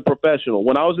like as a professional.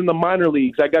 When I was in the minor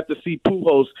leagues, I got to see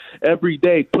Pujols every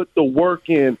day put the work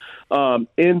in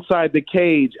inside the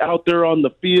cage, out there on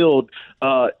the field,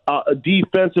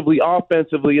 defensively,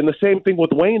 offensively, and the same thing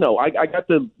with Waino. I got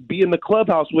to be in the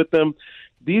clubhouse with them.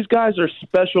 These guys are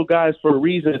special guys for a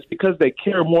reason. It's because they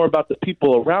care more about the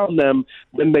people around them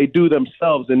than they do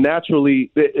themselves, and naturally,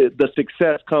 the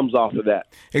success comes off of that.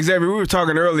 Xavier, we were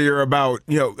talking earlier about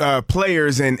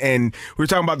players, and we were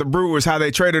talking about the Brewers, how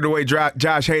they traded away Josh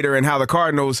Hader, and how the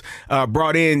Cardinals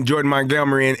brought in Jordan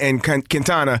Montgomery and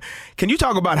Quintana. Can you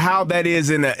talk about how that is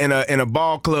in a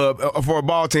ball club for a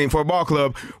ball team, for a ball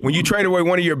club, when you trade away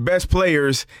one of your best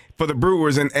players for the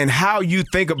Brewers, and how you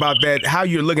think about that, how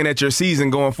you're looking at your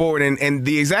season going forward, and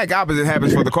the exact opposite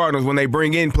happens for the Cardinals when they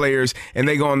bring in players and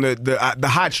they go on the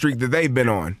hot streak that they've been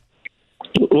on?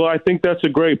 Well, I think that's a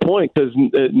great point because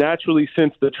naturally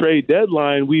since the trade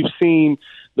deadline, we've seen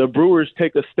the Brewers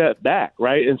take a step back,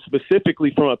 right? And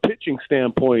specifically from a pitching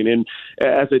standpoint. And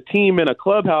as a team in a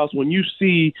clubhouse, when you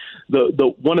see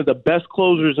the one of the best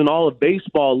closers in all of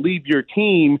baseball leave your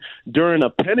team during a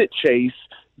pennant chase,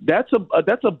 that's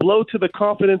a blow to the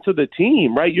confidence of the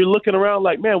team, right? You're looking around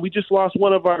like, man, we just lost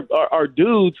one of our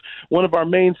dudes, one of our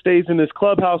mainstays in this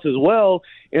clubhouse as well.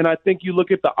 And I think you look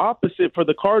at the opposite for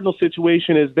the Cardinal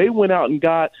situation is they went out and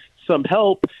got some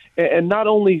help, and not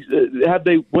only have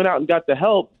they went out and got the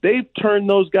help, they've turned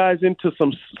those guys into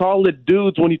some solid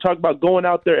dudes when you talk about going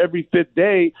out there every fifth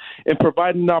day and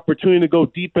providing an opportunity to go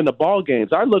deep into ball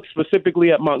games. I look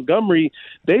specifically at Montgomery.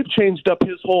 They've changed up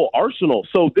his whole arsenal.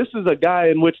 So this is a guy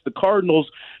in which the Cardinals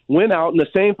went out, and the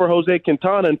same for Jose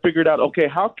Quintana, and figured out, okay,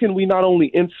 how can we not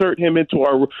only insert him into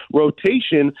our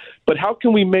rotation, but how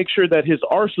can we make sure that his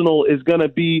arsenal is going to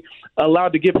be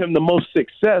allowed to give him the most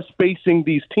success facing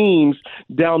these teams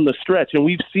down the stretch? And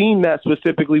we've seen that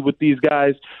specifically with these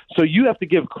guys. So you have to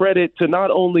give credit to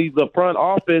not only the front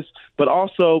office, but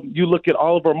also you look at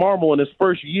Oliver Marmol in his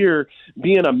first year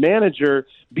being a manager,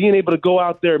 being able to go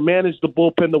out there, manage the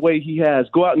bullpen the way he has,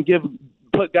 go out and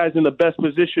put guys in the best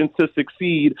position to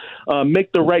succeed,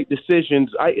 make the right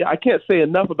decisions. I can't say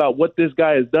enough about what this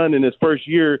guy has done in his first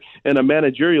year in a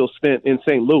managerial stint in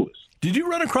St. Louis. Did you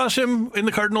run across him in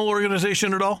the Cardinal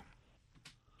organization at all?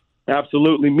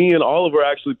 Absolutely. Me and Oliver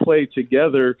actually played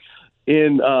together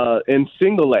in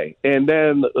single A. And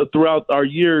then throughout our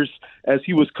years as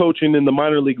he was coaching in the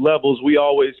minor league levels, we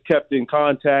always kept in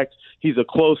contact. He's a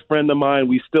close friend of mine.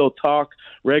 We still talk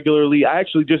regularly. I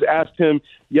actually just asked him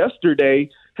yesterday,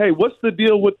 hey, what's the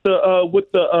deal with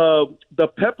the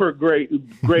pepper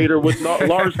grater with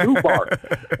Lars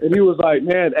Nootbaar? And he was like,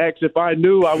 man, X, if I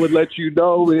knew, I would let you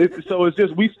know. So it's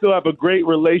just we still have a great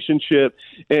relationship,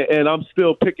 and I'm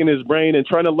still picking his brain and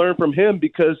trying to learn from him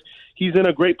because he's in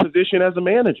a great position as a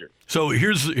manager. So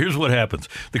here's what happens.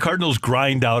 The Cardinals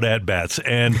grind out at-bats,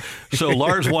 and so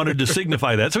Lars wanted to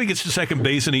signify that. So he gets to second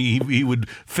base, and he would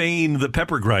feign the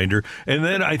pepper grinder. And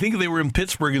then I think they were in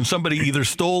Pittsburgh, and somebody either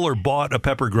stole or bought a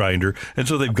pepper grinder, and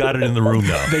so they've got it in the room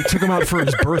now. They took him out for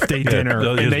his birthday dinner,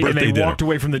 and they walked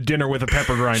away from the dinner with a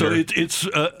pepper grinder. So it's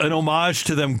an homage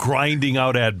to them grinding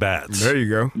out at-bats. There you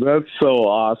go. That's so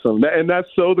awesome. And that's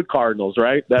so the Cardinals,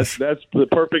 right? That's the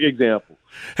perfect example.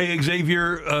 Hey,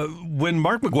 Xavier, when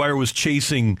Mark McGwire was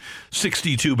chasing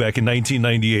 62 back in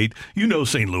 1998, you know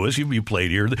St. Louis, you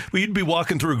played here. We'd be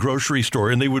walking through a grocery store,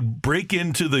 and they would break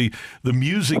into the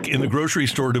music in the grocery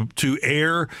store to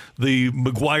air the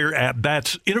McGwire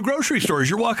at-bats in a grocery store as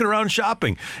you're walking around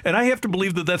shopping. And I have to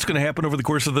believe that that's going to happen over the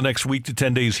course of the next week to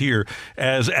 10 days here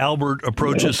as Albert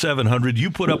approaches 700.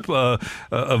 You put up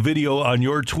a video on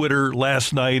your Twitter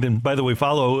last night, and by the way,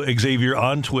 follow Xavier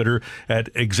on Twitter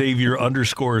at Xavier_Scruggs.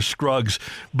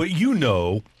 But you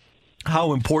know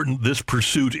how important this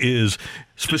pursuit is,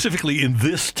 specifically in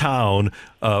this town,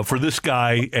 for this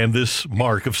guy and this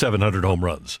mark of 700 home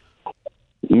runs.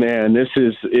 Man, this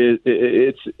is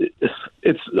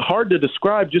it's hard to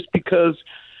describe just because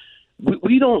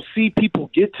we don't see people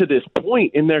get to this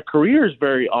point in their careers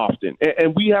very often.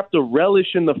 And we have to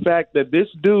relish in the fact that this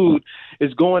dude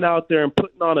is going out there and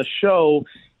putting on a show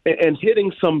and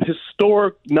hitting some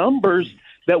historic numbers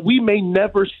that we may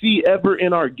never see ever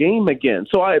in our game again.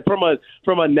 So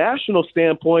from a national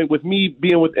standpoint, with me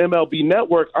being with MLB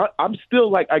Network, I'm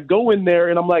still like, I go in there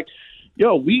and I'm like,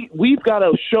 yo, we've got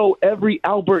to show every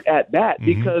Albert at bat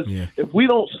because if we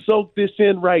don't soak this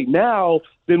in right now,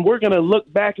 then we're going to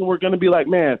look back and we're going to be like,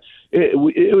 man, it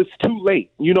was too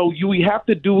late. You know, we have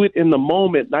to do it in the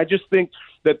moment. And I just think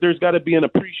that there's got to be an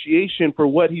appreciation for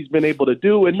what he's been able to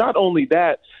do. And not only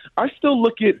that, I still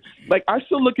look at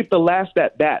the last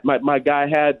at bat my guy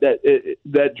had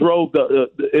that drove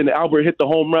and Albert hit the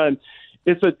home run.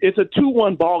 It's a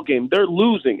 2-1 ball game. They're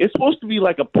losing. It's supposed to be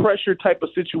like a pressure type of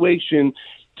situation.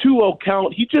 2-0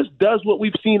 count. He just does what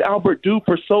we've seen Albert do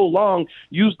for so long,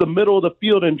 use the middle of the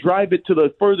field and drive it to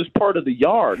the furthest part of the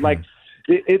yard. Like,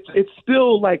 it's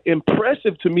still, like,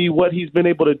 impressive to me what he's been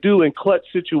able to do in clutch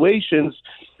situations.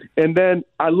 And then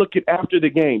I look at after the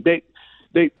game.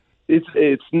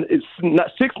 It's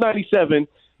not 697.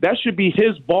 That should be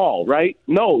his ball, right?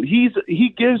 No, he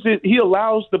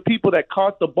allows the people that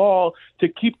caught the ball to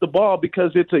keep the ball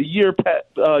because it's a year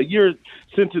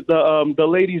since the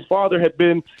lady's father had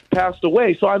been passed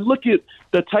away. So I look at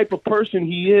the type of person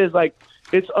he is, like,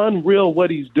 it's unreal what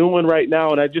he's doing right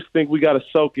now, and I just think we got to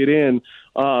soak it in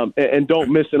and don't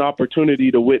miss an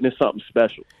opportunity to witness something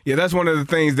special. Yeah, that's one of the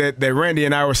things that Randy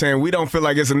and I were saying. We don't feel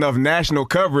like it's enough national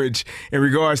coverage in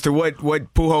regards to what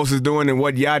Pujols is doing and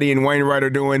what Yadi and Wainwright are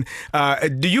doing.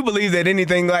 Do you believe that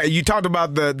anything like you talked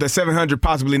about the 700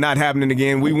 possibly not happening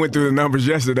again? We went through the numbers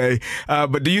yesterday,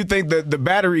 but do you think that the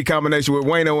battery combination with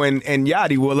Waino and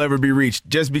Yadi will ever be reached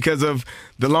just because of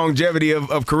the longevity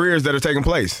of careers that are taking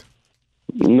place?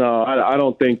 No, I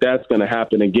don't think that's going to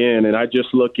happen again. And I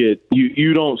just look at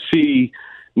you don't see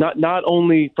not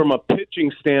only from a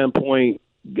pitching standpoint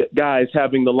guys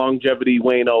having the longevity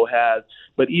Waino has,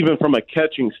 but even from a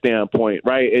catching standpoint,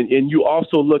 right? And you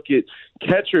also look at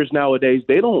catchers nowadays,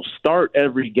 they don't start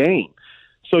every game.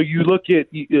 So you look at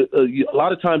a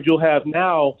lot of times you'll have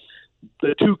now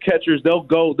the two catchers,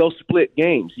 they'll split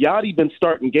games. Yadi been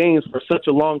starting games for such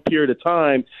a long period of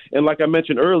time, and like I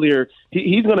mentioned earlier,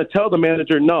 he's going to tell the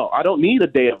manager, no, I don't need a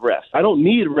day of rest. I don't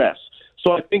need rest.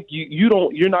 So I think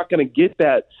you're not going to get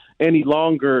that any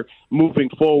longer moving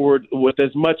forward with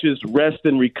as much as rest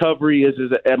and recovery is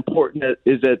as important as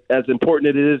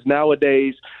it is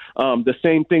nowadays. The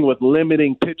same thing with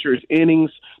limiting pitchers'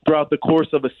 innings throughout the course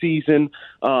of a season.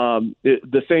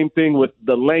 The same thing with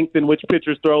the length in which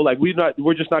pitchers throw. Like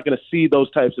we're just not going to see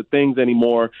those types of things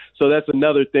anymore. So that's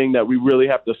another thing that we really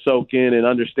have to soak in and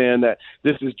understand that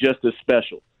this is just as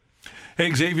special.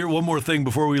 Hey, Xavier, one more thing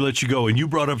before we let you go. And you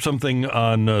brought up something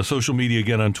on social media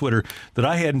again on Twitter that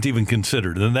I hadn't even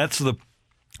considered, and that's the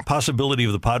possibility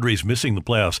of the Padres missing the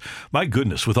playoffs. My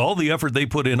goodness, with all the effort they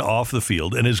put in off the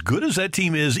field, and as good as that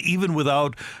team is, even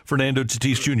without Fernando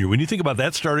Tatis Jr., when you think about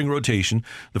that starting rotation,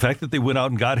 the fact that they went out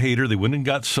and got Hader, they went and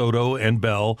got Soto and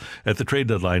Bell at the trade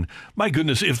deadline, my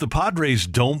goodness, if the Padres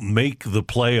don't make the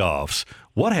playoffs,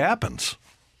 what happens?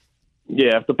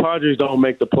 Yeah, if the Padres don't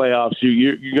make the playoffs,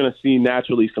 you're going to see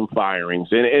naturally some firings,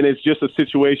 and it's just a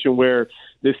situation where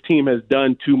this team has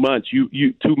done too much.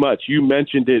 Too much. You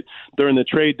mentioned it during the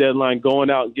trade deadline, going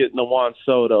out and getting a Juan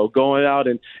Soto, going out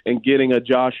and getting a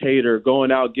Josh Hader,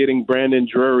 going out getting Brandon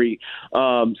Drury.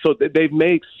 So they've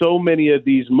made so many of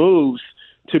these moves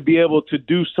to be able to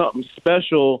do something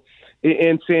special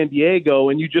in San Diego,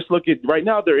 and you just look at right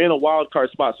now they're in a wild card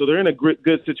spot, so they're in a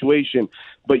good situation.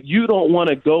 But you don't want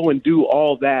to go and do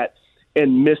all that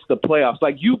and miss the playoffs.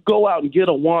 Like you go out and get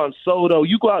a Juan Soto,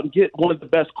 you go out and get one of the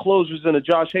best closers in a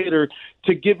Josh Hader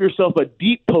to give yourself a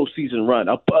deep postseason run.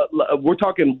 We're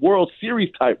talking World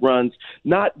Series type runs,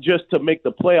 not just to make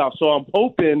the playoffs. So I'm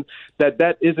hoping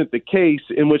that isn't the case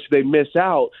in which they miss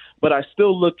out. But I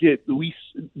still look at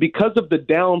because of the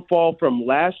downfall from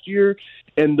last year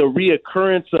and the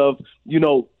reoccurrence of,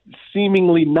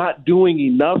 seemingly not doing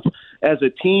enough as a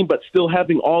team, but still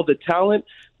having all the talent,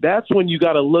 that's when you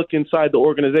got to look inside the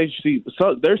organization. See,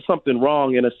 so there's something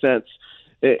wrong in a sense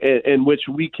in which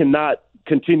we cannot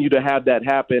continue to have that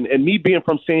happen. And me being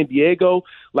from San Diego,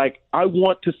 like I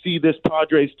want to see this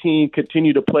Padres team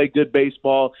continue to play good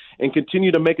baseball and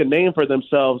continue to make a name for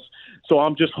themselves. So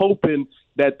I'm just hoping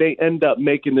that they end up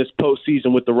making this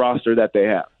postseason with the roster that they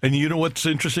have. And you know what's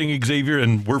interesting, Xavier,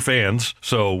 and we're fans,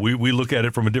 so we look at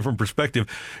it from a different perspective.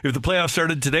 If the playoffs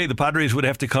started today, the Padres would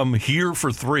have to come here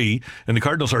for 3, and the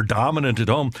Cardinals are dominant at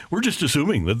home. We're just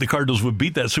assuming that the Cardinals would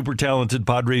beat that super talented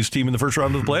Padres team in the first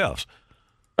round of the playoffs.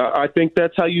 I think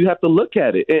that's how you have to look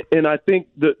at it. And I think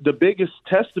the biggest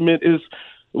testament is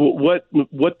what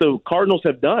the Cardinals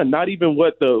have done, not even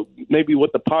what the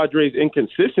Padres'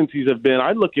 inconsistencies have been.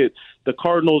 I look at the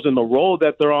Cardinals and the role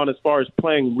that they're on as far as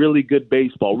playing really good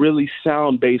baseball, really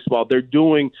sound baseball. They're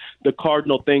doing the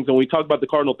Cardinal things. And when we talk about the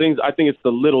Cardinal things, I think it's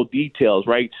the little details,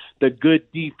 right? The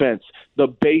good defense, the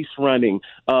base running,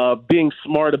 being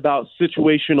smart about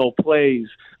situational plays,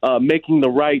 making the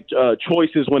right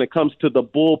choices when it comes to the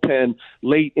bullpen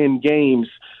late in games.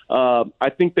 I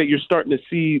think that you're starting to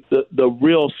see the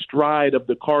real stride of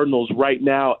the Cardinals right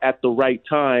now at the right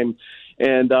time.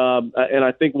 And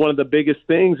I think one of the biggest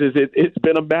things is it's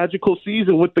been a magical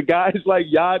season with the guys like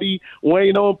Yadi,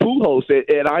 Waino, and Pujols.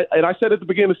 And I said at the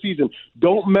beginning of the season,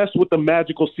 don't mess with the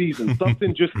magical season.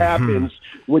 Something just happens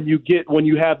when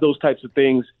you have those types of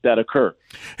things that occur.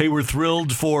 Hey, we're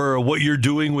thrilled for what you're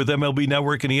doing with MLB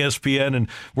Network and ESPN and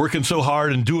working so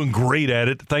hard and doing great at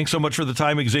it. Thanks so much for the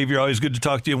time, Xavier. Always good to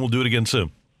talk to you, and we'll do it again soon.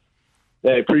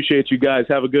 Hey, appreciate you guys.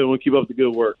 Have a good one. Keep up the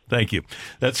good work. Thank you.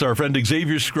 That's our friend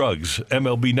Xavier Scruggs,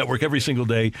 MLB Network every single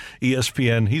day,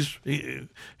 ESPN.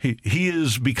 He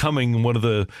is becoming one of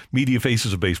the media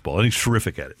faces of baseball, and he's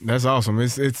terrific at it. That's awesome.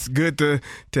 It's good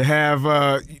to have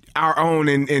our own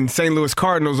in St. Louis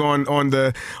Cardinals on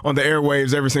the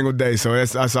airwaves every single day. So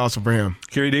that's awesome for him.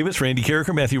 Kerry Davis, Randy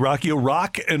Carricker, Matthew Rocchio,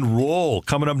 Rock and Roll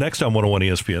coming up next on 101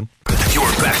 ESPN. You're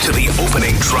back to the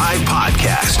Opening Drive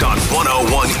podcast on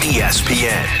 101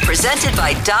 ESPN. Presented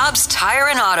by Dobbs Tire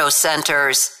and Auto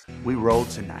Centers. We roll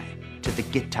tonight to the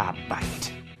Guitar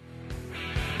Bite.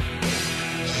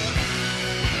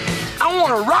 I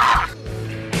want to rock!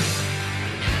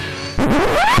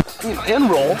 And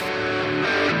roll.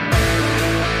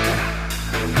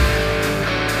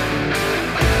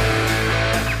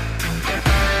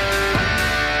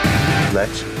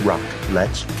 Let's rock.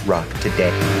 Let's rock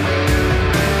today.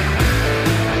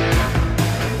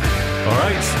 All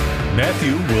right.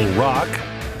 Matthew will rock.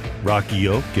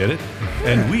 Rocchio, get it?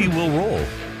 And we will roll.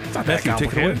 It's not that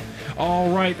complicated. All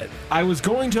right. I was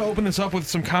going to open this up with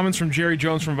some comments from Jerry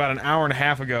Jones from about an hour and a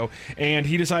half ago, and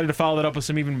he decided to follow that up with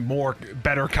some even more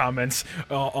better comments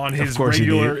on his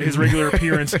regular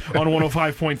appearance on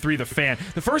 105.3 The Fan.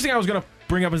 The first thing I was going to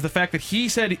bring up is the fact that he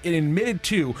said it admitted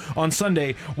to on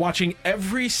Sunday watching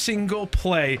every single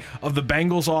play of the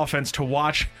Bengals offense to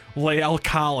watch La'el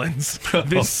Collins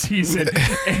this season.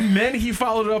 And then he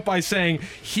followed it up by saying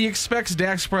he expects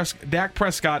Dak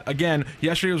Prescott, again,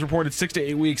 yesterday was reported 6 to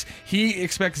 8 weeks, he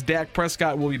expects Dak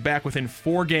Prescott will be back within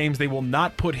 4 games. They will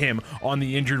not put him on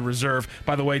the injured reserve.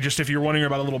 By the way, just if you're wondering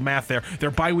about a little math there,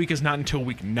 their bye week is not until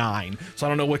week 9. So I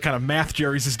don't know what kind of math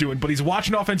Jerry's is doing, but he's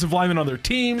watching offensive linemen on their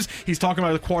teams. He's talking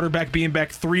about the quarterback being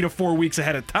back 3 to 4 weeks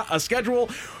ahead of schedule.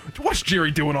 What's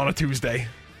Jerry doing on a Tuesday?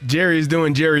 Jerry's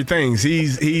doing Jerry things.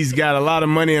 He's got a lot of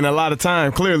money and a lot of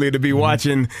time, clearly, to be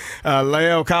watching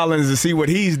La'el Collins to see what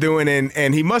he's doing.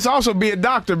 And he must also be a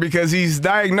doctor because he's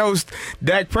diagnosed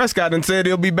Dak Prescott and said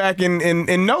he'll be back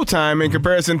in no time in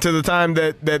comparison to the time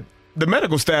that the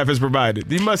medical staff has provided.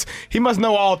 He must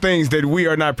know all things that we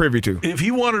are not privy to. If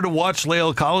he wanted to watch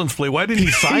La'el Collins play, why didn't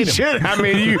he sign him? I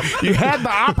mean, you had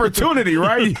the opportunity,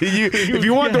 right? If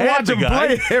you wanted to watch him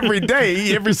play every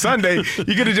day, every Sunday,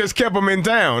 you could have just kept him in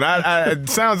town. It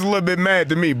sounds a little bit mad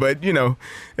to me, but, there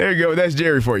you go. That's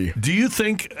Jerry for you. Do you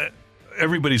think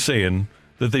everybody's saying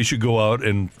that they should go out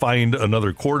and find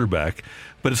another quarterback,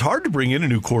 but it's hard to bring in a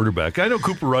new quarterback? I know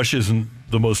Cooper Rush isn't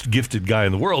the most gifted guy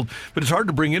in the world, but it's hard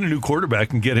to bring in a new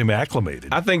quarterback and get him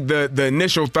acclimated. I think the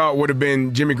initial thought would have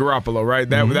been Jimmy Garoppolo, right?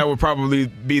 That would probably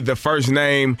be the first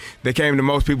name that came to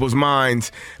most people's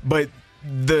minds. But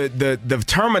the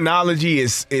terminology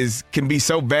can be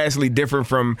so vastly different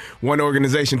from one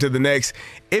organization to the next.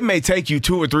 It may take you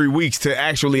 2 or 3 weeks to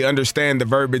actually understand the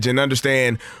verbiage and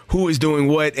understand who is doing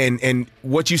what, and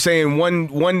what you say in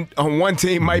one on one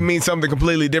team might mean something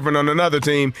completely different on another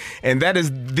team. And that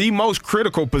is the most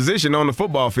critical position on the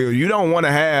football field. You don't want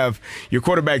to have your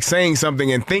quarterback saying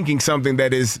something and thinking something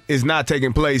that is not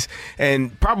taking place.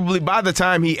 And probably by the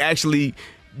time he actually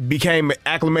became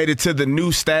acclimated to the new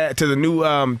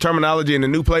terminology and the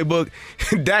new playbook,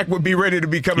 Dak would be ready to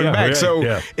be coming back.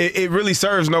 It really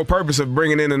serves no purpose of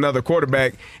bringing in another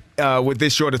quarterback with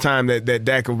this short a time that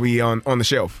Dak will be on the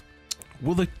shelf.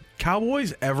 Will the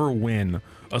Cowboys ever win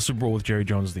a Super Bowl with Jerry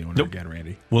Jones as the owner again,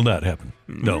 Randy? Will not happen.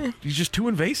 No. He's just too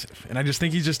invasive. And I just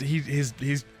think his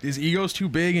ego's too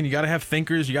big, and you got to have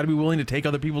thinkers. You got to be willing to take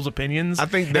other people's opinions. I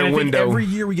think every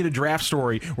year we get a draft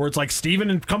story where it's like Steven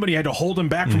and company had to hold him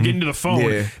back from getting to the phone.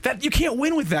 Yeah. That you can't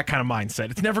win with that kind of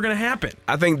mindset. It's never going to happen.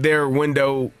 I think their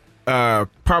window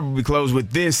probably closed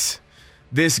with this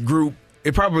group.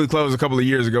 It probably closed a couple of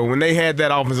years ago when they had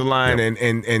that offensive line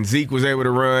and Zeke was able to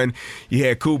run. You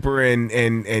had Cooper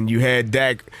and you had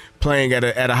Dak playing at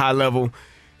a high level.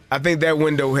 I think that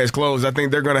window has closed. I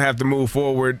think they're going to have to move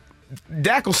forward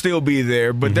Dak will still be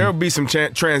there, but there will be some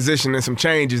transition and some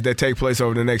changes that take place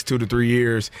over the next 2 to 3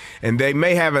 years, and they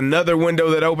may have another window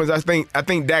that opens. I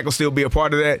think Dak will still be a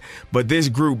part of that, but this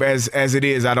group, as it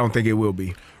is, I don't think it will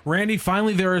be. Randy,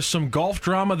 finally, there is some golf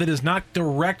drama that is not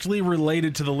directly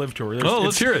related to the LIV Tour.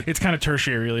 Let's hear it. It's kind of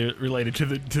tertiary related to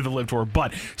the LIV Tour.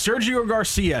 But Sergio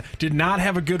Garcia did not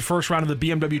have a good first round of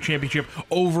the BMW Championship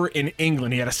over in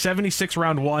England. He had a 76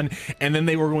 round one, and then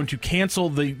they were going to cancel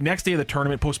the next day of the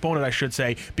tournament, postpone it, I should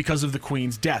say, because of the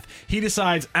Queen's death. He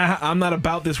decides, I'm not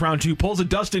about this round two, pulls a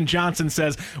Dustin Johnson,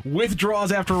 says,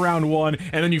 withdraws after round one,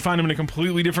 and then you find him in a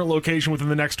completely different location within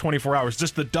the next 24 hours.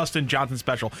 Just the Dustin Johnson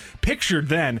special. Pictured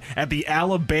then at the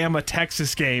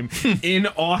Alabama-Texas game in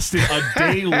Austin a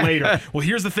day later. Well,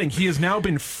 here's the thing. He has now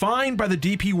been fined by the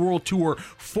DP World Tour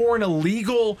for an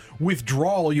illegal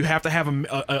withdrawal. You have to have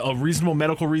a reasonable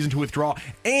medical reason to withdraw.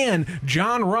 And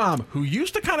John Rahm, who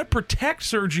used to kind of protect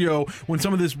Sergio when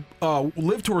some of this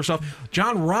LIV Tour stuff,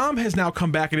 John Rahm has now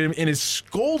come back at him and is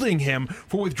scolding him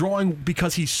for withdrawing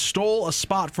because he stole a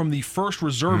spot from the first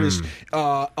reservist,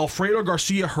 Alfredo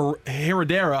Garcia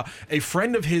Heredera, a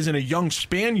friend of his and a young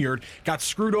Spaniard, got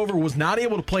screwed over, was not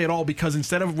able to play at all because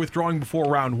instead of withdrawing before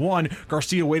round one,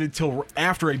 Garcia waited till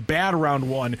after a bad round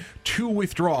one to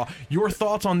withdraw. Your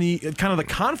thoughts on the kind of the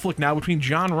conflict now between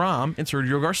John Rahm and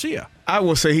Sergio Garcia? I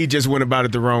will say he just went about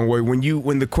it the wrong way.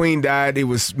 When the Queen died, it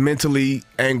was mentally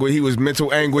anguish. He was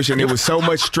mental anguish, and there was so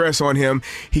much stress on him.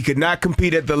 He could not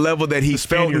compete at the level that he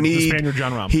felt need. The Spaniard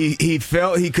John Rahm. He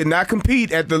felt he could not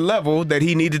compete at the level that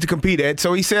he needed to compete at.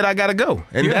 So he said, "I got to go,"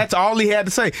 and that's all he had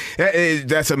to say.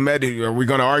 That's a medical. Are we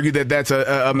going to argue that that's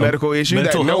a medical issue?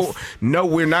 Mental health? No,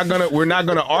 we're not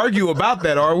gonna argue about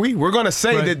that, are we? We're gonna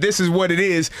say that this is what it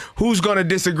is. Who's gonna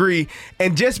disagree?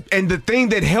 And the thing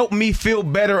that helped me feel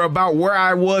better about where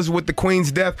I was with the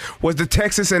Queen's death was the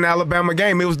Texas and Alabama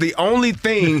game. It was the only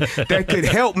thing that could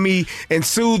help me and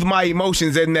soothe my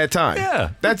emotions in that time. Yeah,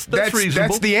 that's reasonable.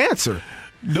 That's the answer.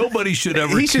 Nobody should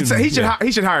ever. He should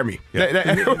hire me.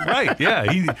 Yeah. Right?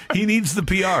 Yeah, he needs the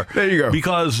PR. There you go.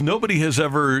 Because nobody has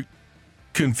ever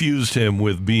confused him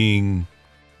with being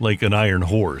like an iron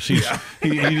horse. He's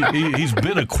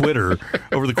been a quitter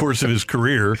over the course of his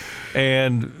career,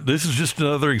 and this is just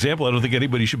another example. I don't think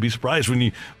anybody should be surprised when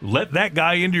you let that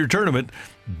guy into your tournament.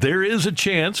 There is a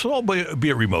chance, albeit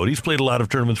a remote. He's played a lot of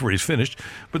tournaments where he's finished,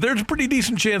 but there's a pretty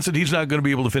decent chance that he's not going to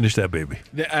be able to finish that baby.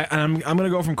 I'm going to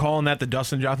go from calling that the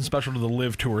Dustin Johnson special to the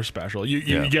LIV Tour special.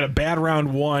 You get a bad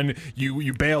round one,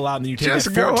 you bail out, and then you take that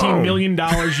 $14 million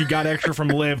you got extra from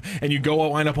LIV, and you go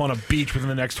wind up on a beach within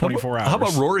the next 24 hours. How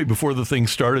about Rory before the thing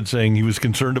started saying he was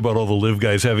concerned about all the LIV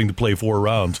guys having to play 4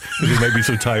 rounds because they might be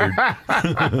so tired?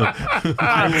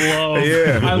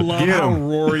 I love how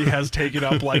Rory has taken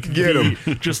up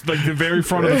just like the very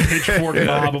front of the pitchfork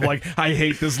knob of like, I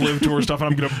hate this LIV Tour stuff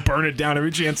and I'm going to burn it down every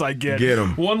chance I get. Get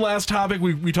him. One last topic.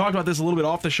 We talked about this a little bit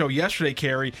off the show yesterday,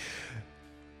 Carrie.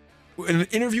 In an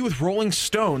interview with Rolling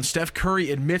Stone, Steph Curry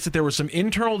admits that there were some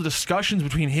internal discussions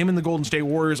between him and the Golden State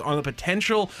Warriors on the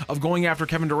potential of going after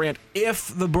Kevin Durant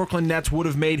if the Brooklyn Nets would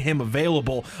have made him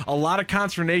available. A lot of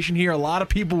consternation here. A lot of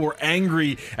people were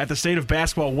angry at the state of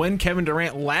basketball when Kevin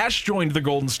Durant last joined the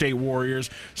Golden State Warriors.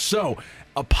 So,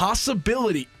 a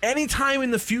possibility anytime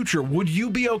in the future, would you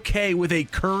be okay with a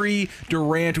Curry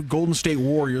Durant Golden State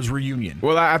Warriors reunion?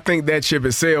 Well, I think that ship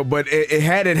has sailed, but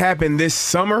had it happened this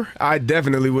summer, I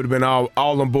definitely would have been all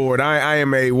on board. I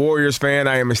am a Warriors fan.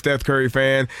 I am a Steph Curry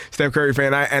fan.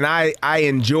 I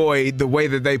enjoy the way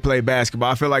that they play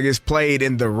basketball. I feel like it's played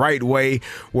in the right way,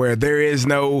 where there is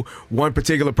no one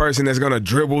particular person that's going to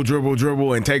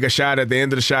dribble, and take a shot at the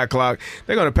end of the shot clock.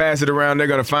 They're going to pass it around. They're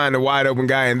going to find a wide open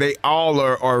guy, and they all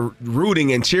are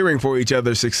rooting and cheering for each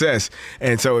other's success.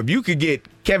 And so if you could get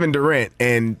Kevin Durant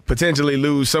and potentially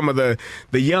lose some of the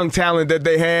young talent that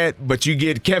they had, but you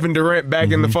get Kevin Durant back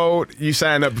in the fold, you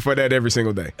sign up for that every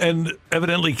single day. And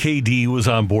evidently KD was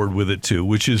on board with it too,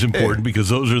 which is important because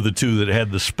those are the two that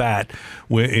had the spat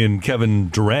in Kevin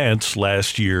Durant's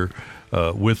last year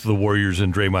with the Warriors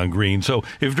and Draymond Green. So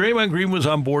if Draymond Green was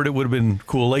on board, it would have been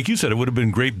cool. Like you said, it would have been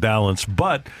great balance,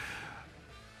 but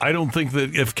I don't think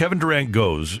that if Kevin Durant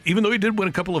goes, even though he did win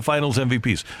a couple of finals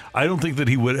MVPs, I don't think that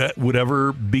he would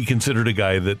ever be considered a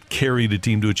guy that carried a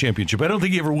team to a championship. I don't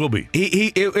think he ever will be.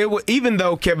 Even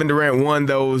though Kevin Durant won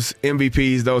those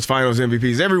MVPs, those finals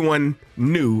MVPs, everyone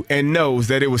knew and knows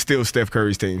that it was still Steph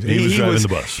Curry's team. He was driving the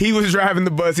bus. He was driving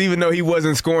the bus, even though he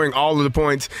wasn't scoring all of the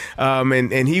points.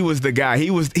 And he was the guy.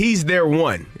 He's their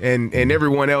one, and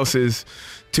everyone else is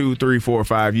 2, 3, 4,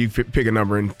 5. You pick a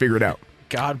number and figure it out.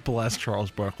 God bless Charles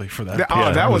Barkley for that.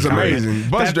 That was amazing.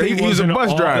 He was a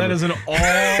bus driver. That is an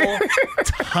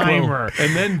all-timer.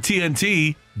 And then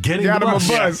TNT getting got the him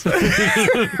bus. a bus.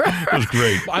 It was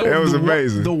great. That was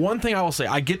amazing. The one thing I will say,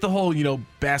 I get the whole,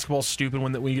 basketball's stupid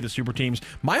when you get the super teams.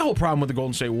 My whole problem with the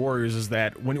Golden State Warriors is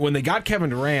that when they got Kevin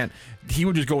Durant, he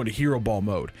would just go into hero ball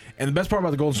mode. And the best part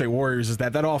about the Golden State Warriors is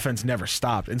that offense never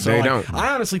stopped. And so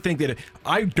I honestly think that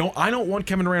I don't want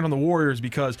Kevin Durant on the Warriors,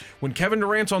 because when Kevin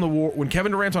Durant's on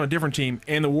a different team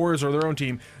and the Warriors are their own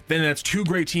team, then that's two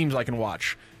great teams I can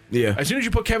watch. Yeah. As soon as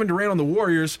you put Kevin Durant on the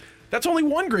Warriors, that's only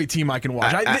one great team I can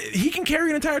watch. He can carry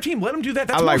an entire team. Let him do that.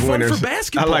 That's more fun for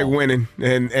basketball. I like winning,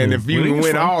 and if you can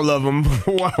win all of them,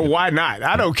 why not?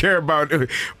 I don't care about.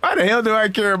 Why the hell do I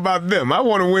care about them? I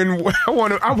want to win.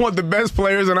 I want the best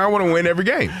players, and I want to win every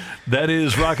game. That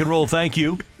is rock and roll. Thank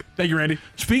you. Thank you, Randy.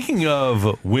 Speaking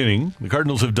of winning, the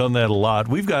Cardinals have done that a lot.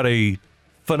 We've got a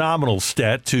phenomenal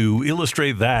stat to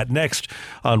illustrate that next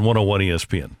on 101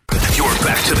 ESPN. You're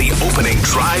back to the Opening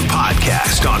Drive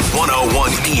podcast on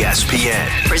 101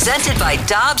 ESPN. Presented by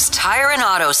Dobbs Tire and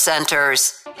Auto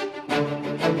Centers.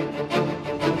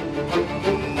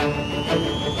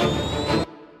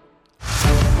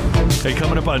 Hey,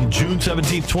 coming up on June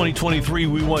 17th, 2023,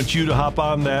 we want you to hop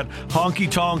on that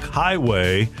honky-tonk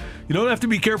highway. You don't have to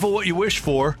be careful what you wish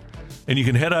for, and you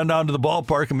can head on down to the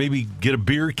ballpark and maybe get a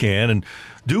beer can and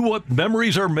do what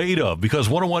memories are made of, because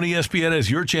 101 ESPN has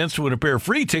your chance to win a pair of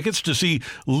free tickets to see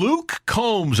Luke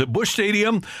Combs at Busch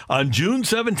Stadium on June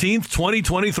 17th,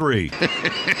 2023.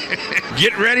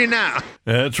 Get ready now.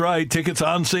 That's right. Tickets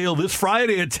on sale this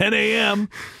Friday at 10 a.m.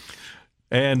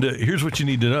 And here's what you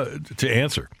need to know, to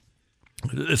answer.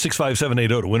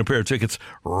 65780 to win a pair of tickets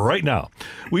right now.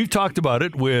 We've talked about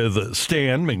it with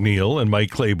Stan McNeil and Mike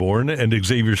Claiborne and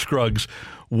Xavier Scruggs.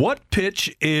 What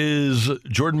pitch is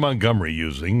Jordan Montgomery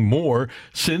using more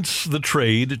since the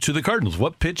trade to the Cardinals?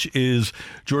 What pitch is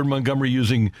Jordan Montgomery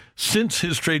using since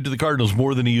his trade to the Cardinals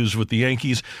more than he used with the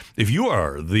Yankees? If you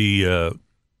are the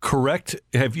correct,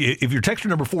 if you're texter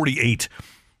number 48,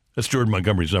 that's Jordan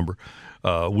Montgomery's number,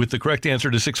 with the correct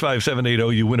answer to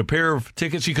 65780, you win a pair of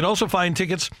tickets. You can also find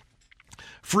tickets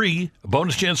free, a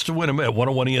bonus chance to win them at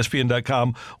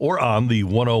 101ESPN.com or on the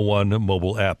 101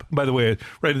 mobile app. By the way,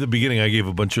 right at the beginning, I gave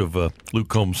a bunch of Luke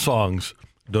Combs songs.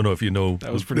 Don't know if you know.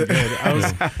 That was pretty good.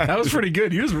 That was pretty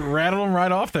good. You just rattled them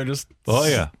right off there.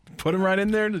 Put them right in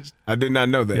there. I did not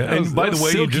know that. Yeah, and by the way,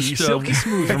 silky, you just silky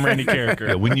smooth from Randy Carricker.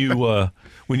 Yeah,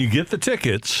 when you get the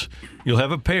tickets, you'll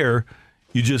have a pair.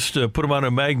 You just put them on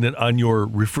a magnet on your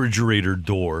refrigerator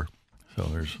door. So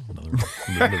there's another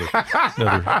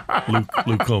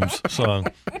Luke Combs song.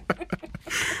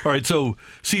 All right, so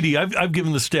CD, I've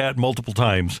given the stat multiple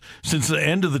times since the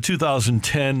end of the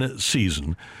 2010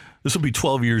 season. This will be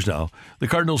 12 years now. The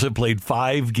Cardinals have played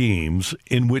 5 games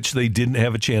in which they didn't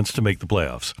have a chance to make the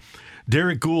playoffs.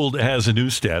 Derek Gould has a new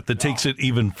stat that takes it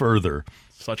even further.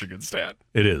 Such a good stat.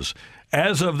 It is.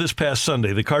 As of this past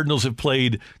Sunday, the Cardinals have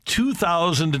played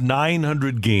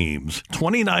 2,900 games,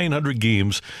 2,900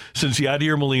 games since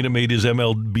Yadier Molina made his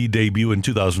MLB debut in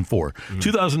 2004.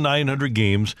 2,900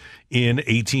 games in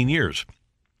 18 years.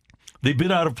 They've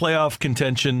been out of playoff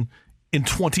contention in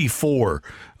 24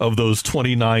 of those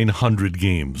 2,900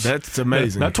 games. That's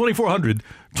amazing. Not 2,400,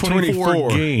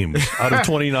 24 games out of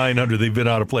 2,900 they've been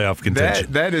out of playoff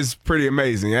contention. That is pretty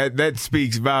amazing. That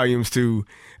speaks volumes to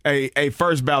a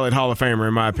first ballot Hall of Famer,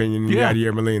 in my opinion,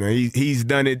 Yadier Molina. He's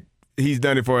done it. He's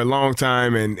done it for a long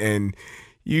time, and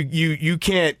you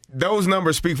can't. Those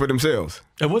numbers speak for themselves.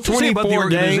 And what's to say about the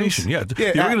organization? Games,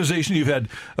 the organization. You've had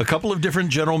a couple of different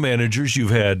general managers.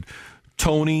 You've had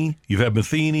Tony, you've had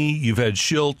Matheny, you've had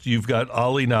Schilt, you've got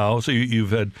Ollie now. So you've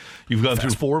gone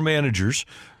through 4 managers,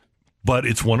 but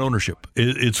it's one ownership.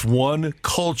 It's one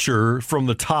culture from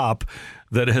the top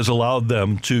that has allowed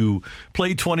them to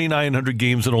play 2,900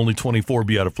 games and only 24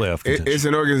 be out of playoff contention. It's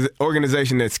an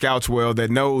organization that scouts well, that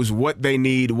knows what they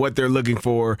need, what they're looking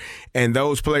for, and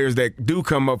those players that do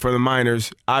come up from the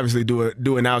minors obviously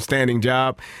do an outstanding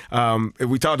job.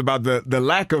 We talked about the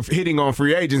lack of hitting on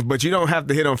free agents, but you don't have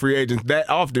to hit on free agents that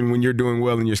often when you're doing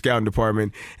well in your scouting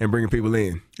department and bringing people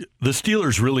in. The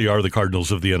Steelers really are the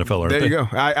Cardinals of the NFL, aren't they? There you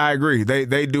go. I agree.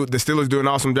 They do. The Steelers do an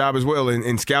awesome job as well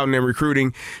in scouting and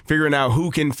recruiting, figuring out who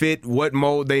can fit what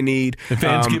mold they need. And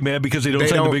fans get mad because they don't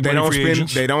sign the big money free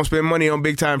agents. They don't spend money on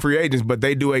big-time free agents, but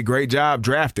they do a great job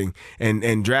drafting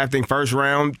and drafting first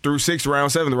round through sixth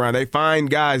round, seventh round. They find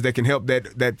guys that can help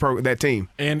that team.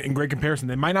 And in great comparison,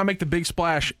 they might not make the big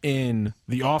splash in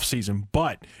the offseason,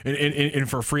 but in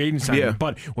for free agent signing,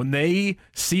 but when they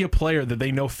see a player that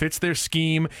they know fits their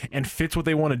scheme and fits what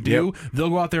they want to do, they'll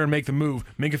go out there and make the move.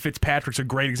 Minka Fitzpatrick's a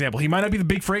great example. He might not be the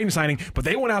big free agent signing, but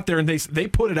they went out there and they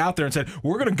put it out there and said,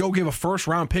 we're going to go give a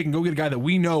first-round pick and go get a guy that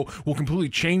we know will completely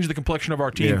change the complexion of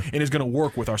our team and is going to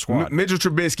work with our squad. Mitchell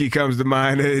Trubisky comes to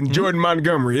mind, and Jordan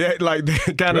Montgomery, like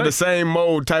kind of the same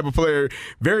mold type of player.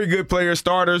 Very good players,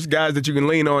 starters, guys that you can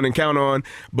lean on and count on,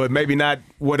 but maybe not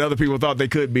what other people thought they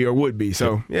could be or would be.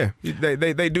 So,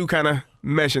 they do kind of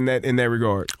mesh in that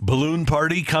regard. Balloon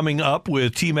party coming up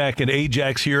with T-Mac and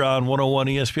Ajax here on 101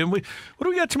 ESPN. What do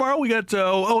we got tomorrow? We got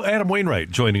Adam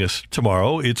Wainwright joining us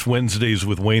tomorrow. It's Wednesdays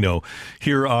with Waino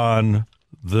here on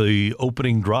the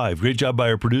opening drive. Great job by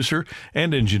our producer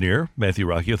and engineer, Matthew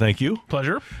Rocchio. Thank you.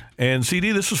 Pleasure. And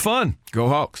CD, this was fun. Go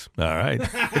Hawks. All right.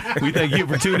 We thank you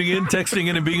for tuning in, texting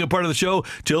in, and being a part of the show.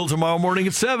 Till tomorrow morning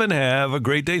at 7. Have a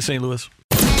great day, St. Louis.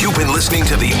 You've been listening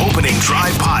to the Opening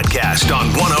Drive podcast on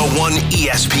 101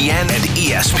 ESPN and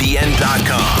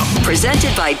ESPN.com.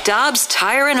 Presented by Dobbs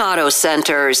Tire and Auto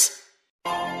Centers.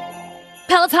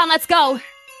 Peloton, let's go.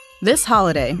 This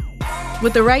holiday,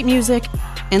 with the right music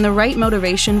and the right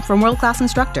motivation from world-class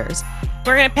instructors,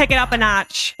 we're going to pick it up a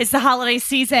notch. It's the holiday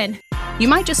season. You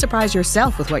might just surprise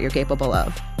yourself with what you're capable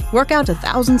of. Work out to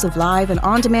thousands of live and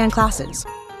on-demand classes,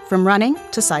 from running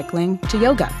to cycling to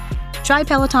yoga. Try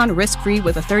Peloton risk-free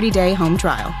with a 30-day home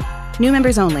trial. New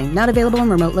members only, not available in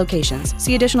remote locations.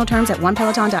 See additional terms at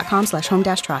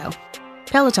onepeloton.com/home-trial.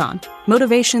 Peloton,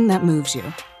 motivation that moves you.